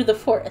walk through the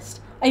forest.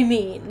 I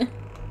mean...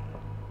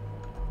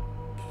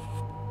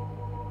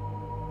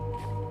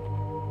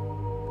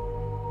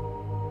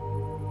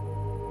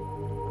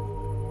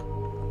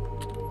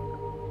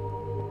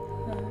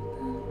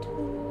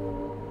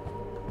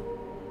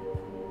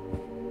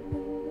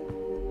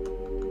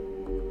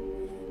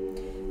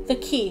 The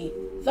key.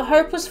 The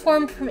harp was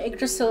formed from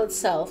Yggdrasil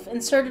itself,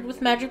 inserted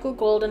with magical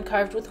gold and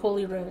carved with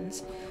holy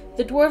runes.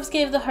 The dwarves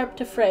gave the harp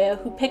to Freya,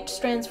 who picked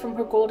strands from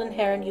her golden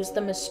hair and used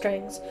them as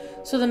strings,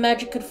 so the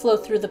magic could flow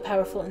through the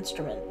powerful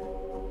instrument.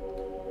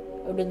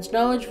 Odin's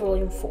Knowledge,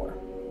 Volume 4.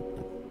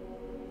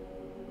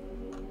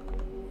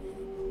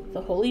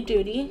 The Holy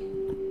Duty.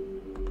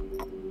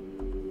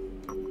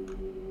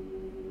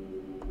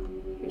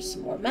 Here's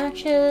some more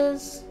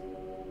matches.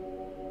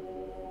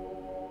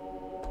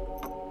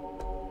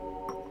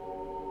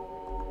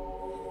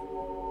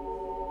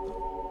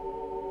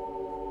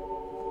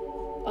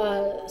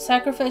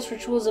 Sacrifice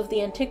Rituals of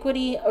the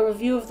Antiquity, a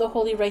review of the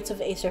holy rites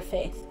of Aesir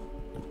faith.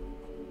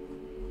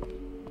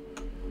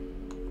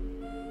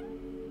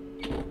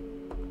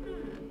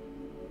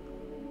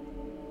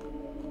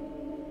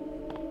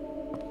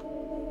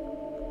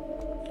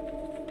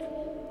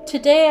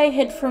 Today I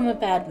hid from a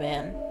bad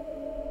man.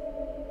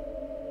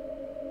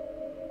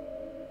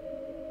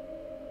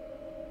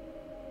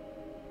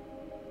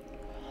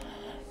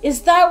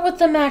 Is that what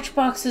the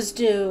matchboxes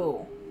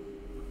do?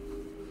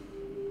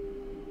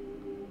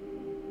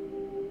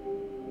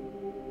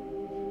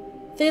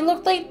 They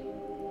looked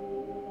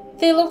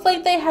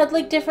like they had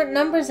like different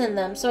numbers in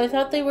them, so I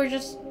thought they were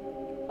just...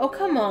 Oh,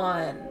 come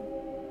on.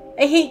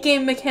 I hate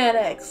game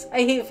mechanics.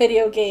 I hate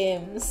video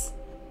games.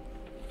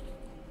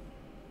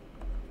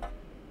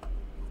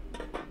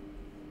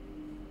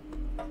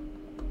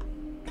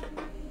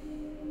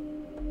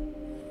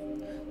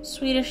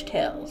 Swedish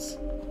Tales.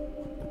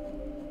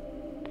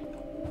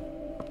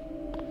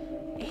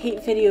 I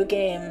hate video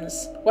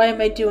games. Why am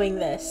I doing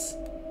this?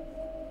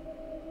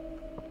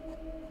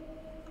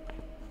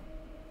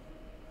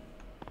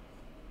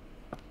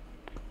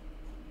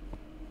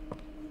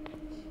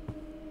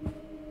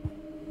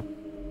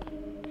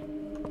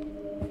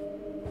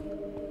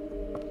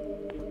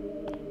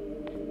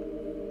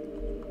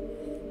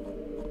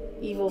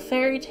 Medieval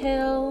fairy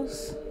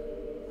tales.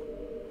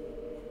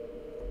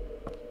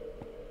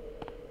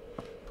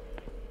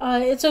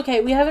 It's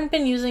okay. We haven't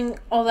been using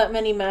all that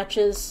many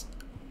matches.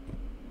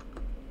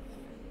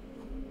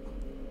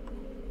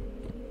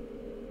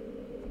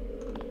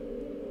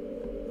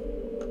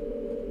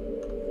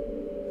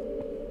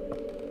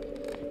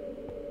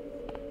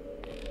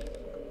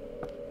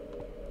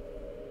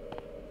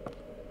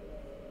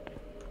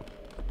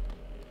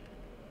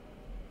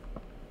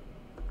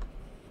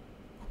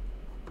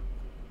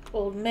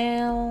 Old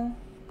mail.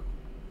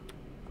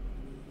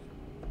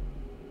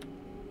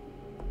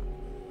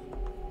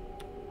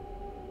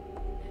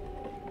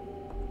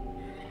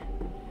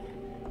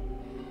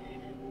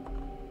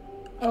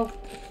 Oh,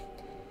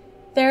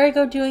 there I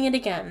go doing it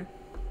again.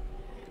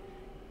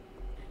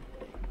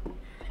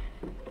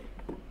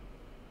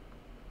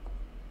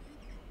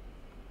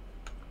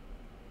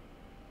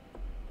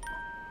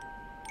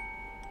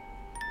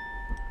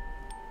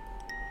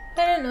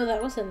 I didn't know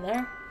that was in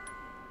there.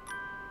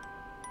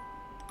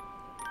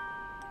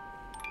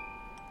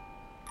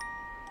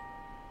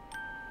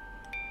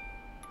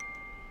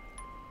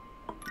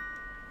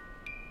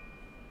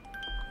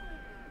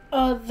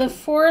 The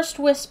forest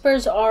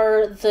whispers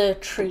are the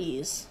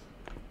trees.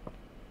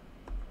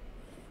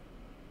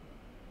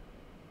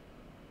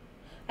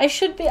 I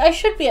should be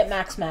at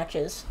max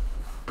matches.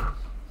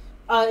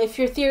 If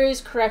your theory is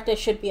correct, I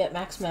should be at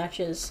max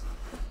matches.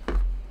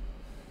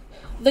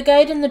 The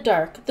guide in the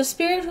dark. The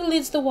spirit who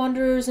leads the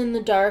wanderers in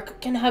the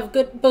dark can have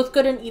both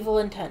good and evil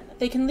intent.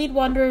 They can lead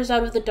wanderers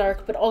out of the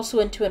dark, but also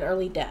into an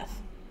early death.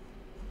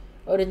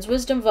 Odin's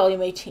Wisdom,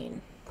 Volume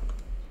 18.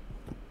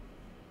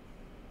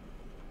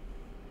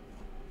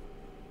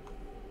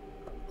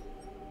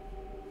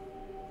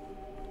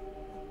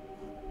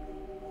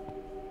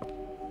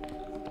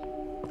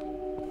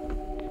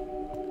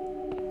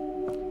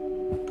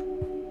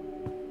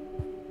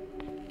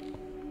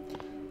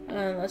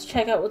 And let's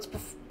check out what's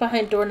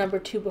behind door number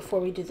 2 before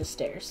we do the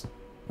stairs.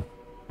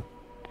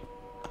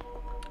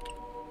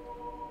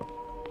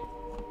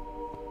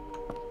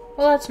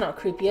 Well, that's not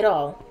creepy at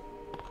all.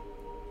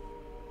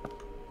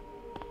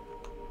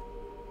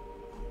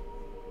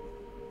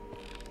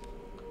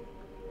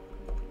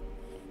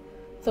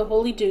 The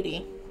Holy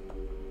Duty.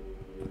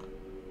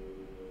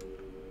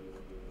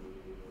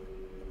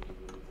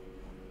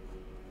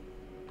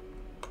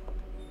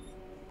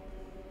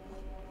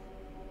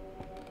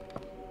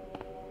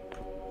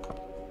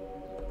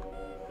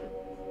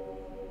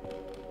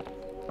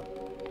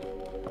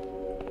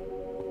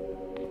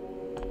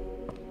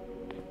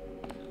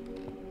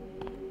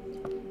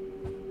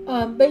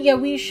 But yeah,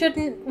 we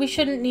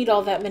shouldn't need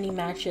all that many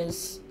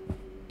matches,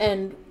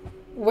 and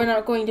we're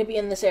not going to be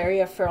in this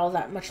area for all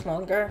that much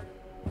longer,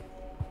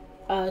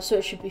 so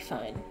it should be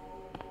fine.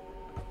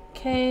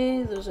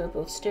 Okay, those are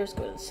both stairs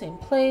go to the same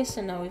place,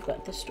 and now we've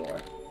got this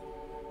door.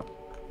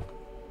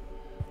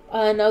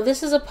 Now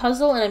this is a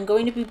puzzle, and I'm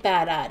going to be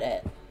bad at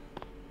it,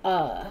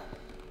 but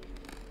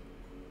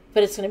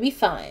it's gonna be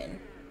fine.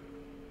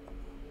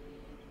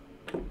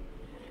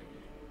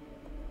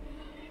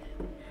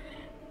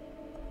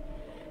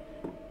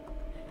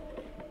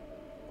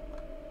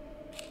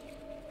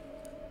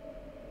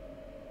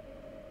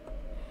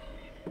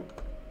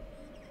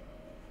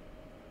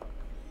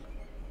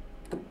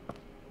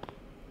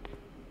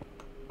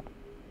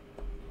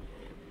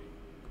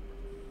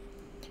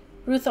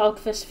 Ruth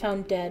Alkvist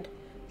found dead.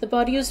 The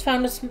body was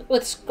found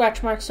with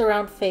scratch marks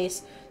around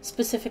face,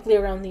 specifically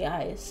around the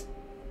eyes.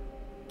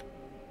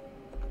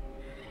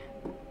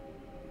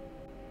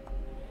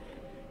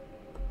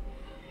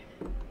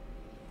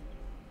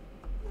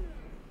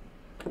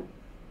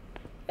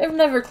 I've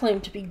never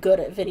claimed to be good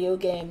at video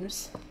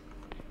games.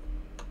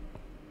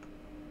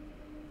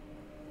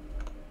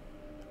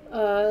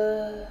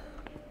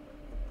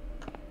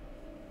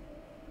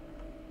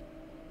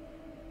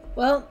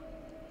 Well,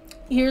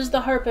 here's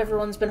the harp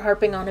everyone's been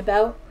harping on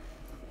about.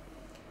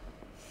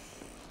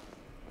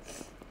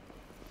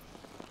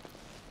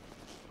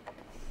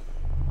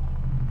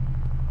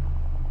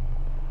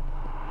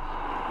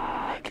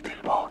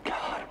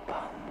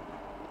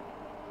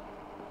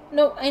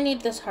 No, I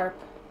need this harp.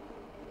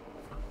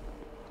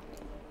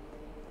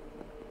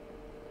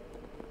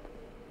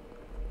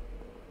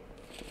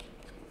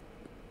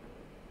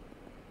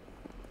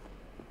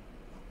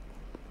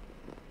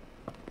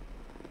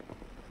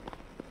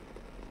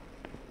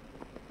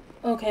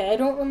 Okay, I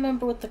don't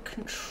remember what the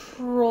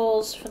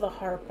controls for the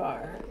harp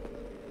are.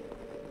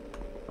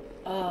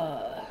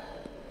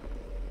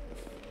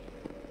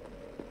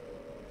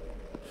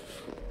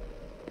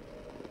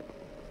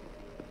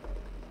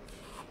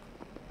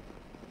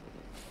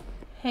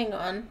 Hang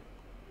on.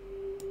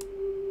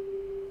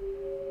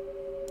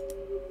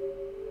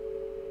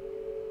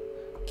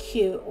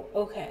 Q,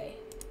 okay.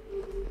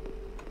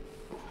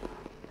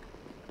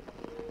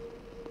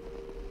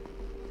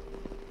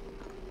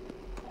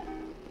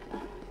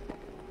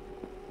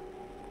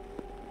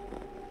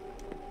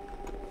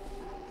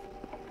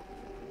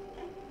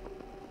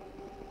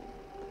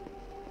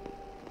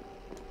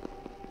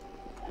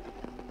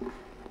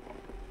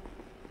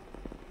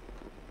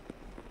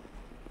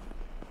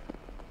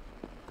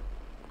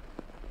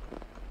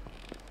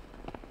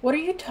 What are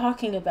you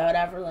talking about,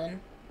 Everlyn?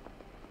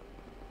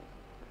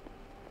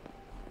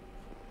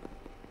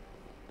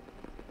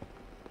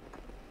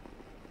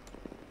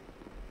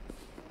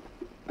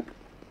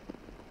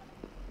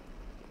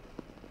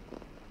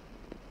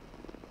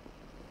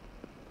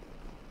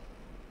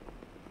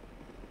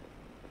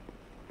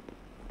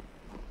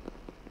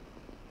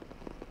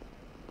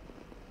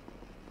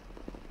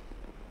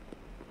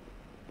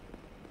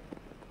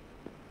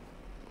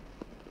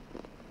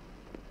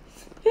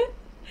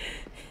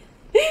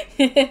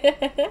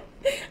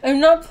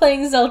 I'm not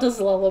playing Zelda's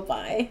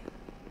Lullaby.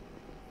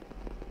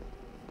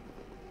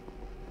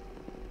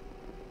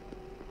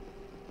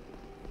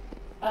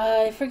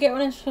 I forget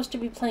what I'm supposed to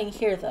be playing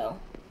here, though.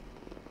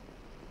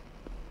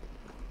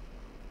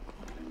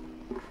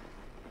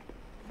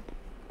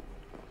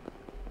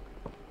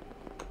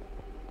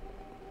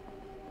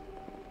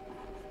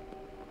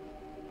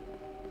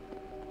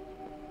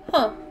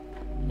 Huh.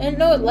 I didn't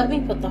know it let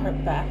me put the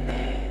harp back.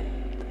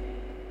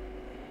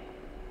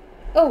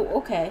 Oh,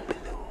 okay.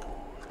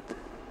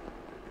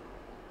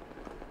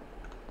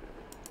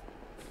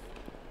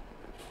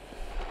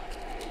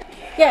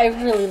 Yeah, I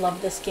really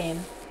love this game.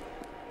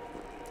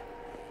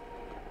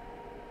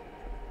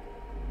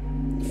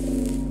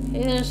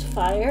 Hey, there's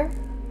fire.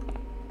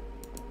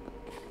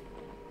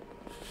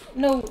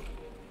 No,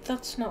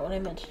 that's not what I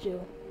meant to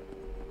do.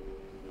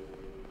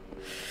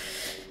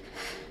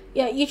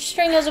 Yeah, each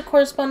string has a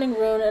corresponding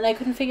rune, and I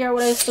couldn't figure out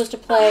what I was supposed to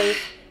play,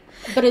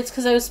 but it's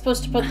because I was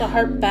supposed to put the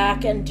harp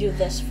back and do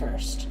this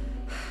first.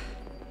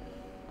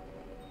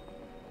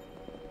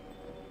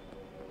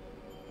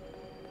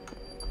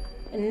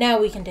 And now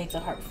we can take the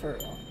harp for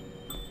real.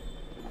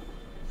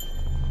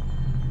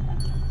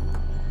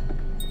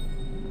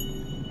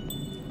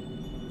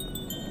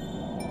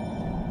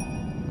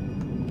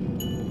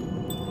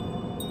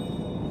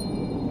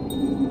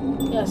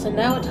 Yeah, so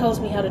now it tells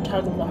me how to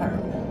toggle the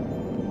harp.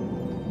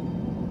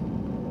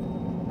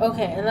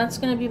 Okay, and that's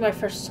gonna be my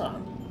first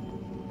song.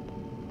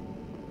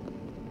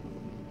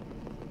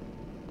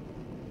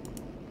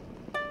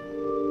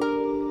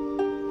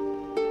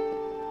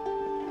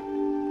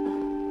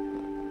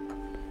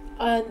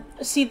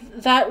 See,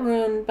 that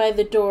rune by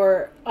the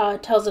door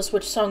tells us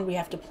which song we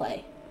have to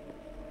play.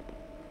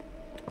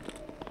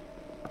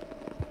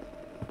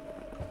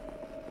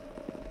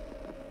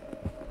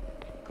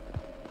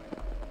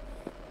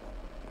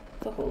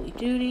 The Holy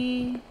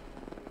Duty.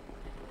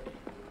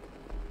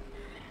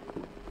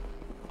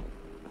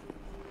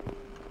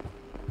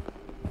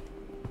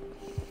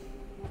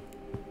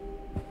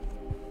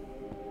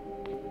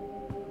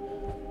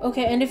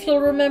 Okay, and if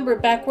you'll remember,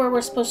 back where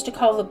we're supposed to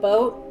call the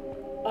boat,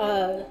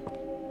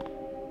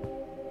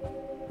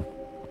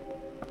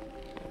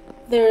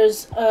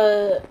 there's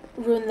a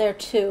rune there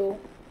too.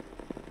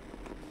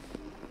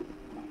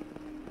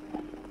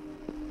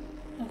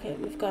 Okay,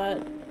 we've got...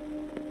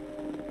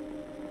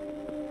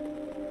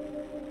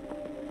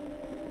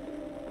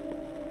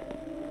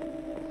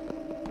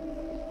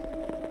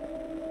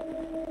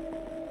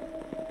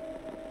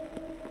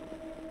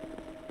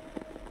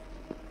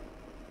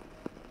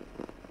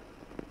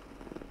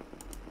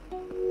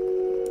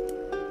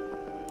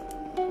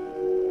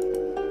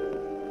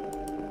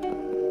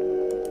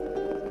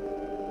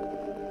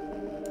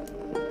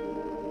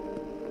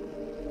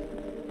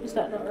 Is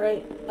that not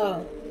right?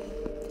 Oh.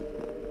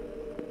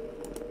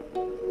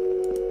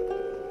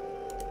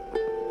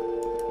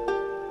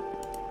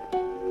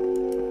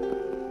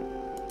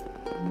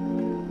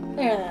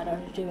 There, that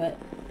ought to do it.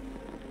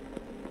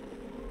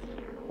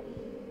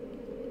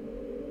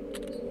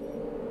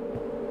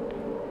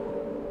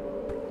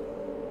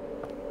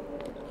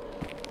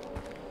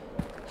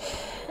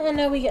 And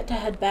now we get to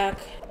head back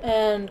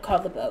and call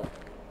the boat.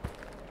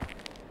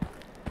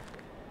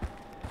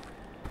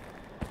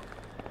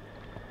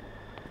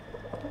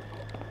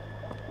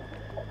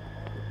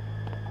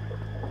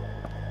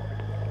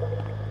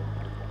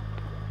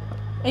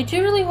 I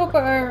do really hope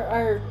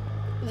our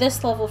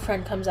this level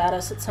friend comes at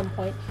us at some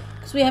point,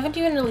 because we haven't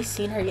even really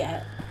seen her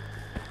yet.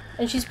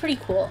 And she's pretty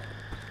cool.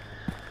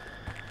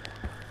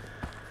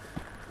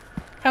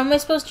 How am I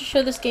supposed to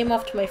show this game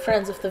off to my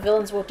friends if the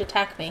villains won't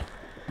attack me?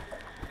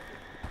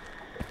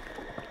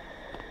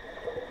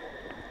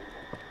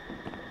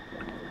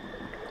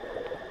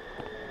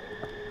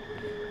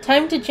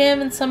 Time to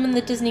jam and summon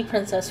the Disney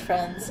princess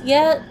friends.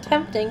 Yeah,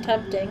 tempting,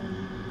 tempting.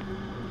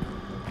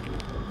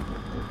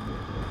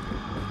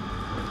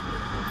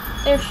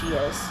 There she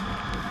is.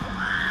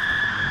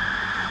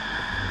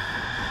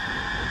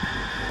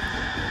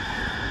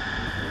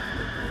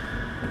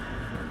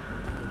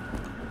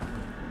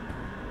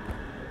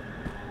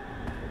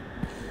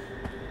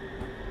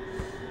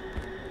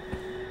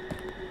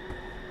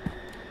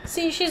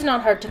 See, she's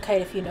not hard to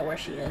kite if you know where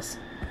she is.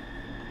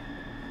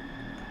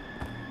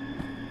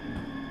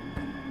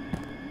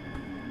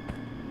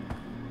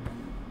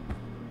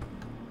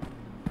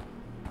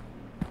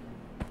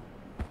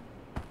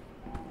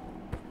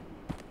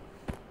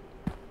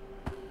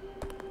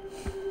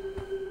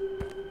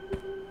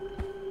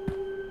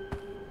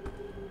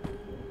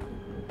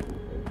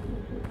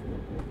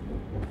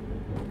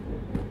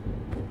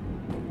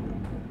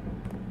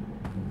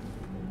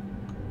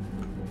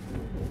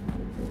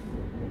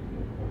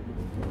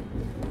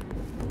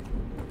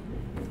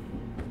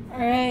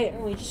 Alright,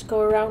 we just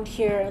go around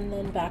here and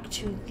then back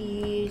to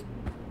the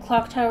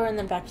clock tower and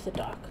then back to the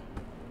dock.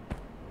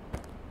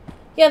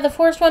 Yeah, the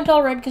forest went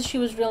all red because she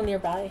was real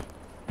nearby.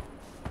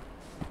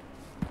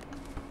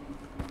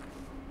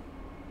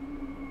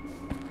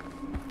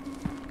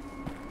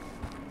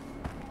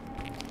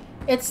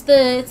 It's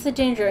the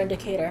danger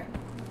indicator.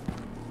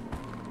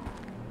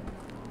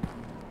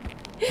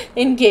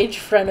 Engage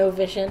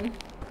Frenovision.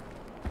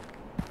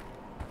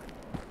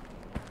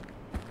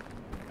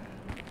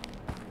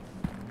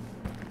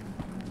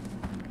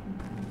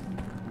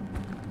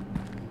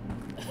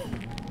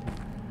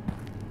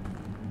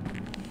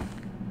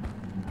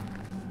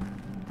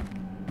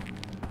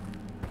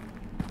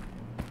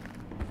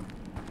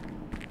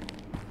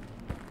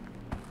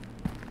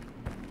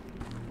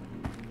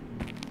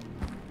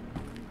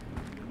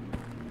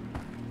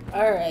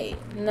 Alright,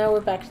 now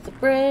we're back to the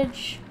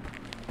bridge.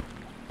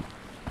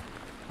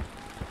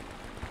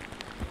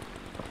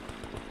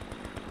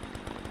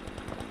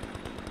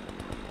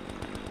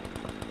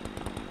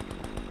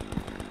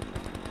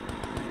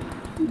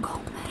 Hon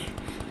kommer.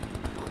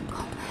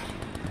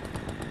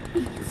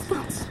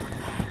 Ingenstans på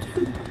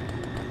vägen.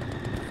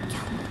 Jag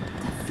kan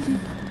inte fly.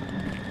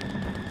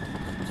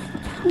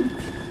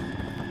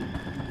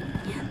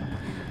 Jag kan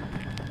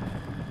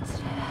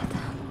fly.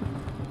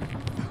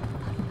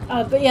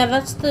 But yeah,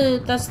 that's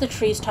the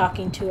trees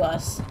talking to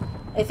us.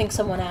 I think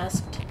someone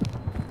asked.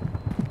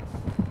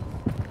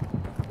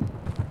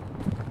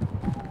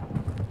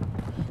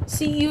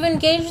 See, you've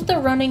engaged the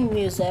running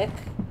music.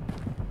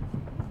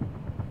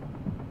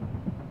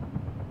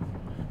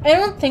 I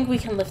don't think we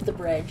can lift the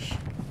bridge.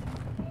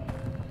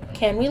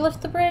 Can we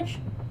lift the bridge?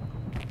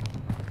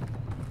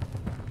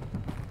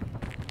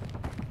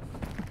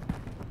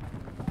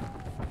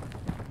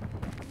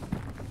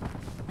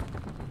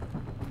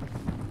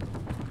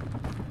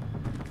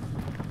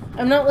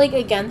 I'm not, like,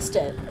 against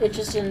it. It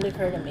just didn't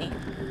occur to me.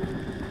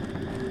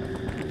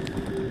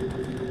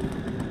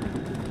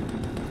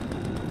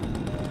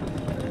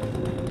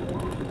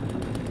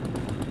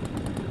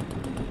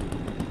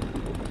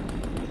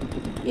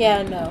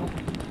 Yeah, no.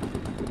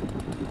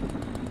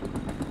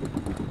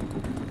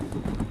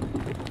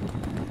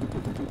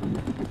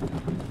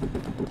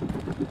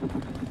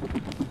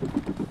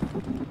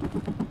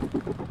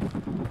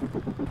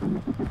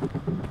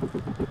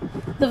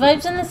 The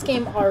vibes in this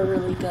game are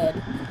really good.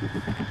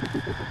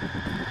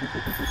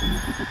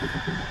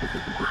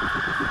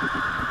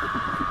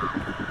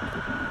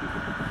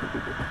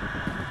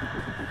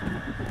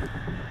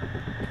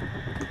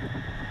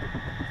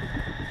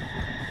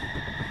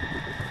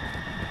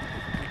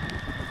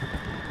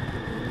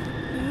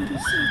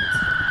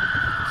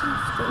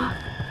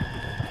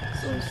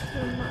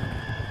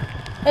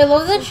 I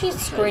love that she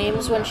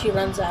screams when she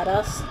runs at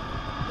us.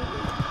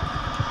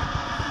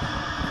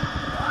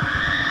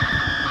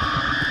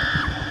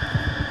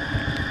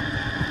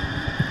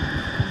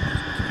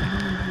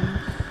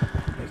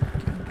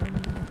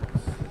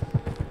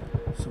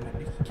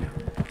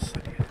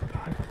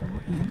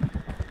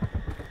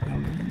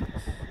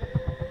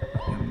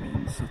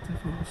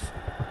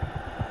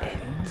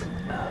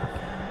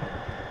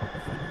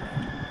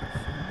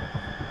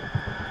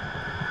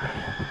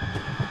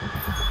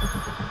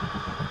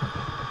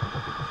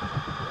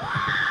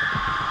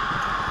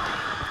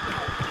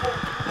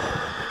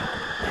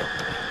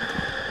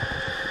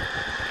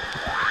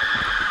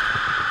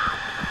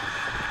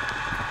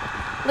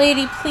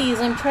 Lady,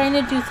 please, I'm trying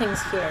to do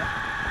things here.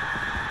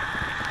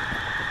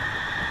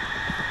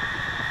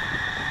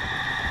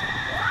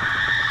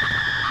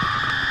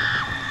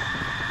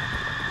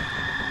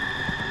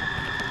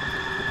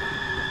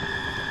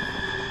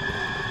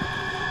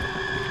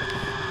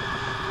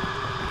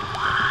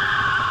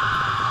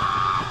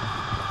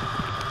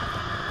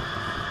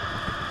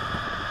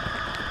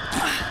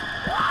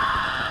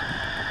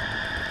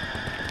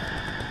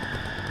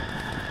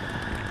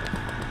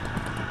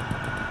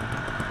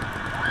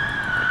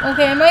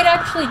 Okay, I might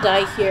actually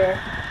die here.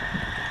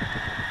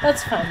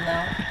 That's fine,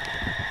 though.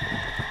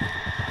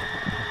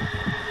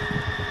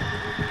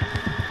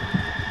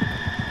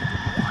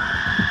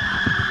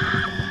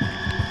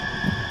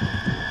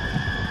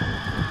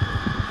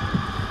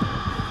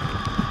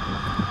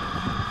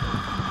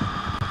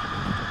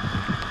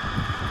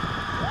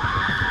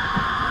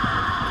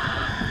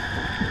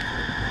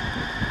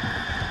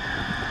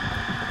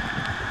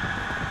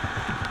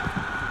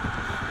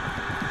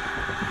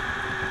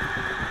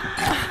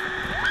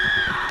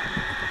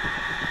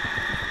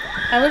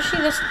 How is she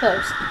this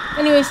close?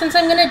 Anyway, since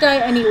I'm gonna die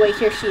anyway,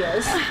 here she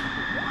is.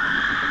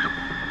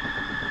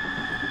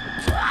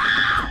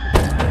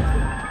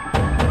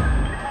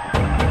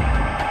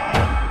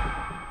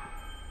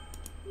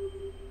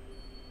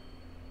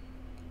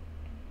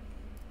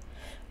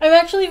 I'm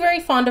actually very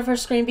fond of her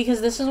scream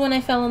because this is when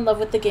I fell in love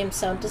with the game's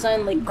sound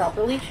design, like,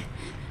 properly.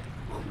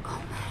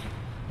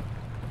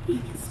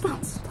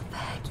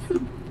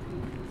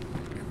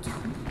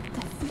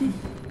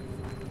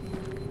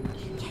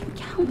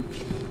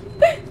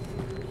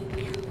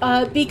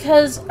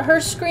 Because her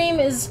scream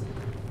is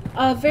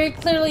very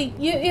clearly,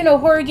 you know,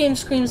 horror game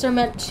screams are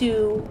meant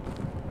to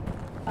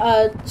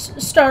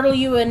startle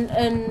you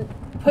and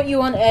put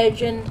you on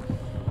edge. And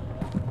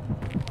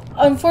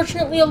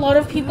unfortunately, a lot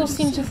of people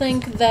seem to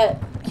think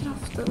that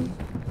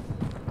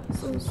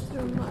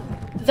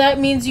that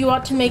means you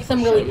ought to make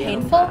them really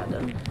painful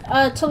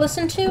to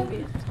listen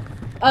to.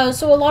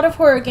 So a lot of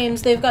horror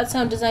games, they've got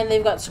sound design,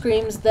 they've got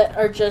screams that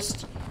are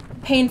just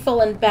painful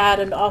and bad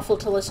and awful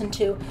to listen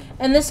to.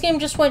 And this game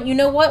just went, you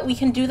know what, we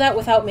can do that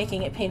without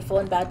making it painful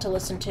and bad to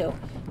listen to.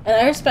 And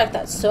I respect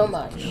that so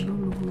much.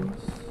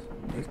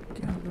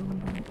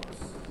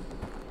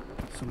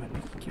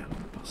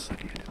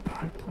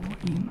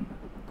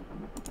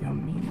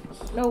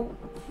 No.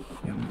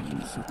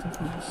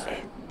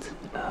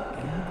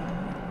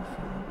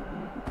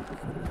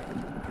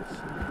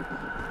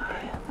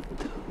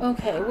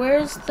 Okay,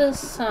 where's the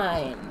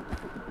sign?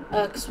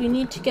 Because we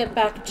need to get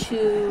back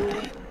to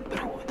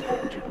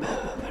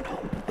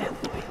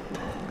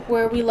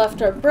where we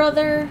left our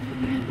brother.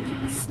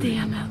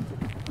 Stenen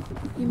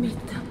I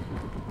mitten.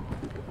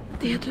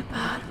 Det du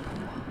bär på.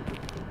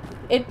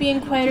 It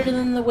being quieter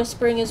than the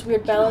whispering is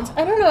weird balance.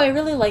 I don't know, I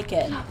really like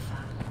it.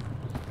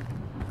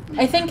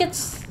 I think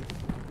it's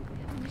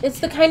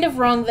the kind of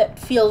wrong that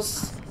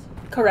feels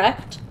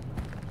correct.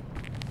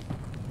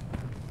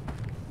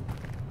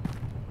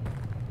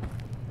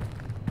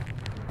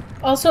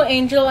 Also,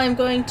 Angel, I'm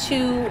going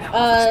to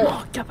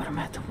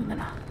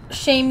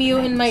shame you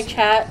in my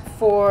chat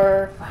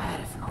for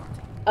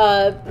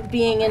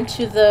being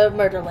into the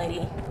murder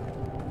lady.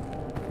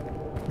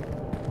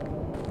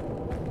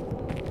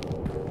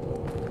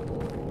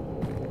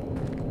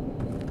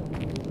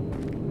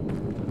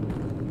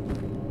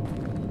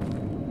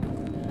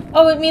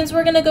 Oh, it means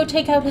we're gonna go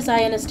take out his eye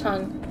and his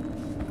tongue.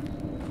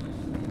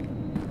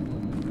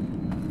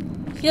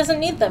 He doesn't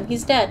need them.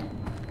 He's dead.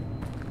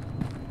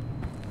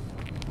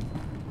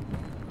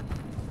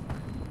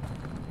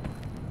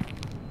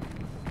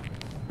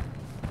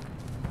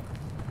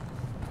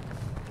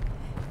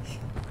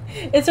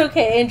 It's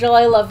okay, Angel,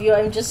 I love you.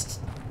 I'm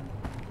just...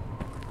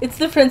 It's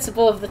the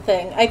principle of the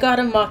thing. I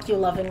gotta mock you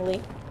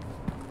lovingly.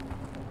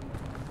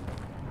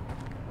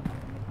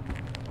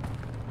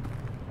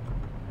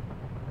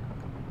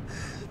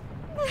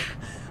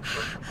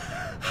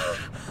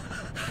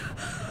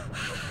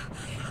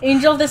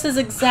 Angel, this is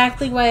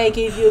exactly why I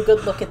gave you a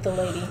good look at the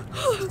lady.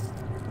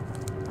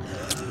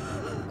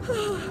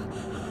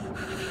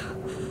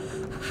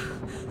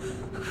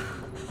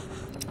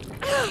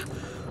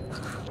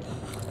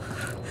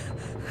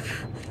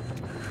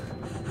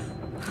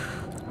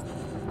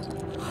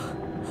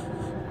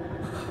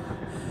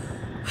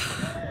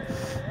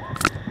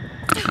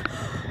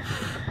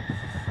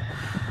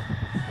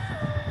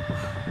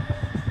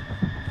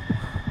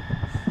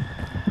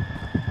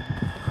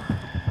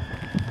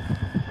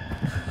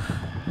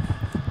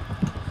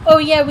 Oh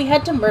yeah, we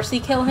had to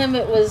mercy kill him.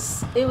 It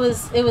was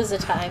a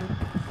time.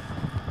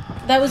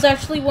 That was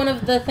actually one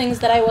of the things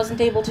that I wasn't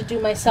able to do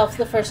myself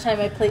the first time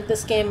I played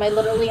this game. I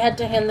literally had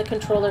to hand the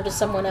controller to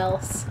someone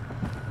else.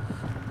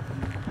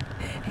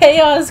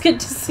 Hey Oz, good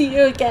to see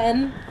you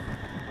again.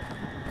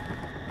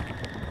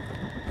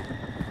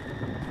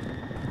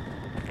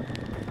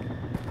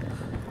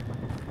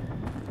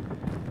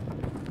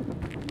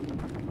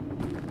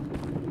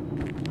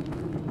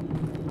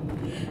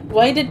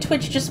 Why did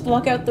Twitch just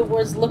block out the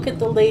words "look at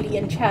the lady"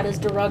 and chat as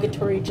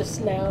derogatory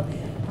just now?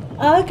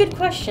 Good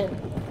question.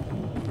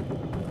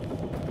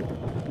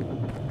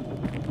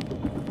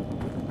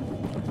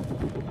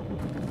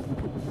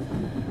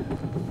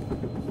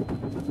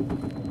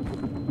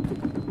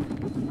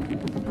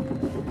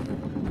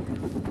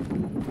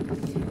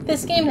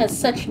 This game has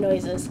such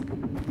noises.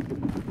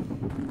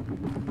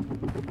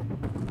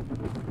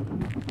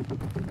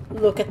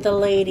 Look at the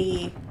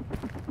lady.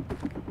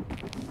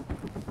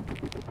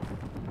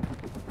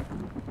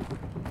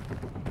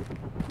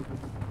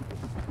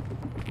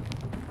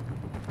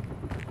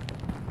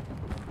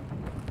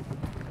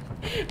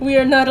 We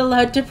are not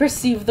allowed to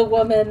perceive the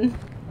woman.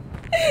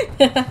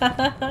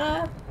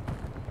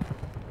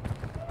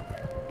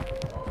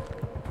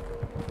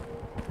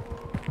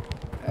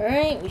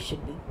 Alright, we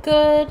should be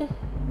good.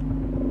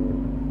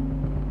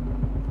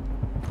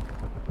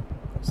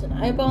 There's an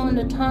eyeball and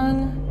a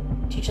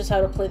tongue. Teach us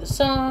how to play the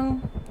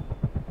song.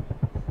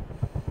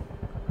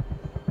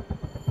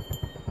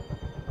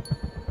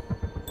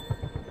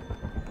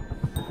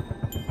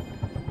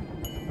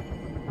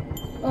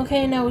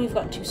 Okay, now we've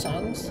got 2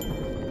 songs.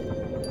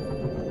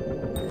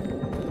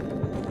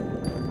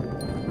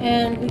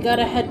 And we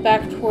gotta head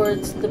back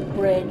towards the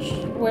bridge.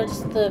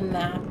 Where's the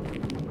map?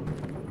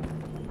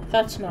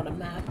 That's not a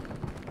map.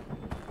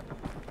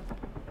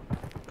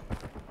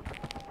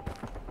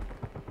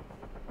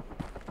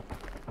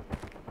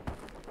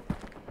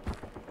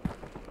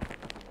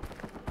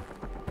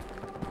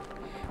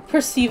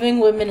 Perceiving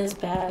women is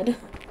bad.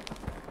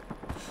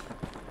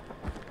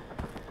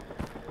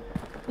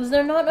 Was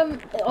there not a...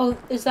 Oh,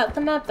 is that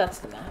the map? That's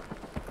the map.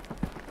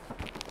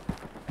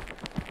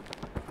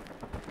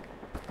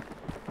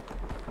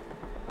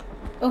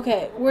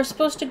 Okay, we're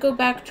supposed to go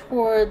back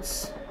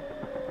towards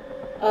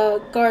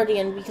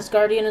Guardian, because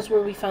Guardian is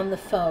where we found the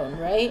phone,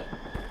 right?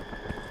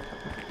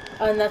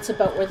 And that's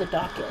about where the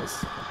dock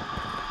is.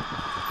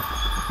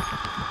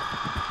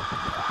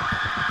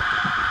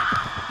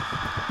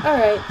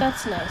 Alright,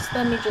 that's nice.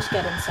 Let me just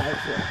get inside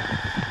here.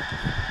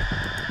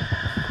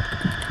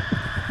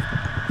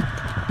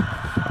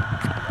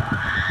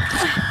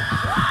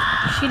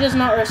 She does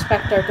not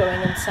respect our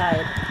going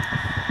inside.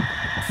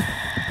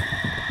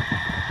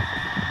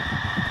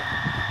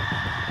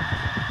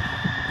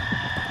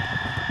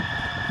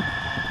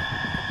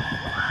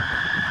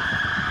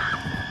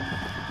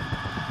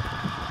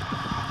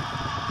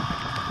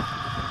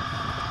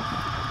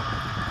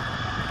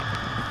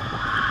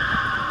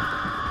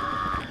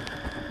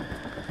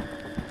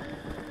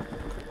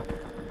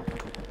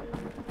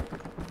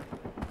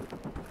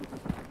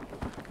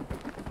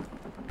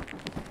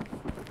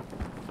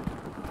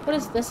 What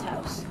is this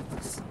house?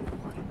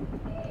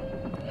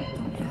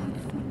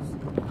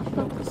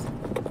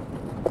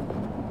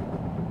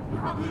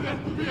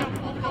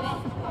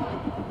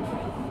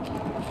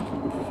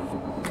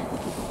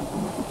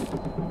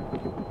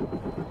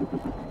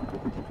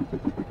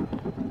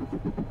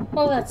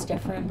 Well, that's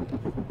different.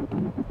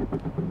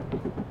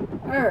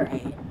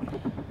 Alright.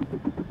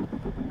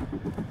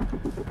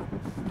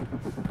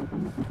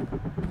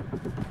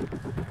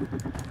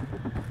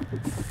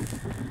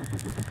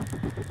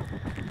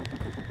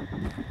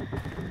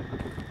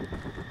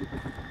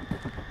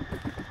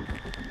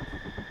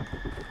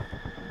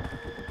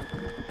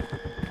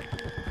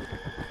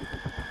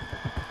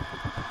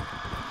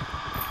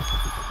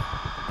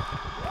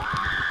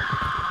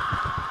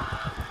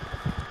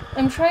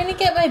 I'm trying to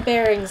get my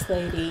bearings,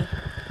 lady.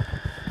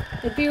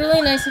 It'd be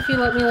really nice if you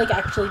let me, like,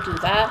 actually do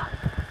that.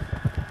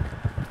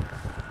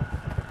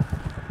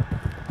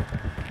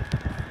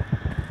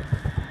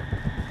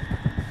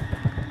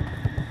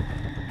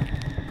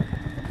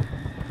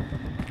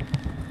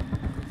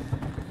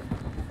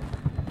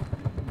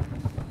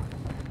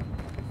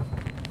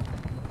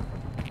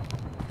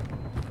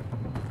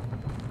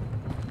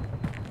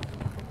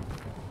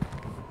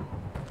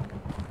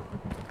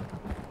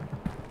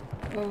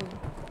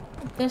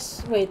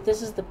 Wait,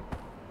 this is the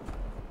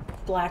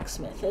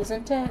blacksmith,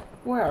 isn't it?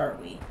 Where are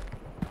we?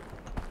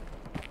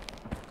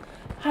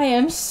 Hi,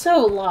 I'm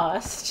so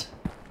lost.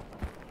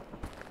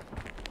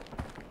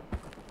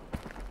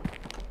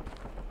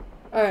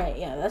 Alright,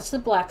 yeah, that's the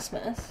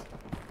blacksmith.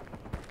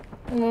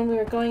 And when we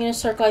were going in a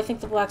circle, I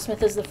think the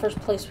blacksmith is the first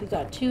place we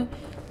got to.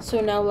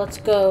 So now let's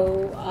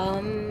go,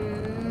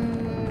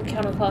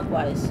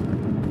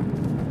 counterclockwise.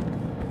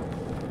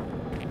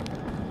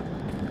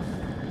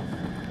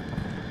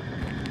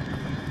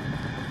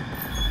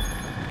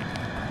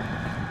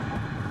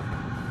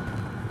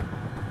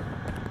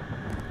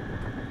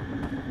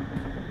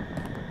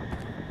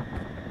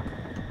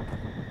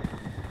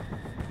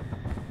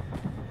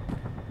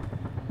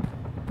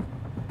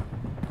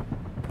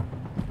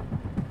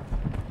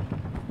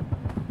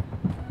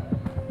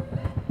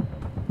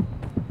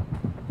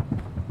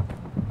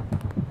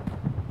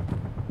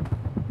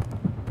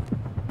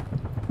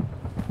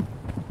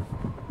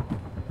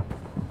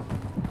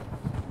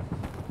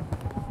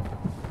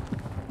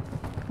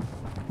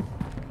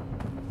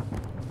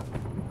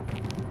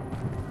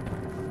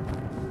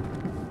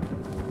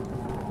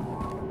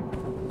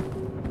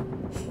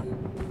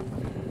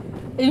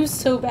 I'm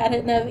so bad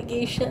at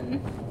navigation.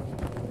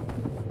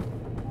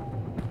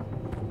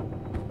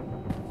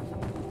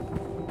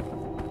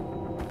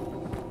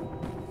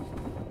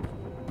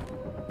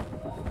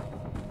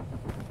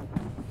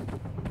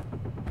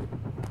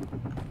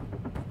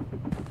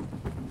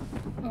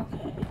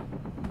 Okay.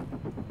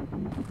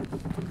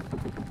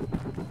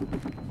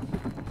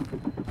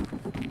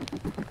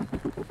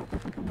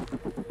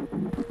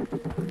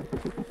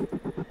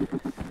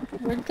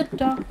 Where'd the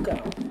dock go?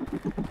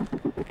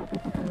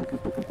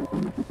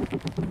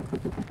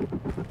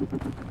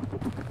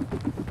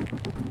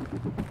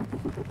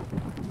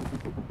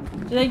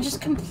 Did I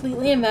just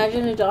completely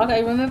imagine a dog? I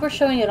remember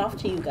showing it off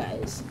to you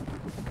guys.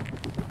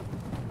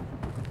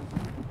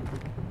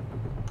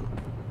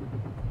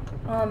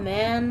 Oh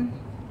man.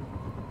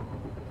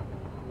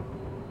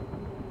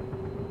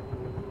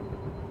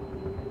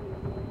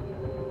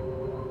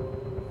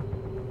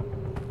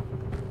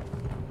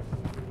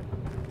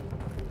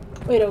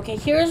 Wait, okay,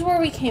 here's where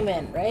we came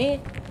in,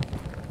 right?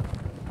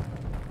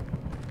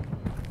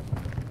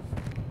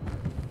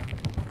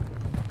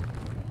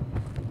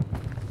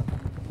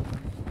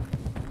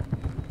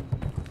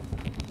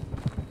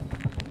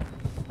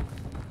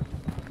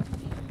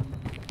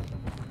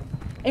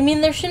 I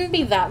mean, there shouldn't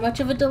be that much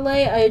of a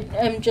delay. I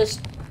am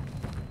just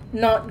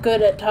not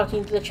good at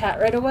talking to the chat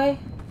right away.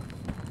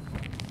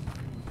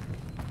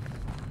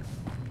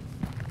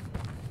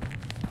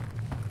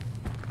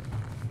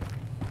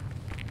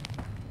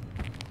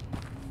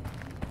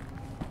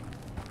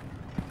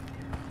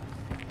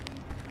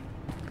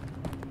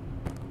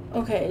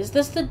 Okay, is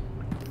this the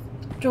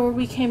door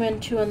we came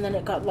into and then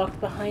it got locked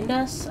behind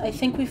us? I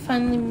think we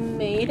finally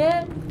made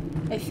it.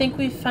 I think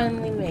we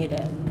finally made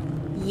it.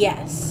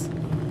 Yes.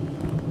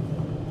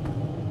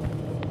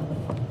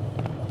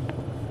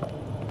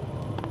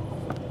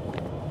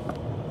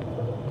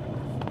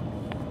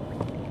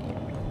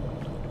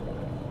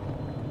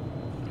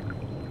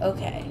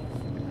 Okay.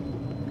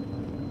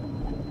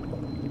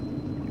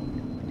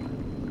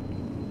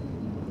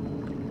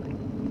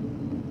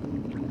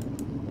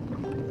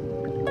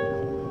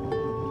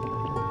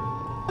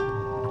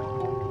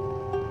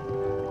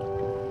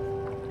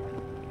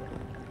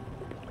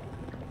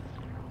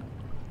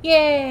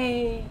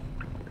 Yay!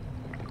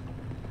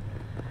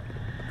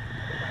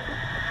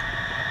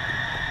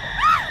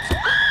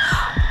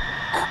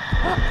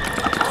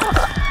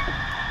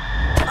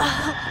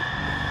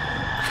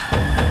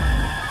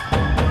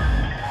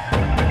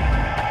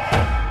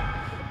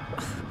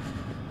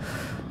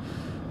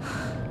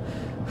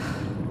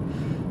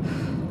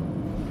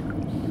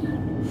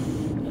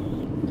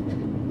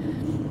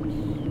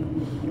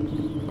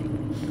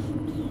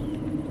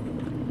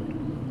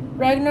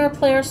 Ragnar,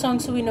 play our song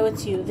so we know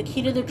it's you. The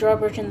key to the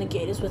drawbridge and the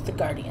gate is with the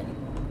Guardian.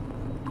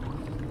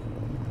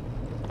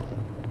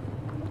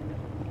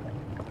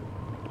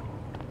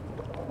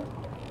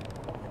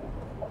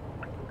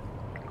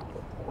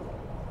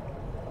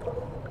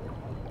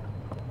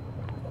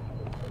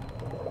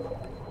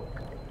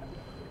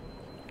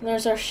 And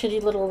there's our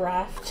shitty little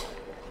raft.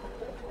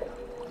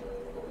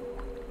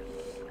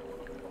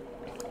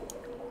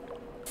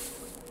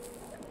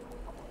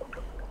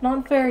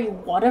 Not very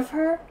what of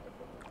her?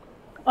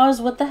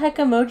 Oz, what the heck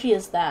emoji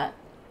is that?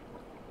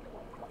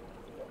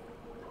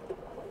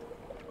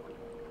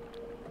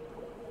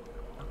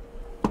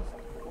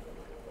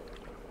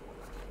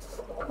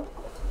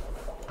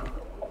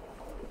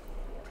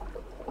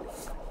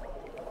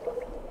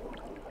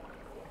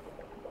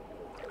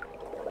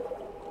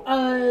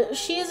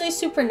 She is a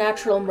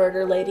supernatural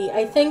murder lady.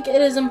 I think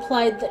it is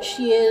implied that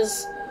she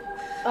is,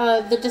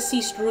 the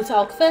deceased Ruth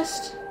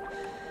Alkvist.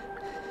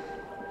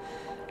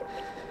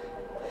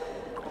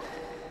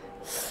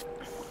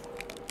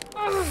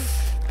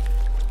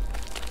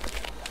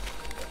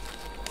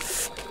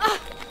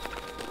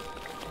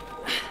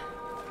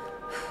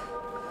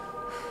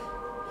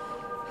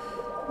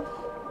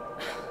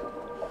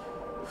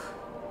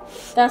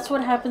 That's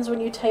what happens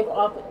when you type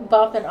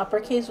bop in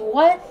uppercase.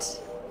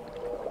 What?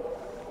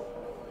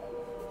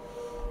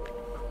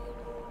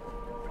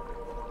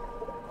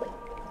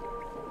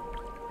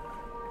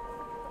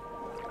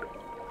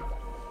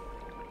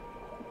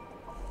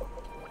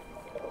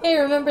 Hey,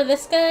 remember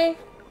this guy?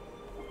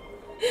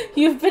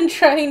 You've been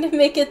trying to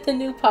make it the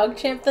new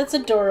PogChamp? That's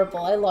adorable.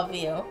 I love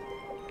you.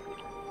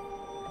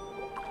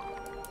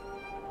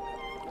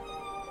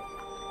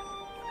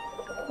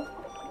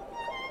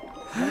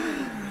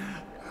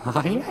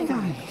 Aj, aj,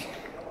 aj.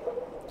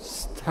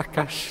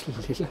 Stackars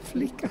lilla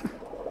flicka.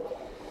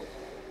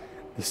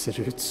 Det ser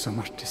ut som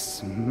att det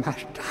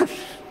smärtar.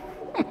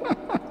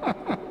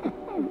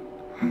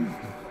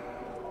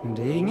 Men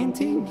det är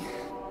ingenting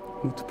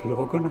mot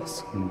plågorna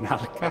som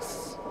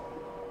nalkas.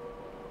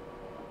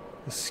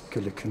 Jag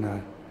skulle kunna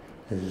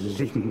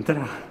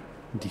lindra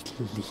ditt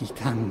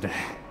lidande.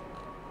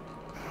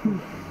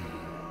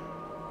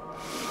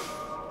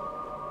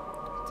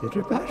 Det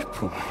du bär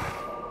på.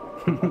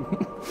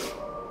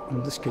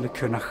 Om du skulle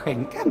kunna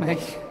skänka mig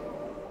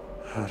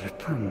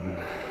harpan.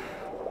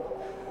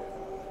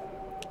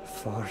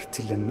 Far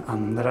till den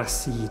andra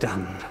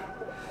sidan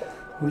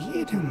och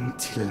ge den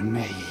till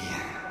mig.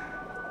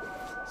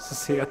 Så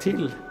ser jag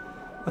till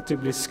att du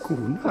blir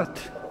skonad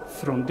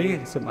från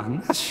det som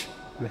annars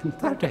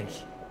väntar dig.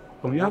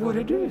 Om jag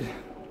vore du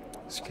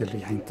skulle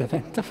jag inte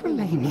vänta för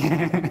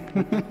länge.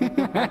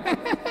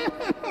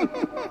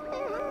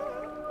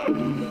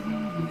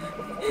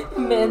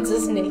 Mans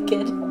is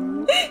naked.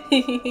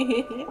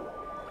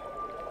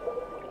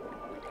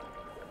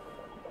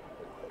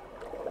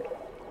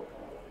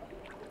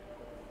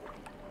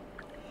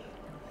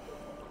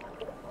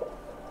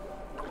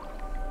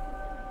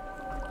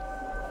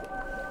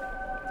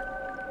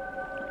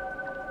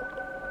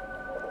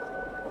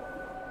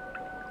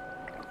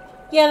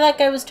 Yeah, that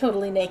guy was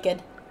totally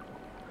naked.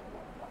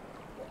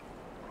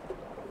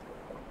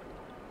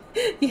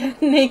 Yeah,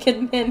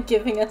 naked man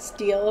giving us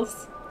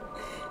deals.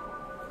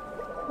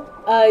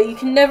 You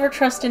can never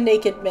trust a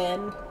naked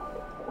man.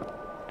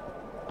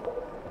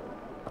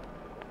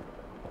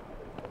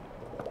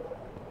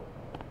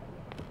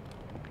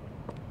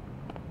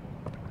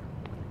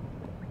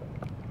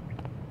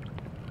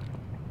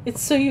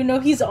 It's so you know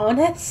he's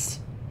honest?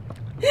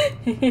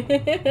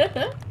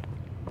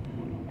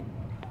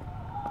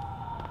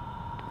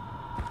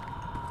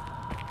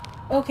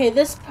 Okay,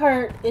 this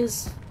part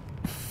is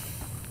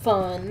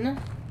fun.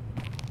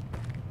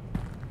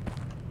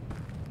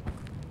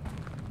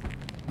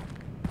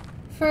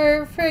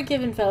 For a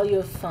given value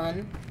of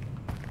fun.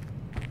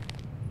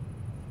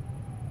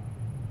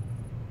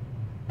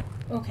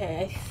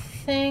 Okay, I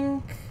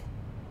think...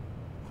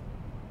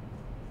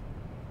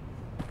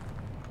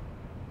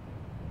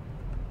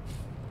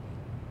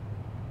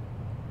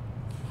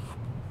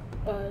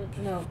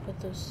 no, put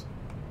those...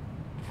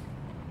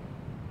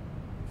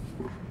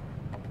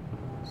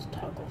 Let's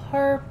toggle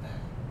harp.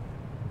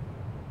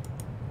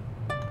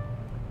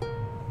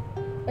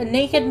 A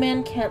naked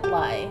man can't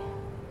lie.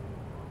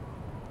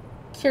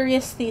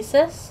 Curious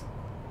thesis.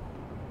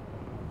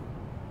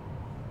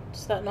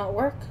 Does that not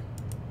work?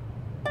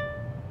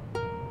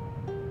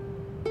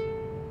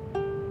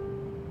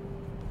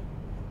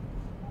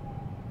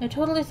 I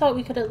totally thought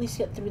we could at least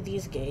get through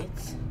these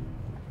gates.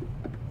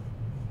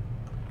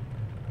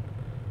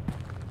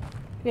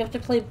 We have to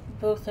play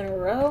both in a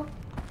row?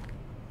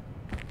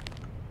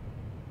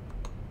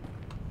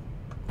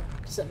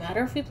 Does it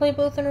matter if we play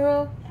both in a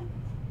row?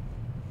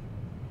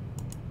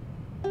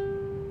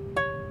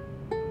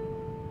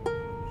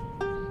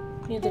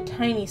 We need the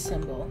tiny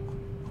symbol.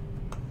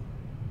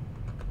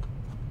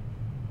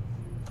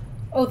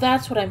 Oh,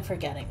 that's what I'm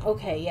forgetting.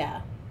 Okay,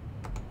 yeah.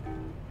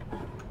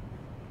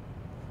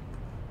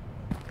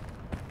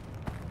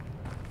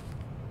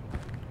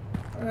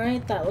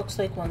 Alright, that looks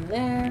like one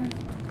there.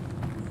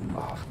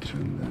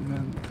 Avgrunden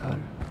väntar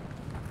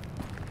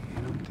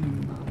genom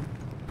dimman.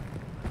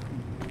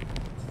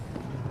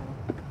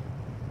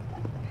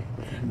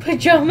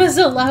 Pajamas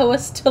allow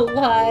us to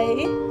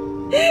lie.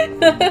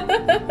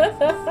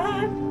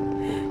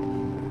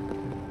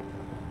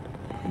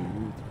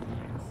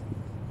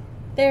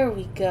 There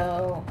we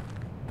go.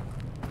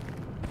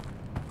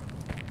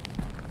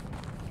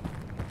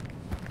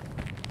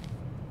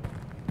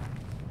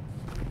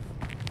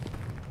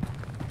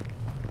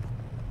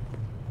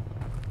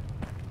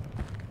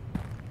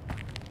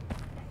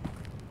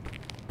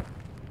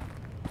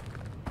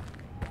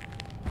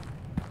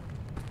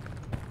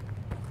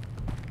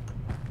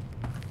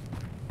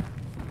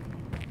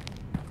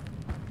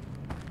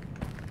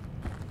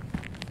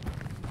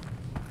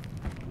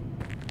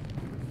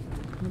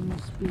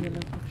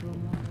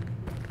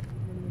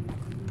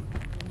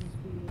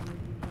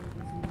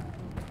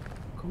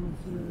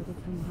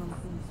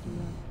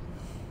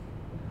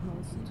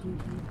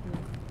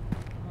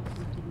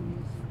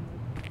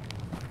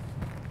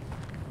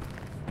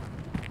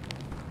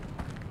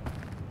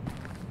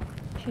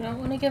 You don't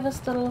want to give us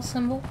the little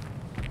symbol?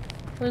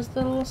 Where's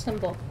the little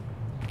symbol?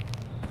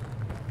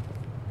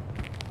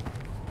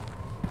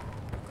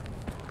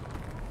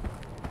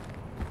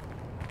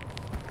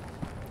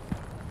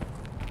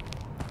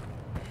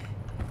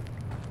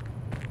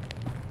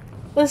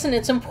 Listen,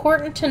 it's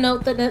important to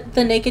note that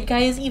the naked guy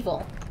is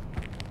evil.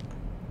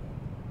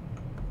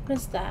 What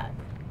is that?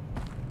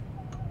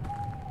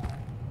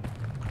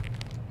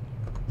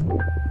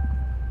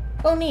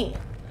 Oh, neat.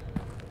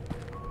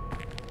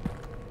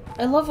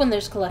 I love when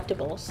there's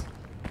collectibles.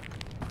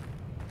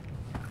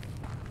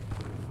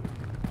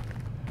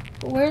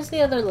 But where's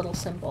the other little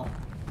symbol?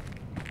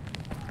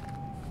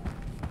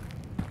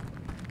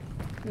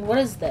 And what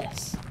is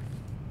this?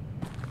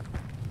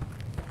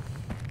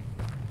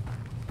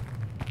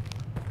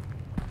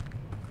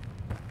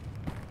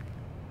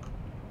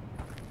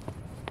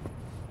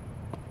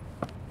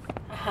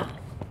 Aha.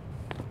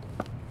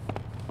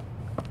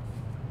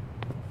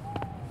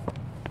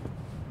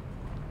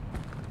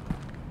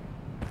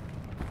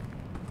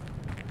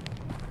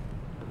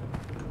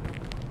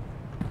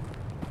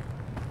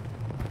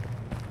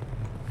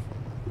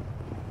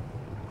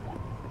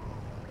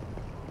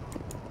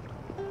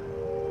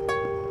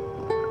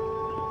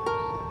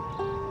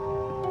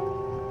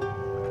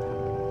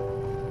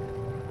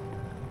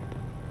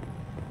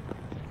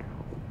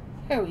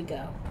 There we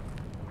go.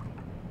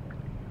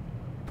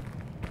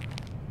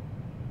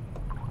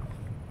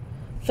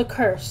 The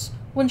curse.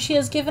 When she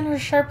has given her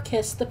sharp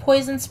kiss, the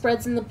poison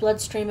spreads in the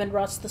bloodstream and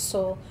rots the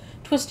soul,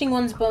 twisting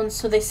one's bones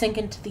so they sink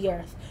into the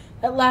earth.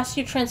 At last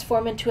you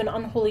transform into an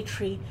unholy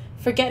tree,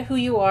 forget who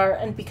you are,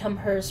 and become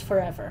hers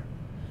forever.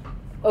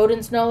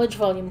 Odin's Knowledge,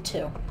 Volume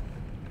 2.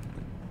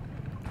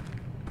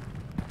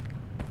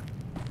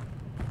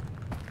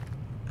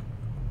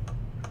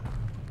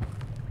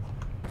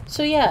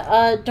 So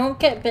yeah, don't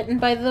get bitten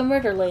by the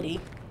murder lady.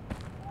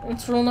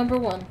 That's rule number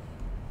 1.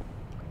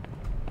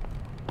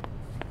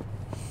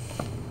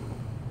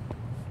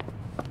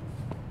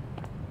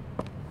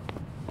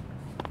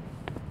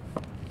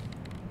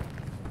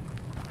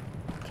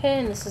 Okay,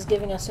 and this is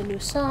giving us a new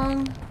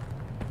song.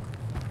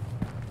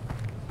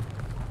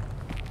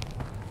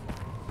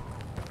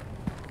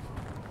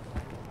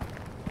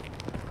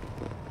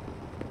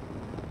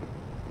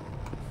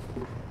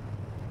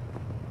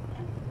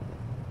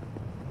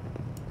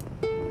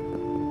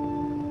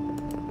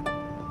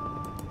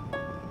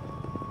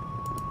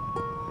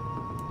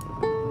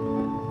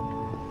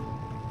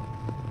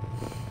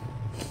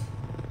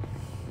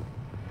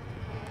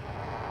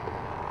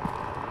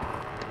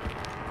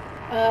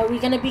 Are we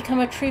gonna become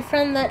a tree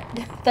friend?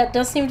 That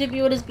does seem to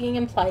be what is being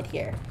implied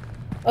here.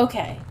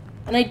 Okay.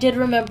 And I did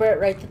remember it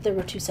right that there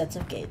were 2 sets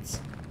of gates.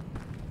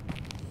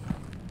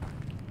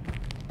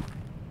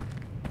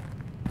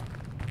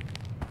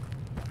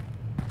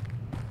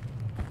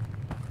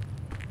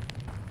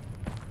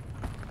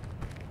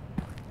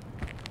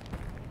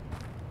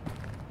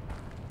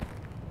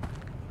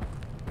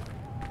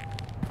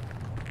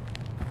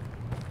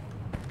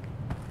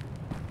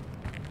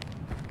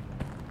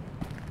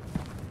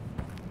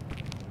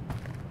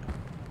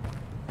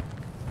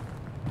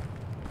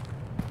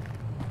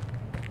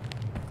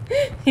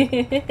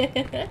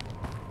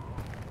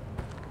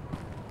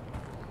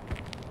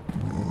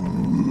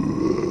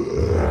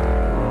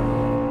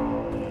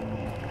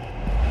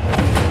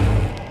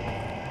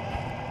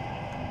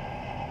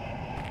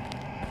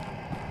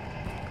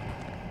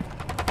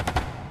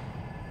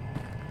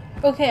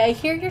 Okay, I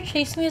hear your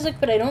chase music,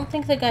 but I don't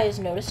think the guy has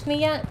noticed me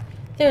yet.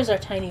 There's our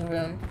tiny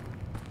room.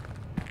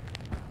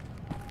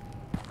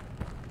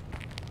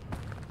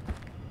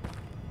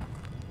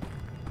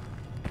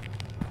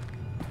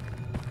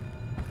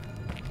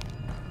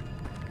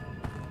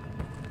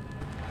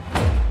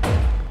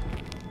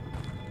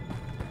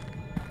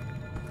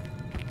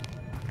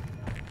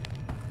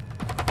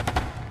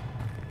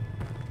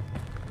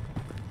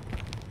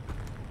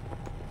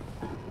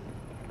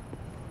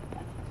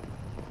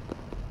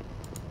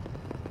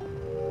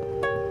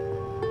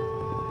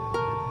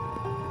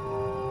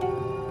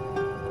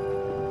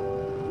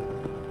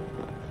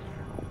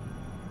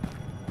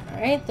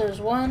 Alright, there's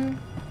one.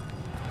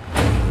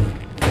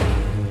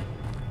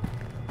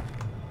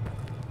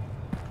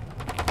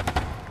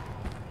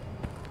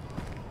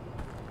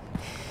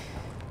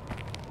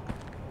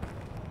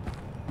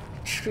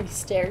 Tree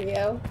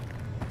stereo.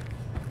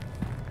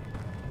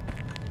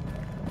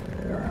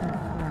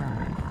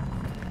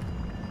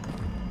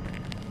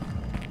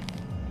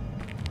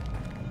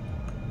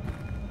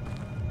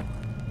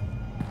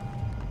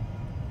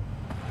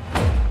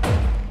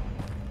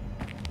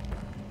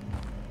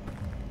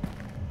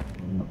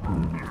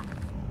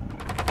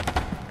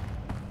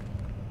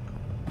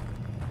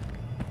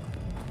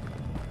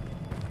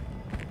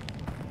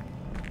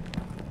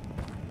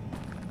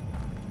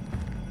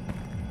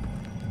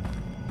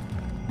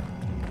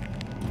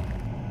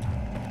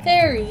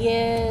 There he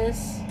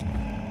is.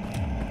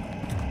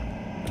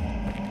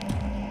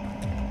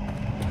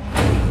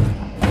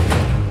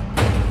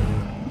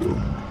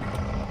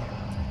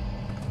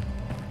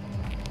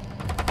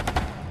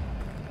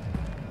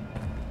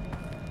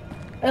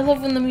 I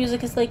love when the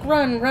music is like,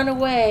 run, run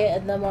away,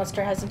 and the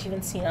monster hasn't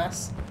even seen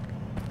us.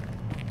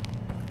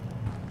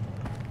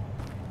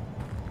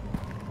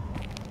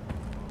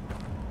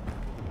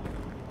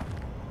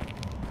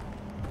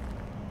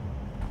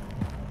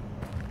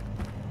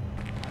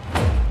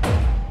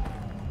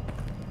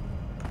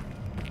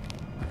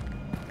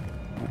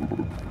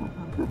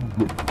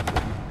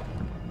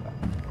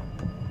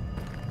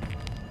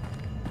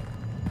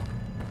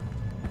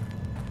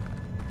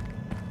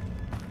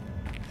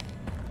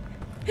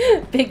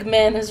 Big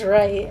man is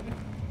right.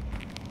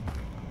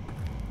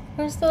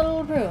 Where's the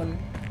little rune?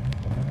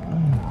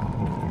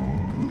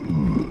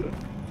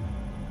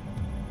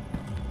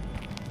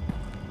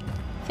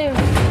 There we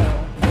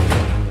go.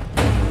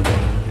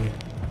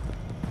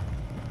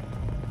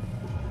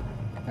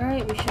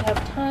 Alright, we should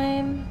have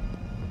time.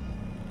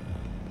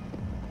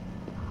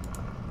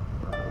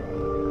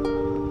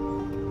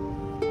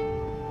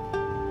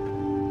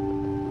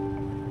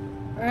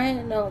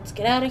 Alright, now let's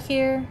get out of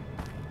here.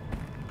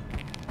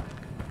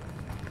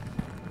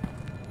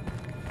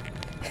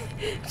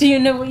 Do you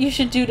know what you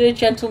should do to a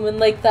gentleman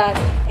like that?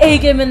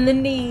 Egg him in the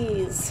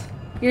knees!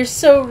 You're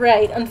so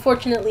right.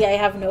 Unfortunately, I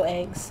have no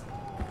eggs.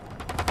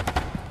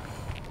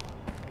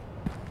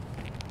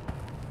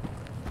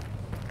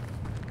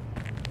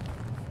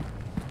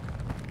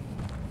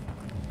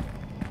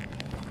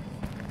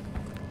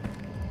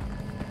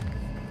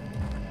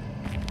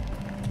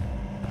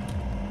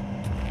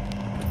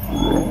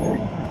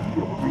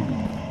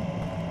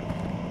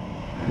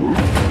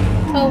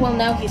 Oh, well,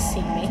 now he's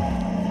seen me.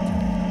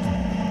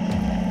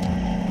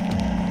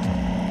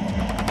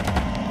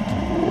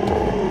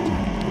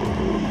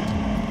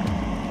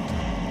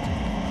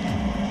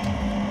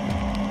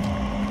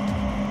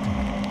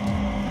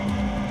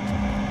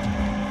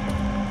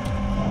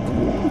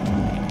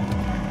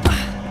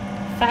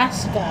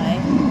 Fast guy.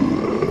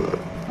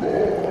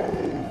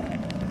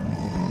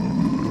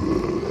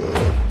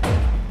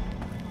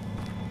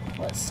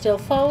 What, still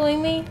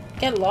following me?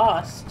 Get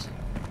lost.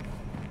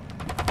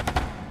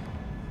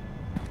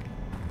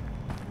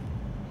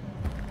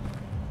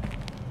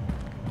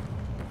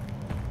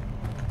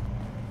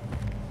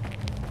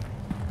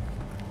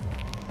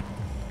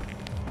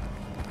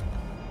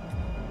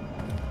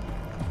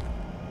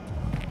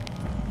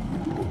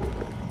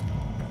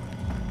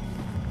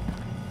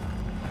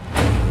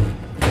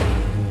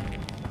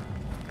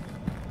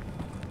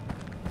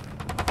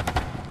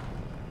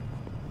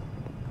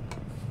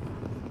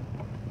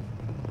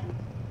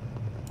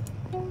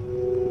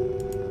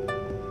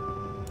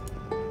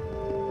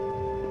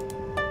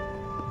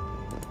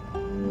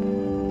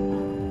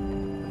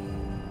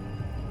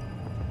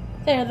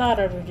 There, that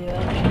ought to do it.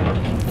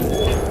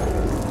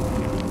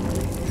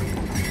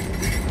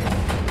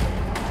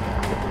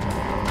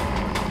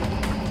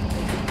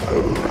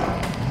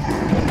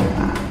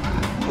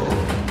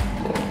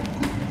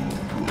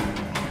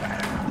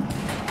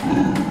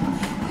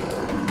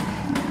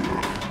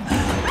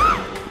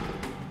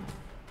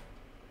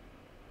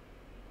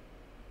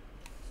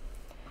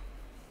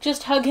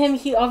 Just hug him.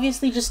 He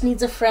obviously just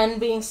needs a friend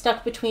being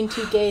stuck between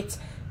two gates.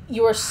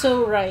 You are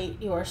so right.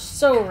 You are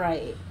so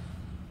right.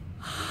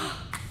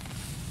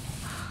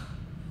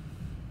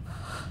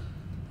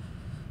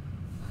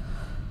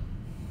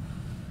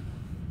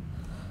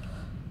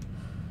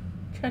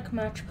 Check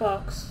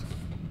matchbox.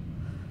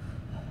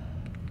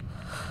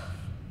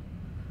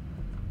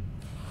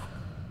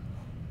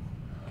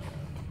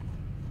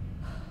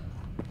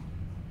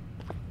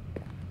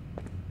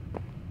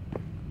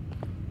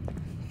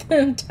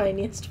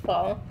 Tiniest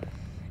fall.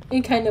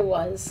 It kind of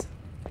was.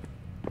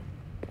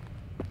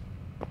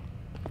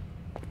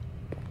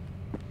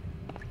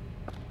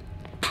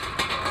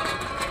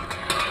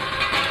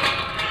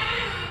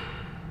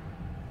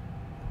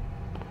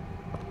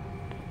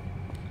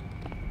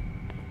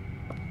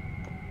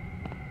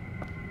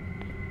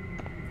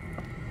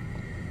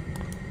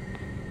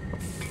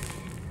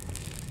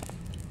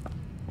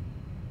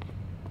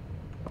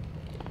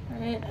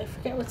 Alright, I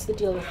forget what's the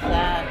deal with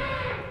that.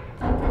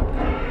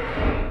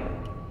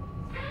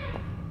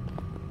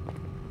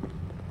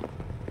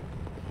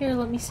 Here,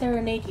 let me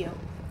serenade you.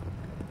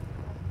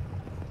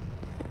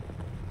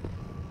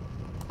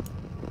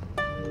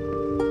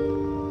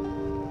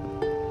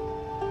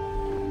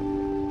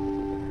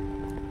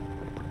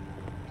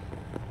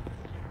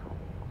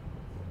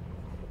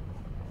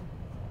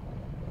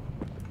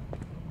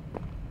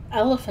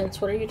 Elephants,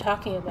 what are you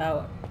talking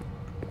about?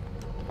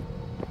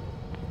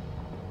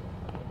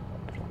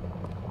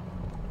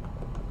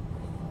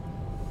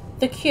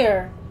 The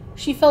cure.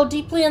 She fell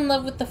deeply in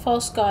love with the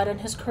false god,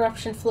 and his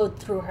corruption flowed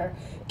through her,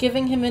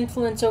 giving him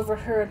influence over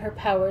her and her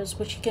powers,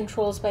 which he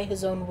controls by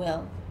his own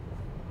will.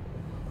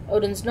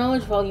 Odin's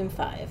Knowledge, Volume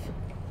 5.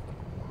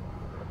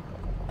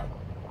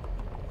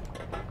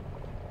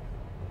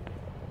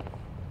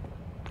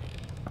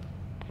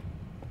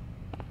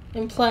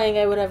 Implying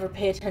I would ever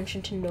pay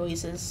attention to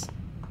noises.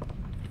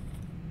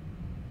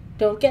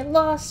 Don't get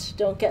lost,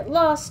 don't get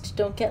lost,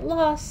 don't get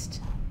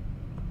lost.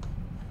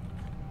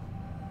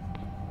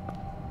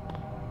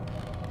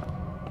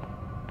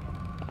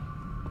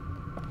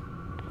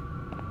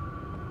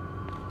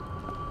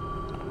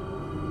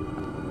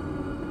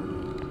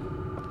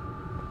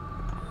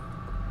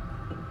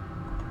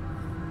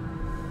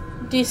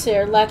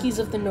 Disir, lackeys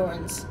of the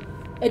Norns.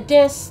 A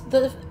Dis,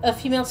 a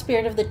female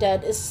spirit of the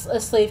dead, is a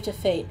slave to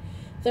fate.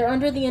 They're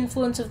under the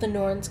influence of the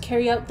Norns,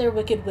 carry out their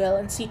wicked will,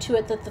 and see to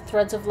it that the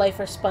threads of life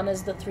are spun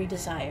as the three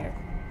desire.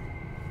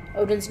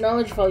 Odin's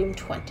Knowledge, Volume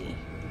 20.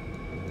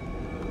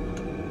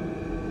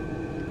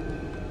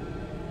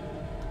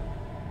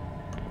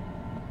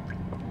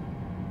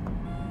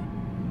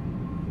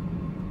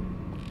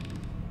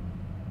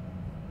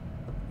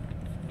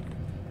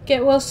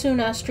 Get well soon,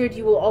 Astrid.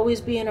 You will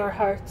always be in our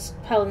hearts.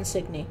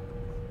 Palinsigny.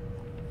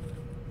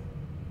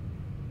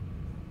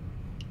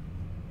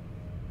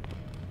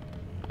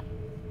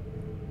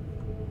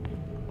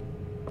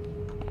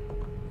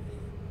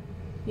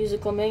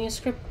 Musical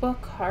manuscript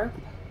book, harp.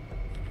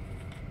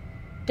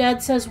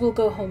 Dad says we'll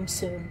go home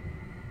soon.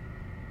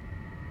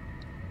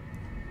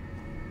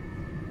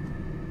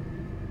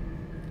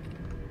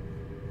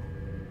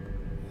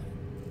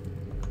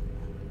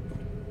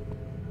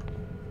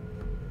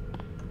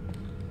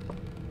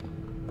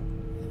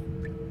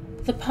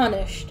 The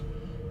punished.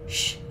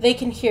 Shh, they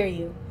can hear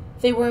you.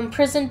 They were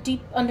imprisoned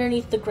deep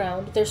underneath the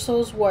ground, their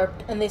souls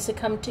warped, and they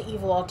succumbed to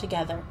evil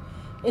altogether.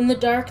 In the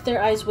dark,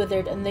 their eyes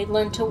withered, and they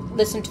learned to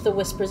listen to the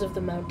whispers of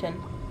the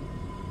mountain.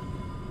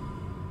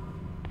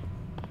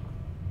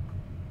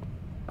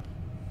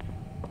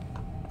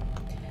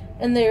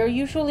 And they are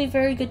usually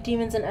very good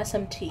demons in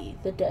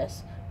SMT, the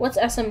Dis. What's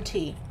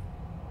SMT?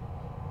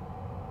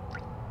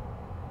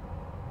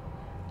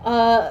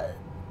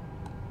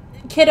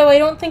 Kiddo, I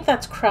don't think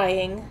that's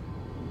crying.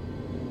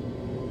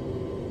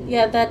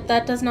 Yeah,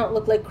 that does not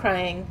look like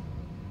crying.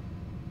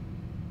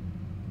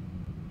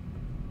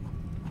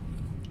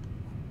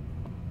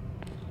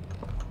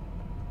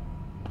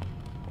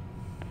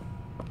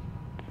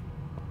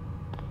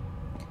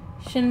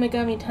 Shin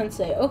Megami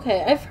Tensei.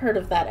 Okay, I've heard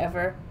of that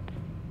ever.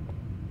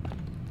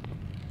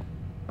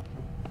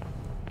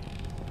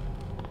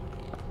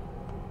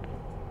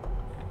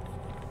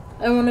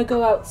 I want to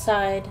go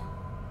outside.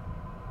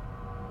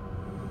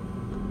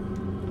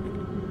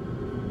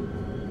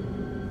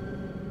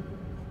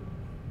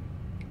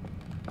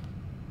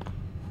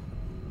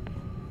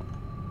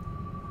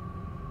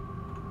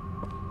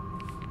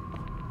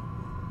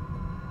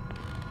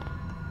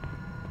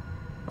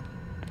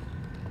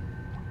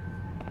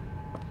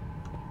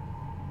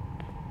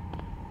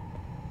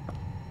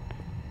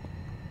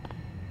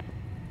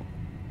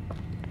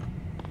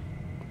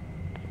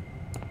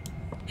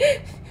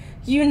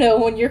 You know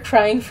when you're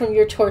crying from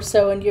your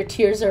torso and your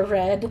tears are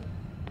red.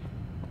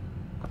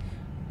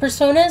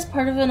 Persona is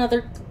part of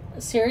another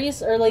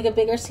series, or like a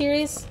bigger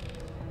series?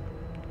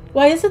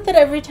 Why is it that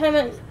every time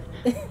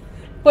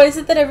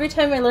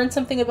I learn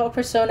something about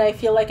Persona, I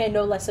feel like I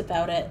know less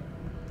about it?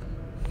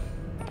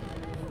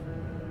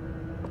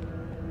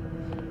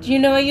 Do you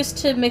know I used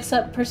to mix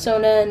up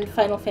Persona and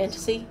Final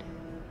Fantasy?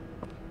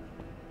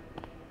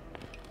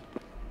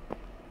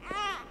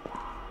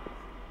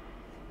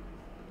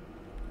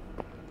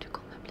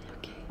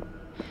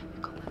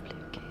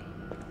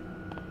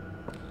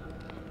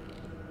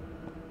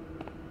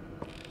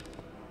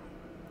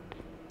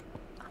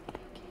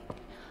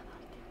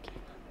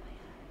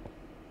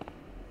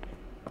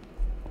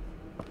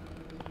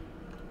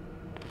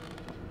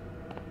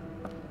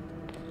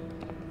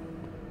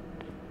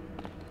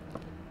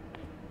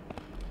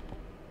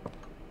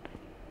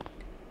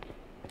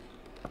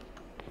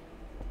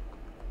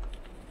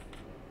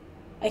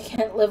 I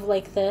can't live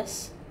like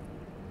this.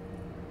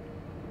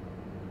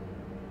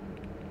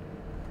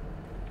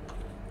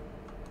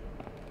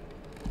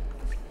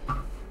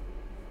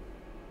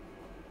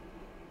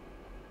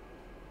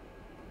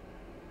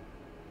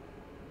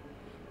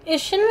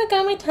 Is Shin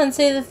Megami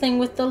Tensei the thing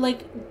with the,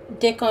 like,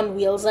 dick on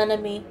wheels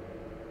enemy?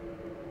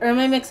 Or am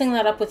I mixing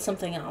that up with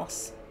something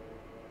else?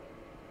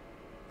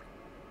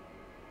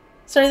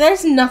 Sorry, that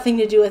has nothing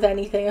to do with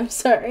anything, I'm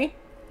sorry.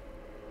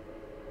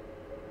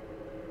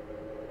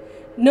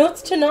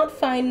 Notes to not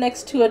find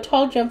next to a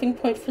tall jumping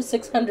point for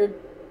 600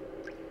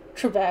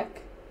 Trebek.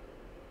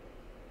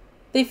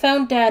 They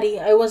found Daddy.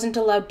 I wasn't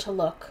allowed to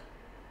look.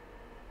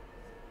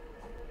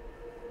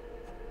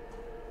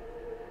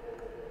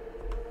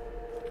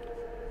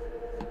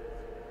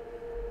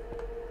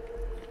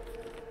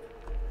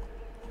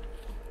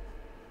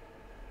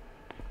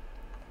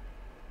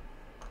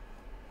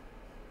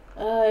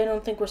 I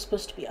don't think we're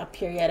supposed to be up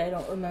here yet. I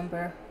don't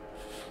remember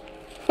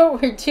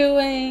what we're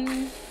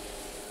doing.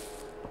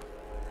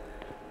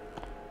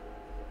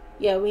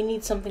 Yeah, we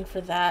need something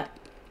for that.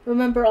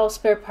 Remember, all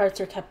spare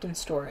parts are kept in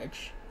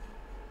storage.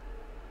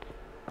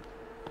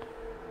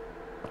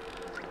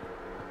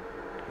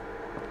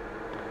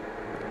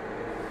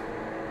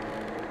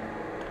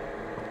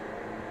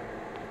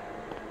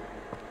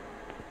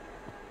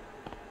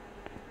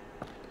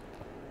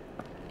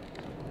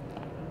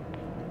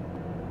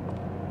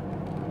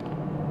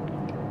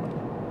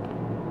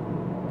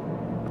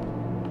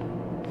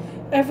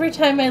 Every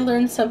time I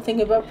learn something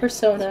about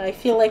Persona, I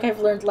feel like I've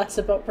learned less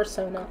about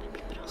Persona.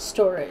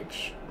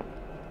 Storage.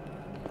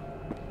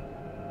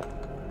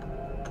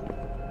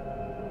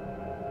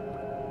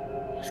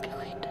 Jag ska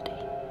skydda dig.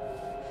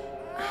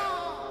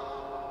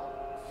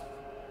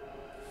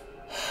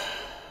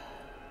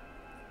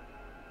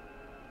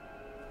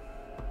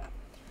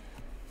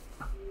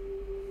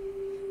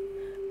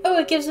 Oh,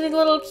 it gives me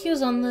little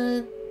cues on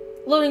the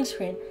loading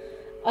screen.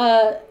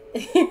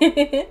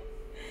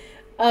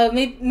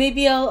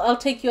 Maybe I'll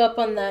take you up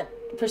on that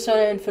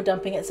Persona info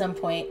dumping at some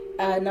point.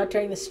 Not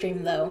during the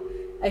stream though.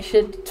 I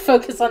should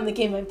focus on the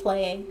game I'm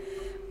playing.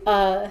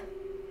 Do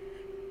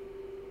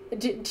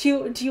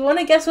you want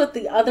to guess what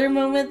the other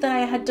moment that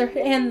I had to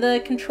hand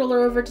the controller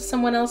over to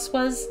someone else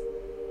was?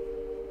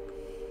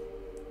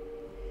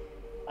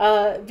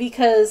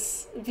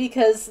 Because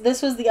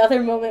this was the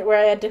other moment where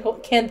I had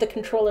to hand the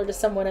controller to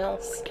someone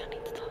else. Kan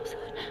inte ta så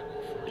här.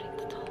 Hon får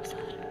inte ta så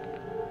här.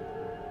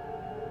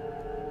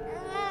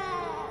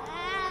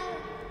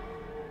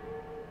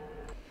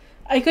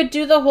 I could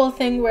do the whole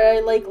thing where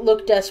I like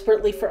look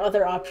desperately for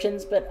other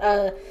options, but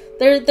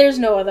there's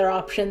no other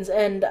options,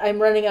 and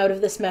I'm running out of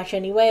this match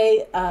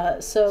anyway.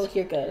 So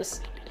here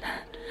goes.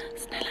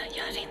 Snälla,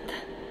 gör inte.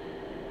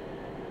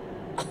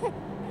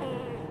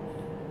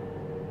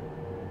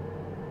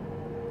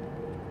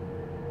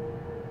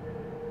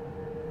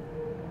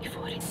 Vi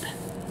får inte.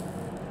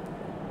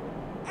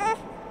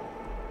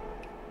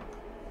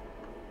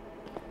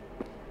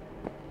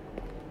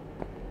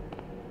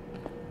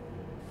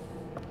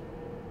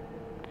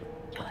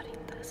 Gör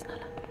inte,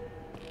 snälla.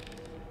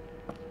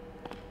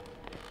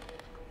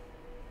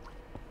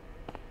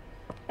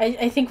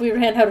 I think we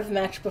ran out of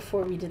match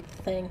before we did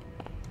the thing.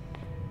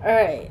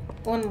 Alright,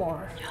 one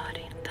more. Gör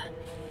inte.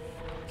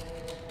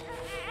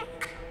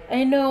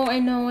 I know.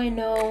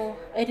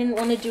 I didn't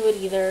want to do it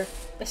either.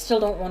 I still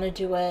don't want to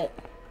do it.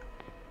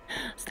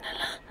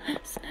 Snälla,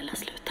 snälla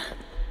sluta.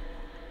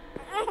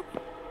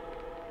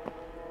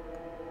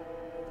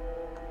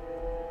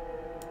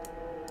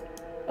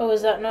 Oh,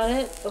 is that not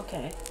it?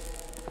 Okay.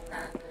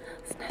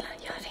 Snälla,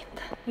 gör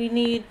inte. We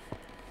need...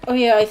 Oh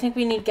yeah, I think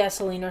we need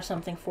gasoline or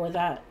something for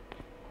that.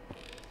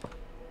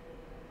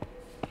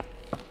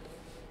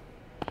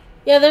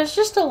 Yeah, there's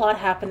just a lot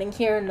happening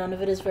here, and none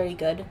of it is very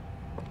good.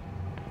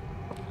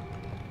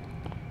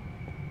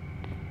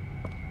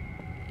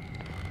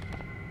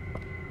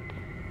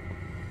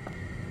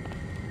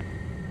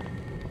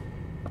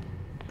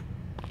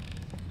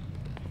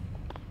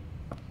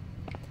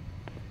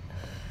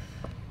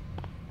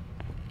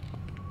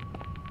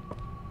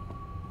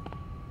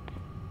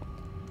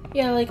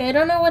 Yeah, like, I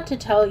don't know what to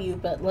tell you,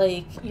 but,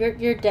 like,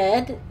 you're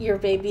dead, your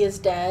baby is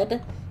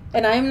dead,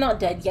 and I'm not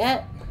dead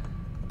yet.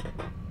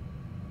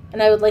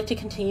 And I would like to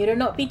continue to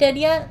not be dead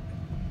yet.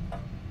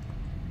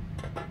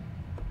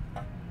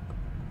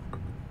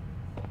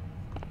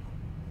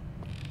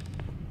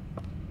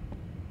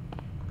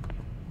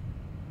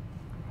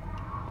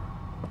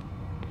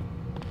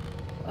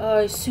 Oh,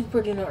 I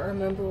super do not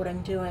remember what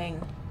I'm doing.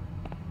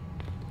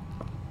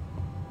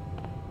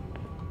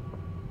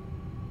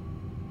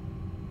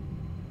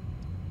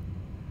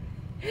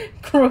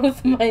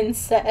 Growth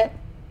mindset.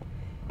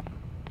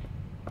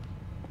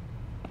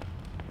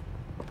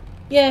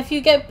 Yeah, if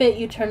you get bit,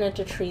 you turn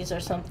into trees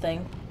or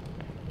something.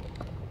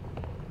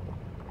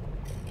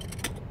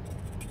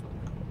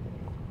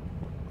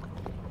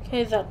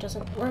 Okay, that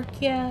doesn't work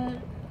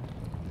yet.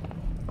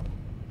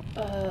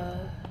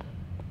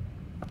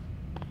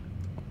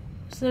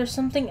 Is there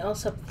something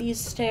else up these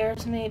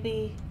stairs,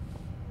 maybe?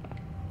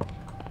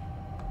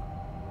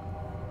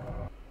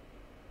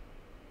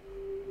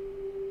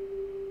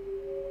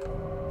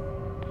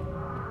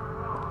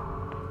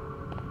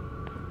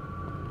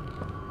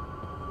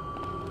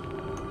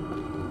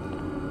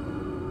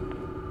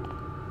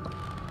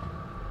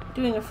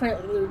 doing a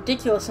frankly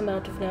ridiculous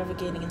amount of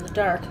navigating in the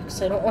dark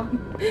because I don't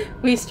want to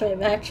waste my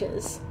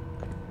matches.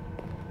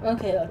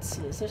 Okay, let's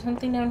see. Is there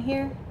something down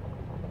here?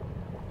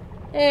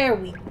 There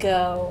we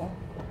go.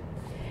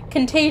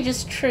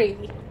 Contagious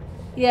tree.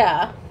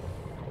 Yeah.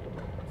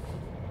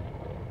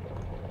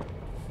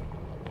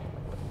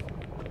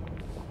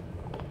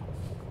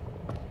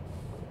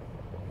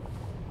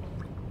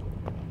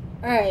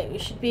 Alright, we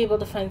should be able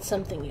to find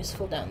something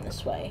useful down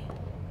this way.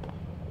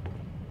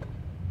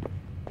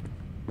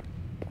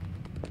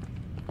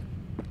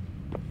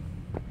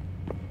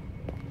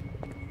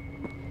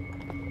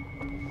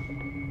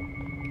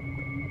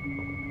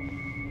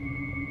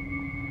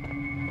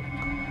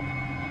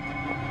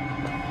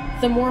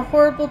 The more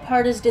horrible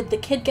part is, did the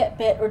kid get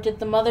bit, or did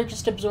the mother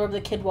just absorb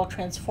the kid while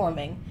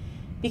transforming?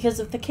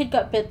 Because if the kid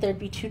got bit, there'd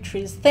be 2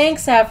 trees.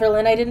 Thanks,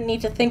 Averlyn. I didn't need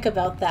to think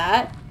about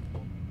that.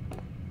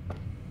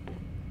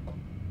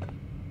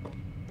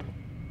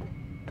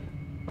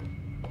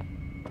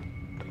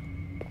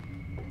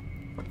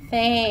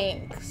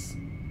 Thanks.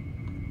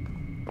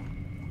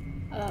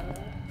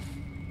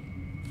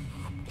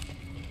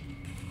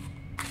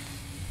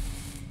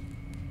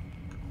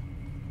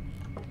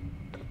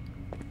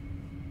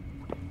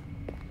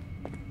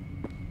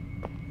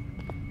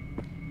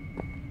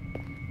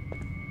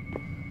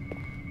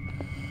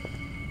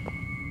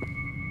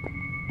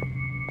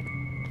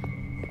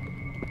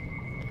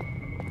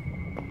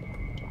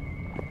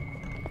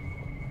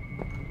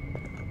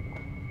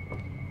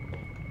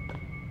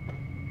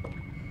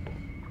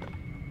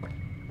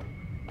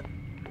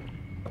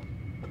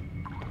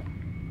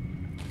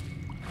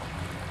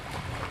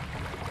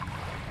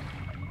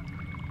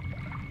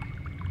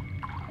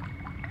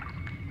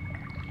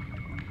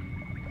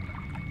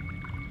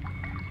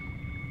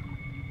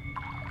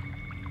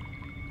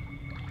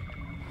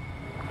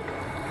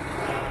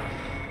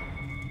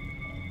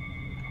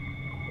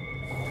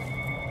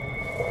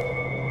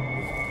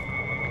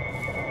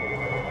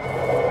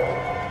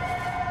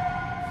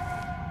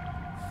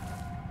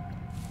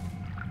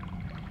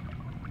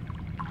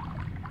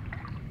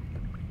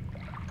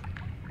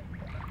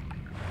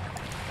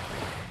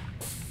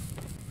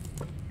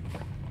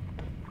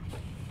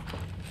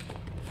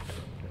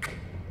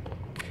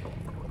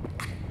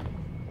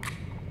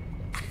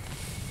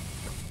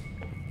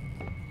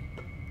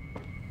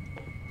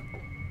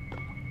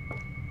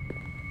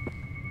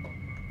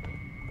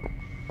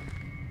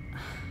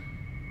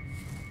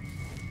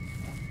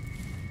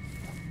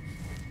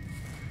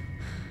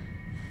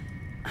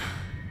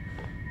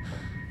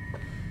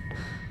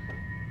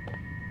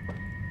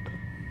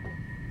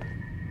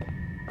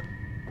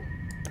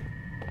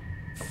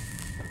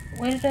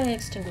 Why did I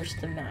extinguish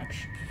the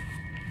match?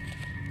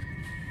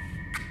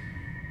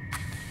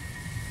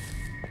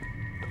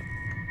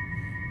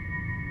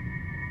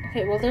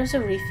 Okay, well there's a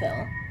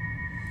refill.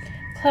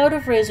 Cloud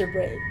of razor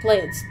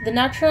blades. The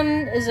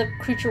Natron is a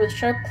creature with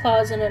sharp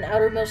claws and an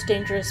outermost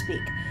dangerous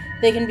beak.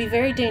 They can be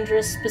very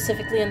dangerous,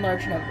 specifically in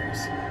large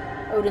numbers.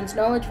 Odin's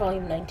Knowledge,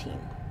 Volume 19.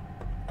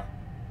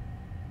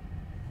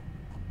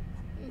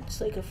 It's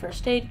like a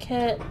first aid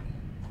kit.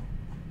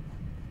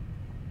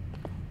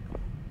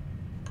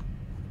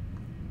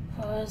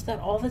 Is that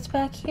all that's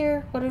back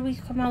here? What did we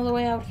come all the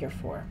way out here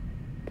for?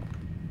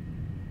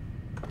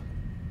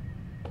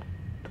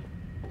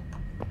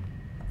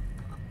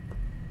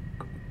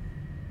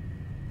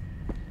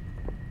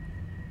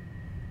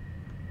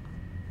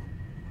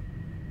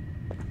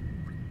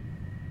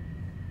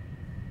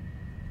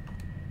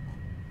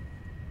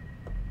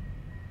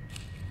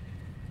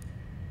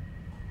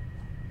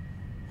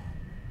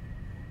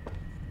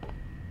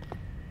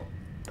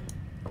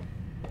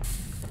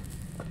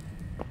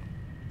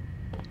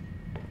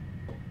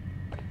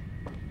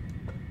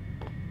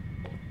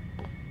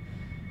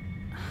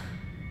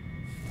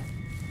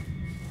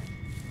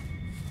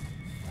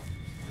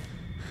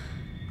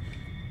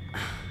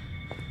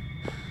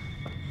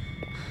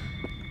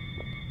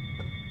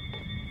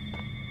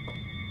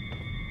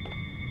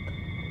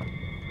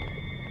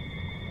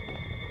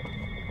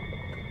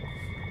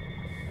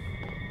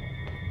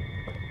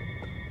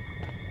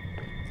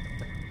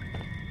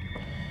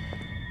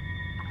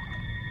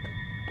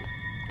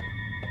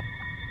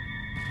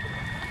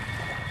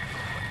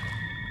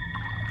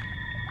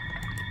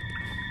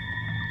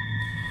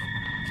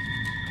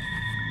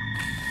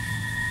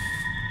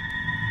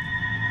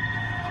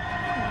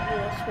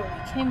 Where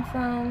we came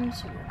from,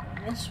 so we're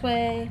going this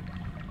way.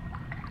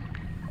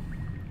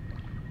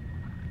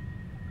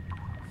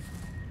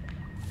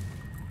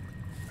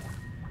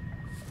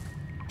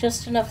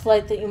 Just enough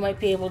light that you might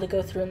be able to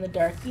go through in the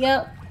dark.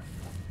 Yep.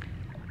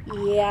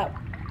 Yep.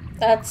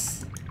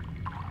 That's...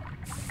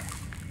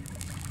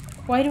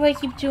 Why do I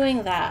keep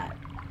doing that?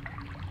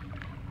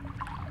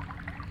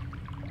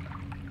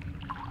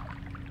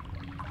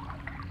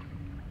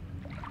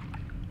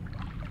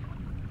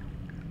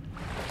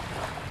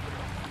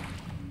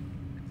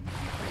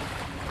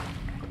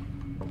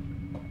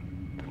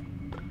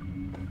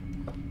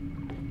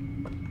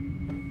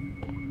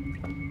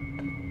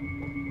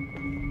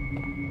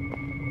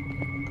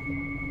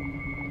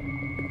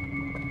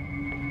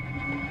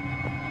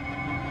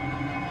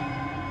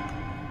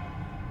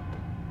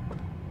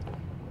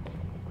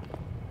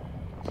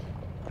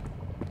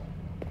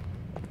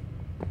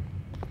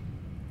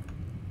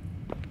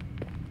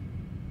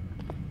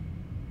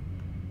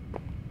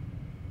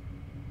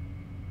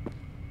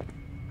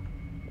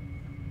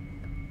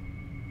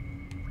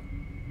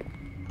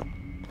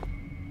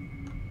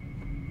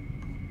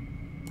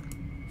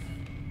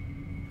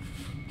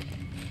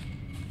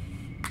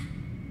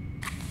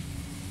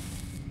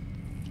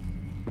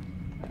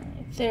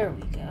 There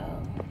we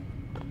go.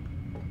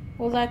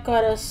 Well, that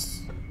got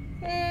us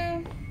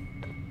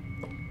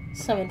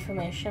some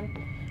information.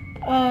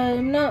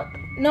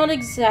 Not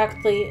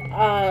exactly.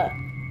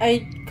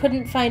 I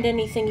couldn't find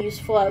anything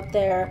useful out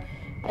there,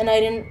 and I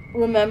didn't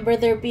remember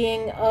there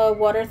being a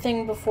water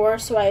thing before,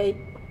 so I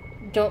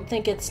don't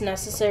think it's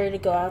necessary to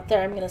go out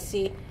there. I'm gonna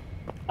see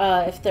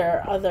if there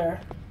are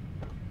other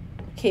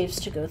caves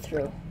to go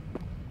through.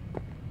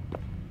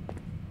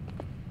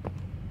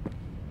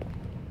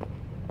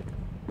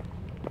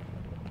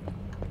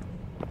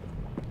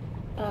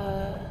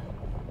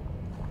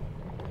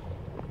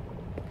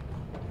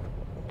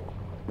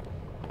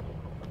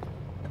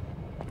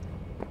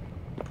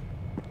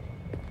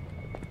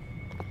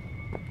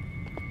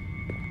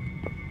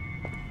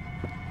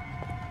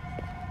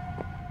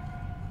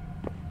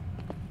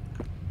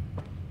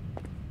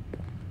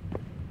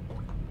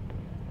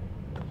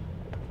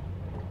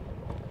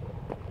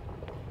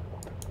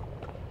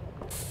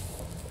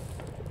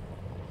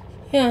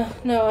 Yeah,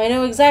 no, I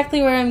know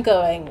exactly where I'm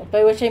going,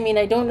 by which I mean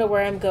I don't know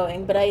where I'm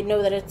going, but I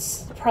know that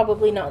it's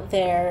probably not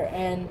there,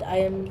 and I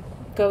am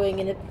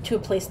going to a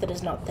place that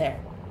is not there.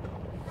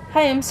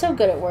 Hi, I'm so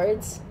good at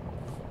words.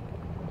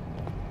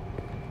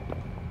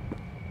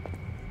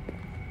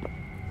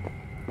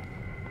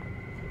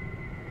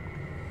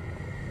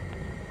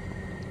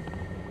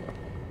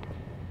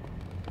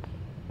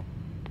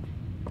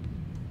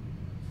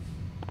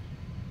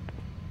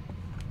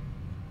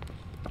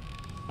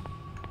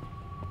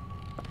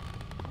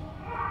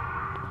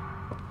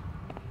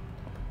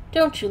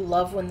 Don't you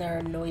love when there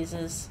are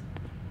noises?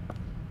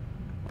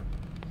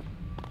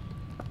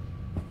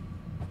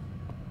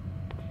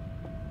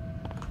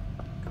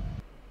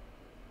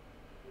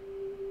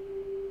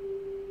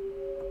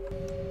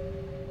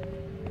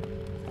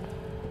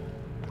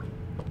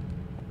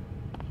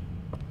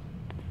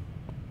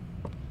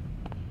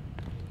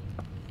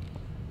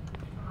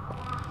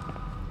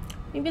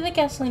 Maybe the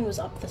gasoline was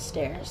up the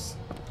stairs.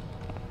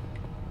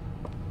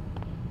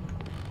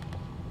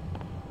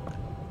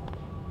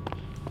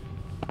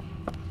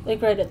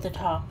 Like right at the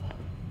top.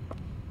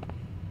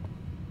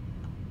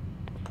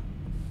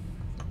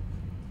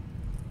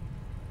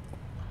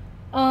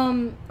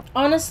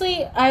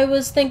 Honestly, I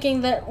was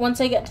thinking that once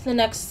I get to the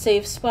next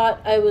save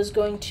spot, I was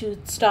going to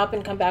stop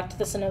and come back to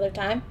this another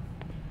time.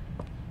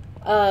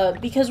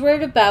 Because we're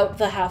at about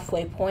the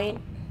halfway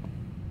point.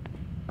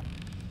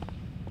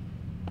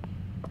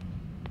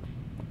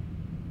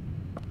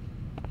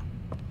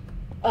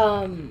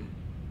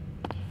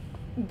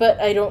 But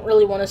I don't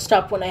really want to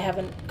stop when I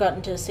haven't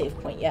gotten to a save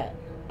point yet.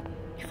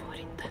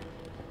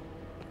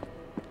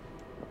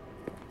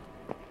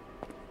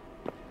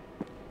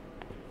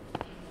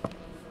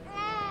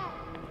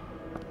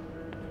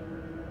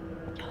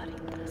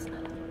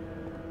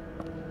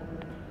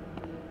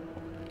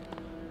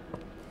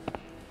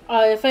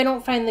 If I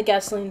don't find the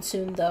gasoline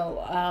soon,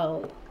 though,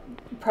 I'll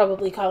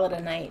probably call it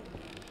a night.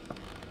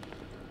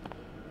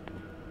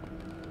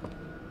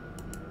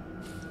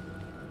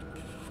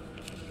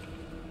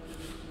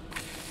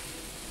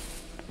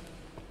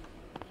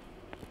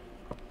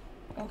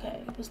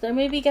 Okay, was there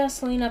maybe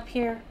gasoline up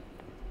here?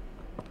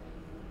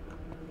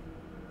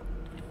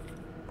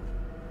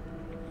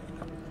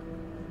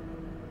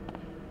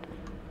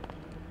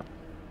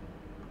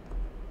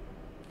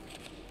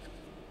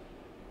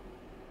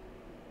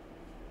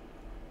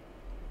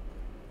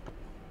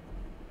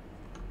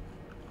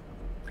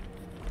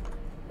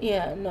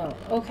 Yeah, no,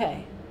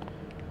 okay.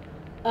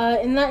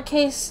 In that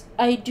case,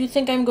 I do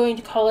think I'm going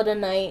to call it a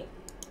night.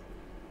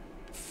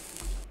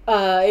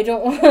 I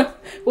don't want to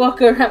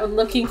walk around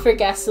looking for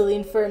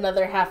gasoline for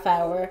another half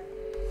hour.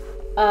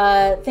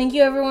 Thank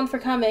you everyone for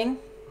coming.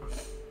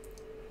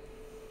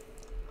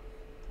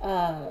 What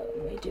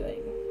am I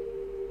doing?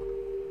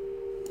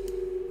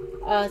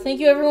 Thank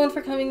you everyone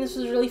for coming. This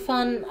was really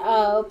fun.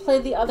 I'll play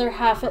the other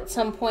half at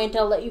some point.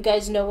 I'll let you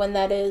guys know when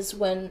that is,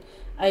 when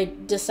I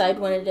decide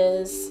when it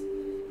is.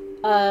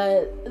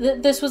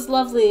 This was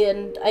lovely,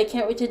 and I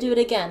can't wait to do it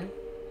again.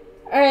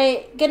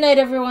 Alright, good night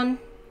everyone.